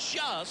goes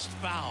just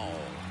foul.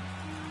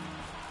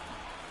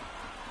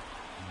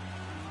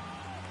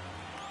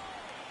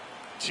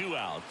 Two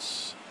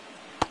outs.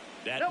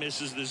 That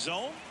misses the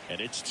zone,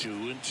 and it's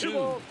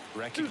 2-2.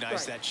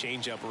 Recognize that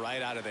changeup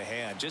right out of the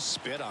hand. Just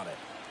spit on it.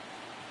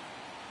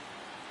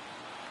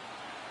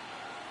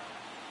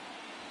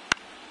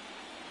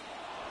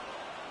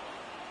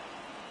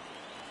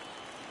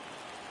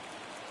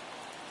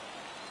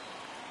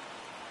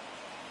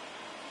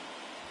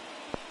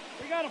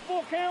 We got a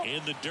full count.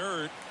 In the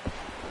dirt.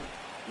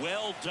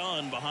 Well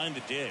done behind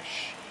the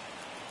dish.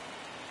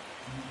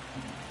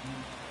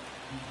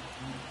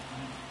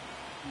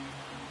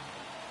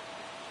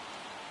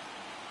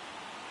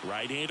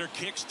 Right-hander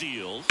kicks,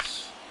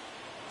 deals.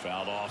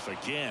 Fouled off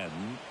again,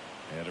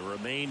 and it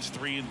remains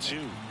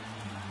 3-2.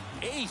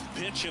 8th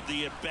pitch of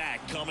the at-bat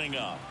coming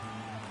up.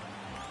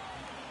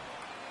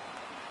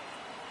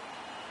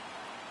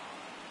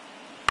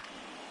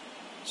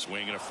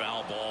 Swinging a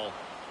foul ball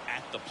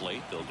at the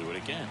plate. They'll do it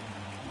again.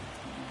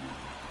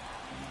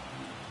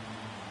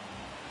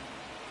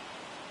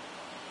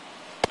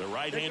 The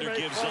right-hander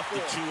gives up the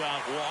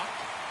 2-out walk.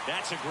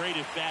 That's a great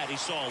at bat. He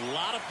saw a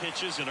lot of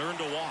pitches and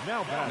earned a walk.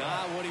 Now back.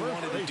 Not what he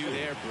wanted to do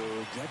there,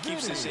 Boog. That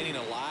keeps this inning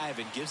alive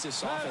and gives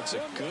this offense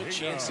a good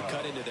chance to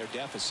cut into their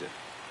deficit.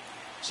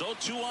 So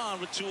 2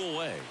 on with 2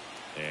 away.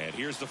 And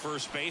here's the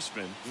first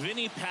baseman,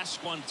 Vinny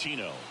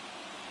Pasquantino.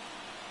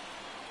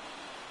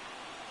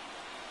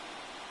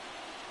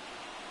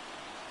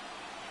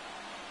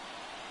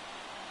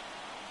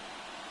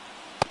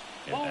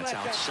 And that's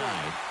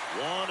outside.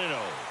 1-0.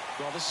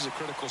 Well, this is a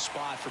critical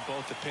spot for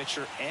both the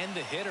pitcher and the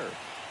hitter.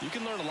 You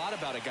can learn a lot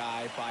about a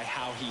guy by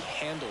how he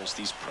handles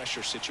these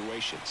pressure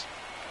situations.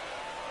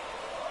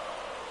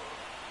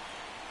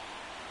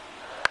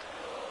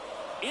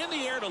 In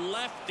the air to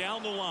left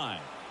down the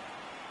line.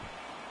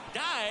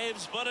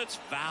 Dives, but it's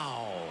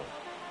foul.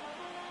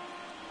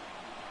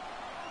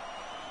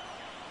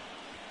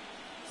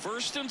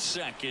 First and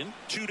second,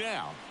 2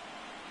 down.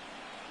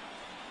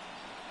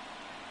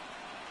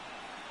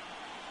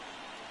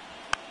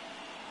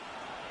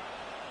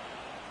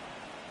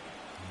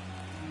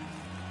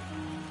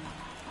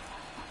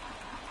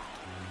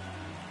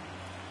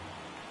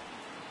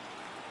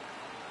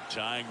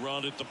 Tying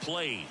run at the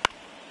plate.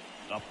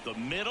 Up the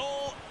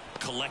middle.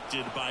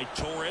 Collected by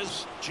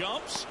Torres.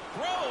 Jumps.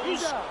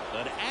 Throws.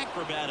 An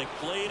acrobatic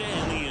play to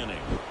end the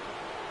inning.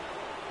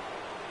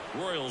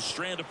 Royals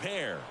strand a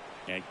pair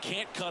and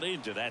can't cut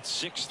into that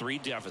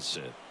 6-3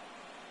 deficit.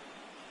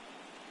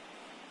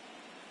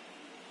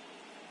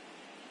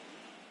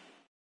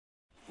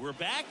 We're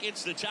back.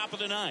 It's the top of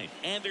the 9th.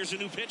 And there's a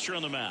new pitcher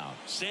on the mound.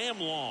 Sam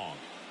Long.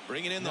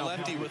 Bringing in the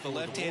lefty with a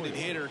left-handed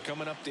hitter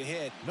coming up to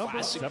hit. Number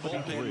Classic 73.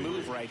 bullpen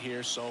move right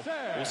here, so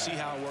we'll see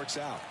how it works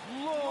out.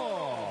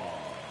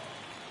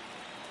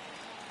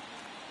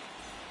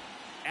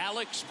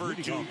 Alex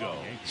Verdugo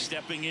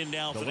stepping in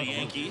now for the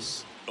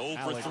Yankees. 0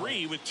 for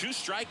 3 with 2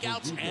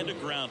 strikeouts and a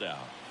ground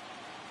out.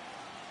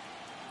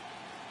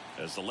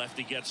 As the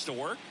lefty gets to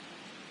work.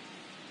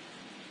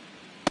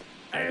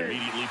 And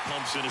immediately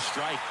pumps in a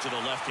strike to the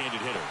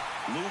left-handed hitter.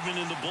 Movement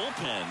in the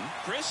bullpen.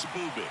 Chris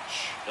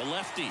Bubich, a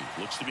lefty,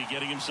 looks to be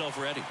getting himself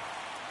ready.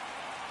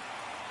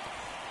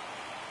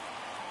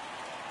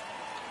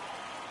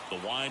 The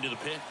wind of the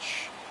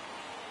pitch.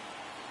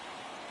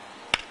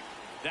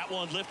 That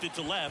one lifted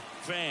to left.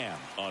 Pham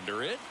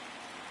under it.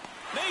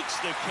 Makes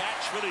the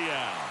catch for the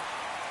out.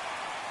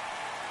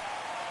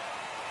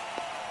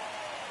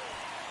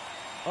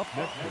 Up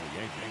next for the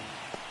Yankees,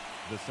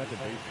 the second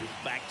baseman.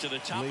 Back to the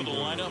top of the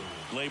lineup.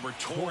 Gleyber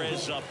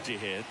Torres up to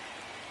hit.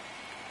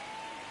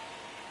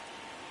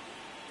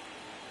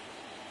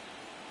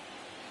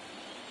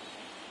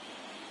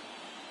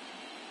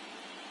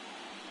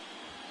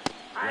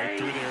 Right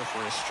through there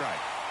for a strike.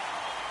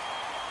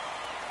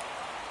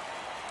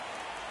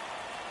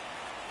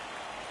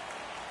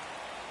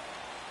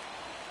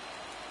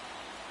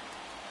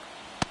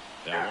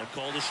 That one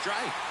called a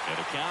strike, and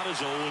the count is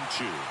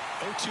 0-2.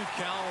 0-2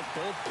 count,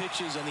 both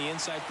pitches on the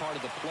inside part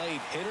of the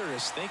plate. Hitter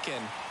is thinking,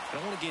 I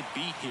don't want to get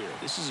beat here.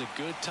 This is a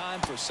good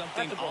time for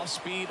something off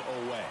speed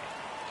away.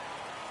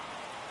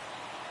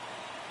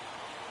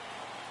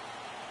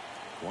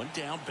 One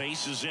down,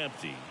 base is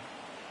empty.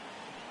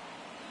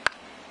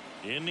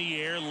 In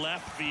the air,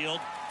 left field.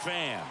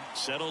 Pham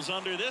settles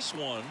under this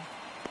one.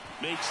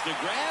 Makes the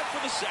grab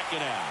for the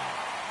second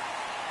out.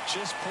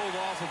 Just pulled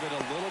off of it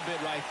a little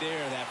bit right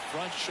there. That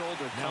front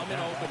shoulder coming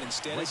open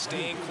instead of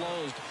staying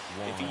closed.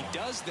 If he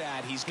does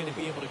that, he's going to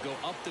be able to go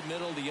up the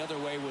middle the other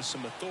way with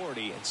some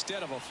authority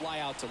instead of a fly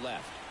out to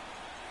left.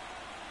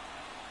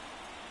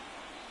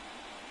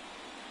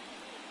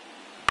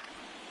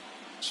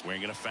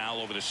 Swinging a foul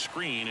over the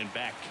screen and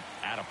back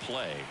out of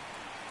play.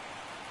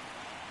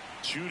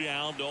 2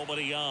 down,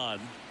 nobody on.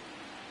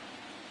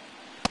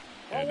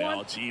 And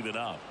now it's even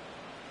up.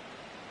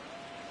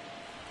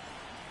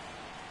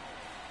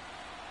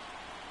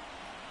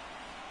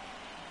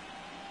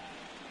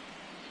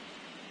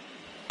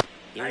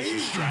 There's a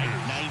strike,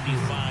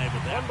 95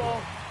 of that. 1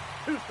 ball,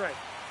 2 strikes.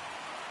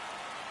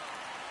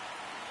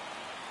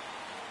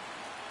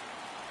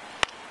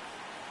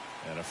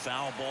 And a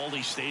foul ball,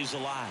 he stays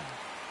alive.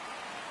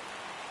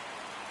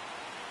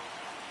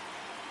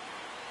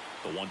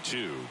 The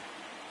 1-2.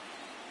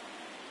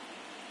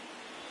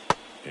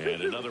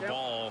 And another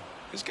ball.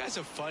 This guy's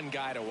a fun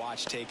guy to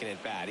watch taking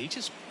at bat. He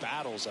just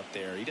battles up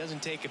there. He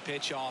doesn't take a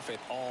pitch off at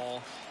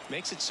all.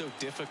 Makes it so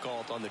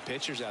difficult on the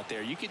pitchers out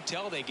there. You can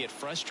tell they get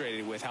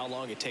frustrated with how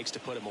long it takes to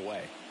put him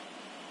away.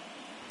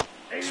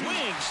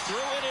 Swings through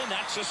it, and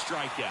that's a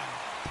strikeout.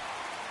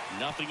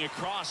 Nothing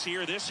across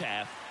here this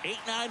half.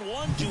 8-9,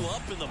 1-2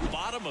 up in the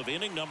bottom of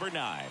inning number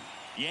 9.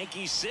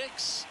 Yankees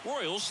 6,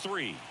 Royals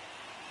 3.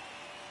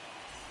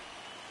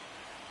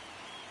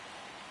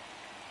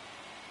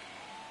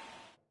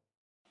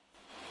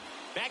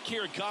 Back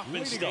here at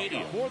Kauffman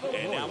Stadium.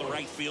 And now the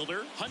right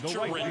fielder, Hunter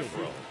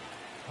Renfroe.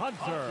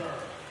 Hunter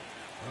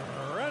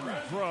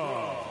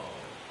Renfroe.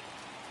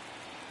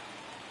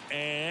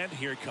 And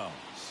here it comes.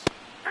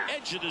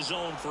 Edge of the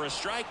zone for a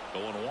strike.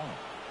 0-1.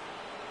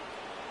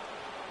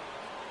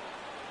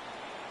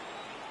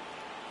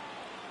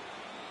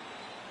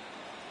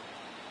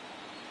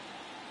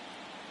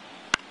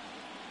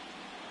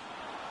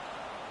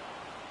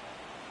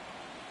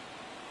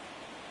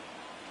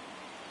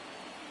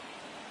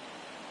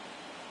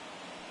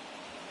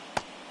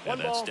 And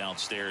that's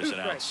downstairs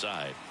and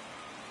outside.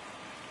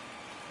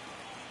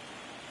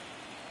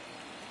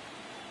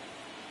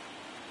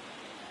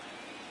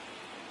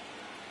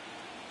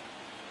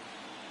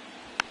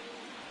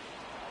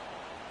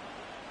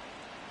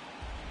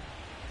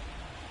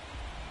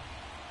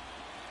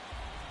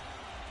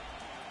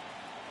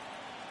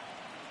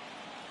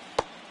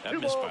 That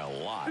missed by a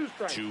lot.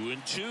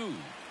 2-2.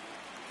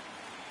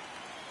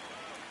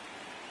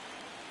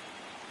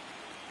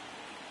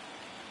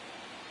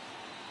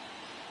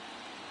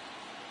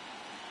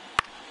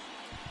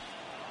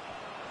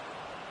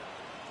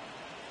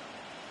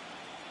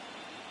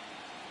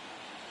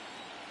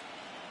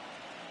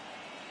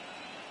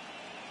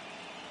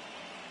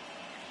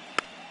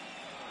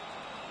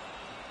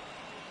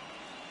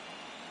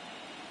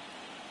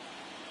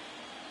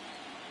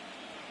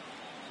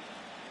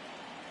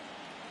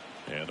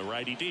 And the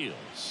righty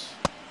deals.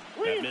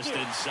 That missed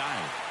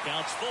inside.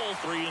 Counts full,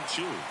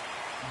 3-2.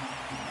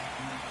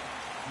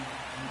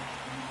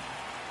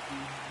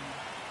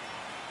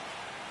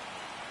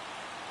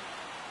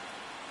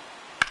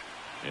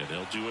 And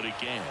they'll do it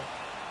again.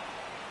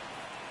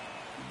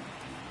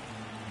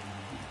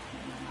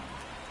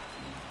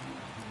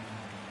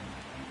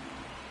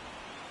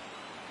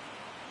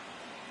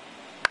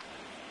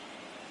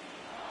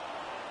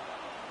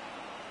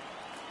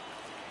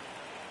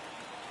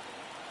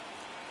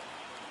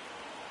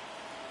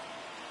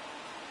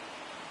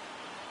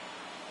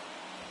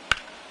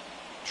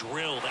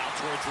 Drilled out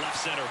towards left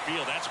center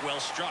field. That's well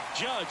struck.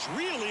 Judge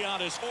really on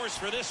his horse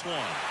for this one.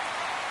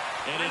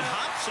 And it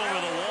hops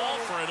over the wall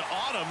for an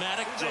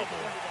automatic double.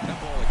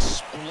 That ball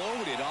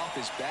exploded off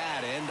his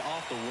bat and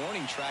off the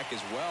warning track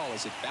as well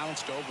as it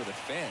bounced over the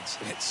fence.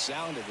 It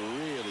sounded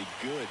really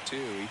good, too.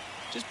 He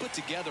just put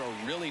together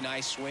a really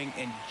nice swing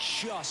and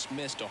just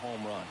missed a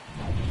home run.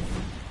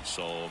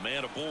 So,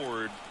 man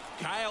aboard,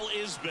 Kyle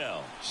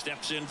Isbell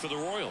steps in for the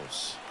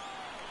Royals.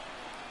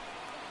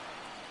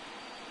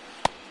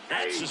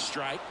 That's a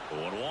strike.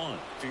 0-1.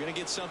 If you're going to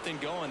get something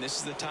going, this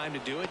is the time to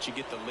do it. You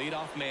get the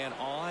leadoff man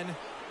on.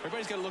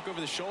 Everybody's got to look over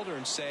the shoulder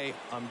and say,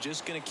 I'm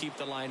just going to keep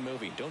the line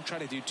moving. Don't try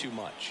to do too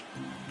much.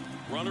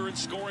 Runner in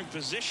scoring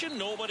position,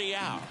 nobody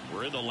out.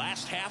 We're in the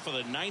last half of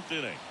the 9th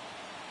inning.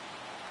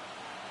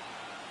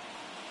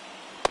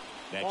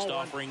 Next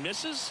offering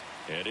misses,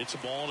 and it's a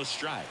ball and a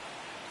strike.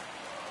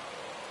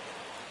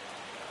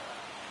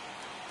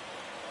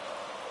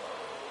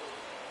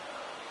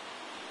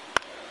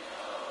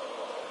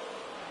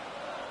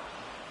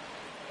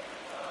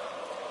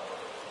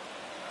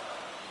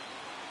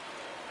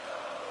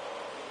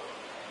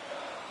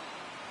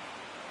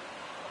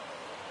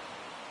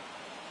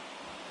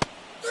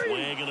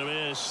 Swing and a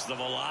miss. The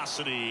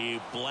velocity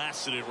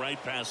blasted it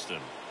right past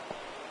him.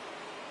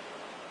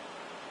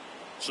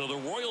 So the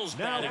Royals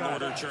batting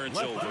order turns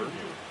over.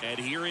 And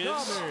here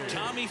is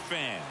Tommy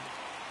Pham.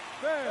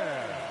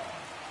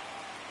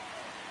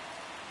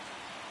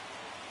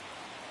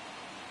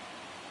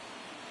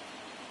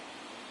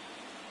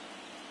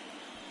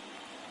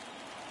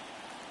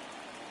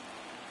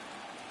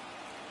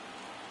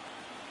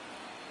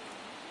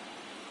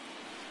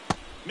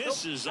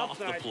 Misses off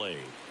the plate.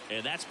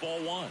 And that's ball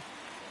 1.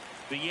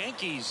 The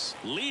Yankees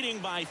leading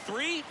by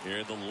 3 here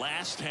in the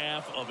last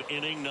half of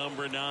inning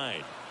number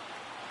 9.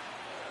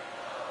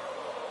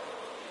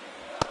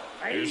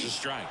 Here's a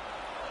strike.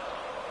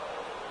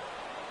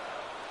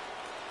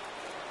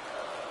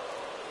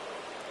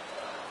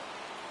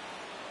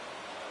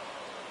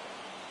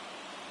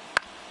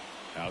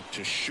 Out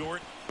to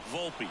short,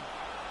 Volpe.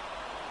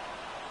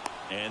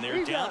 And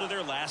they're down to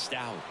their last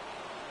out.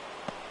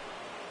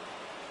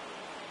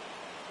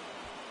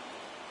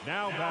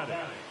 Now batting,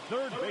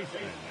 third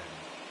baseman,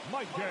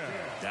 Mike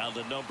Down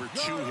to number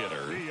 2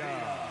 hitter.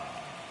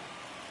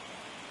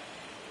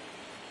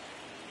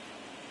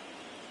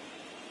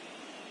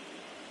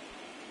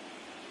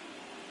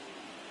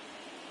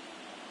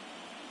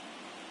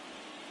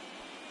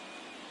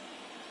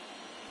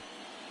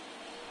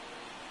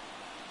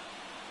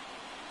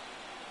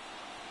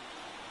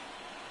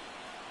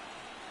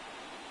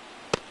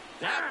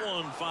 That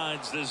one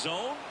finds the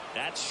zone.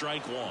 That's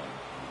strike 1.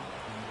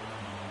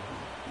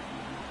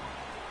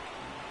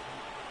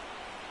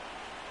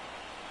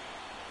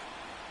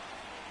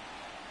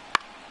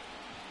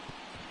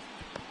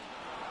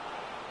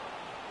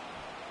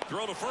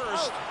 Throw to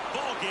first.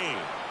 Ball game.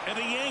 And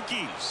the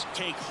Yankees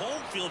take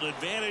home field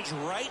advantage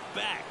right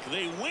back.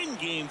 They win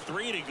game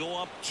 3 to go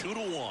up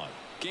 2-1.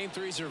 Game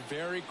 3s are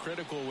very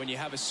critical when you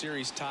have a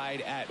series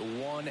tied at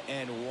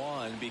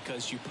 1-1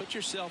 because you put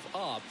yourself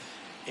up.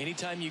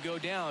 Anytime you go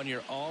down,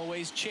 you're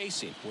always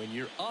chasing. When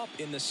you're up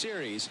in the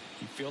series,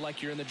 you feel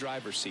like you're in the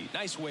driver's seat.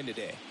 Nice win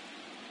today.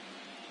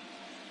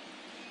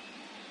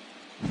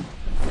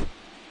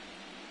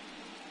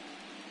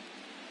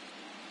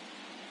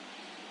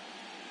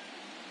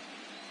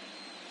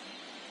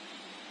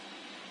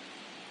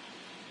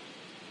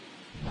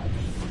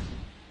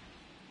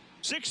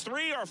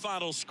 (6-3) our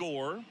final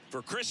score.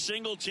 For Chris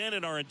Singleton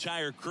and our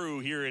entire crew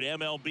here at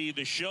MLB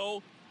The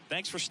Show,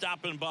 thanks for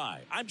stopping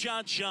by. I'm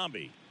John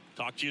Shambi.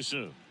 Talk to you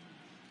soon.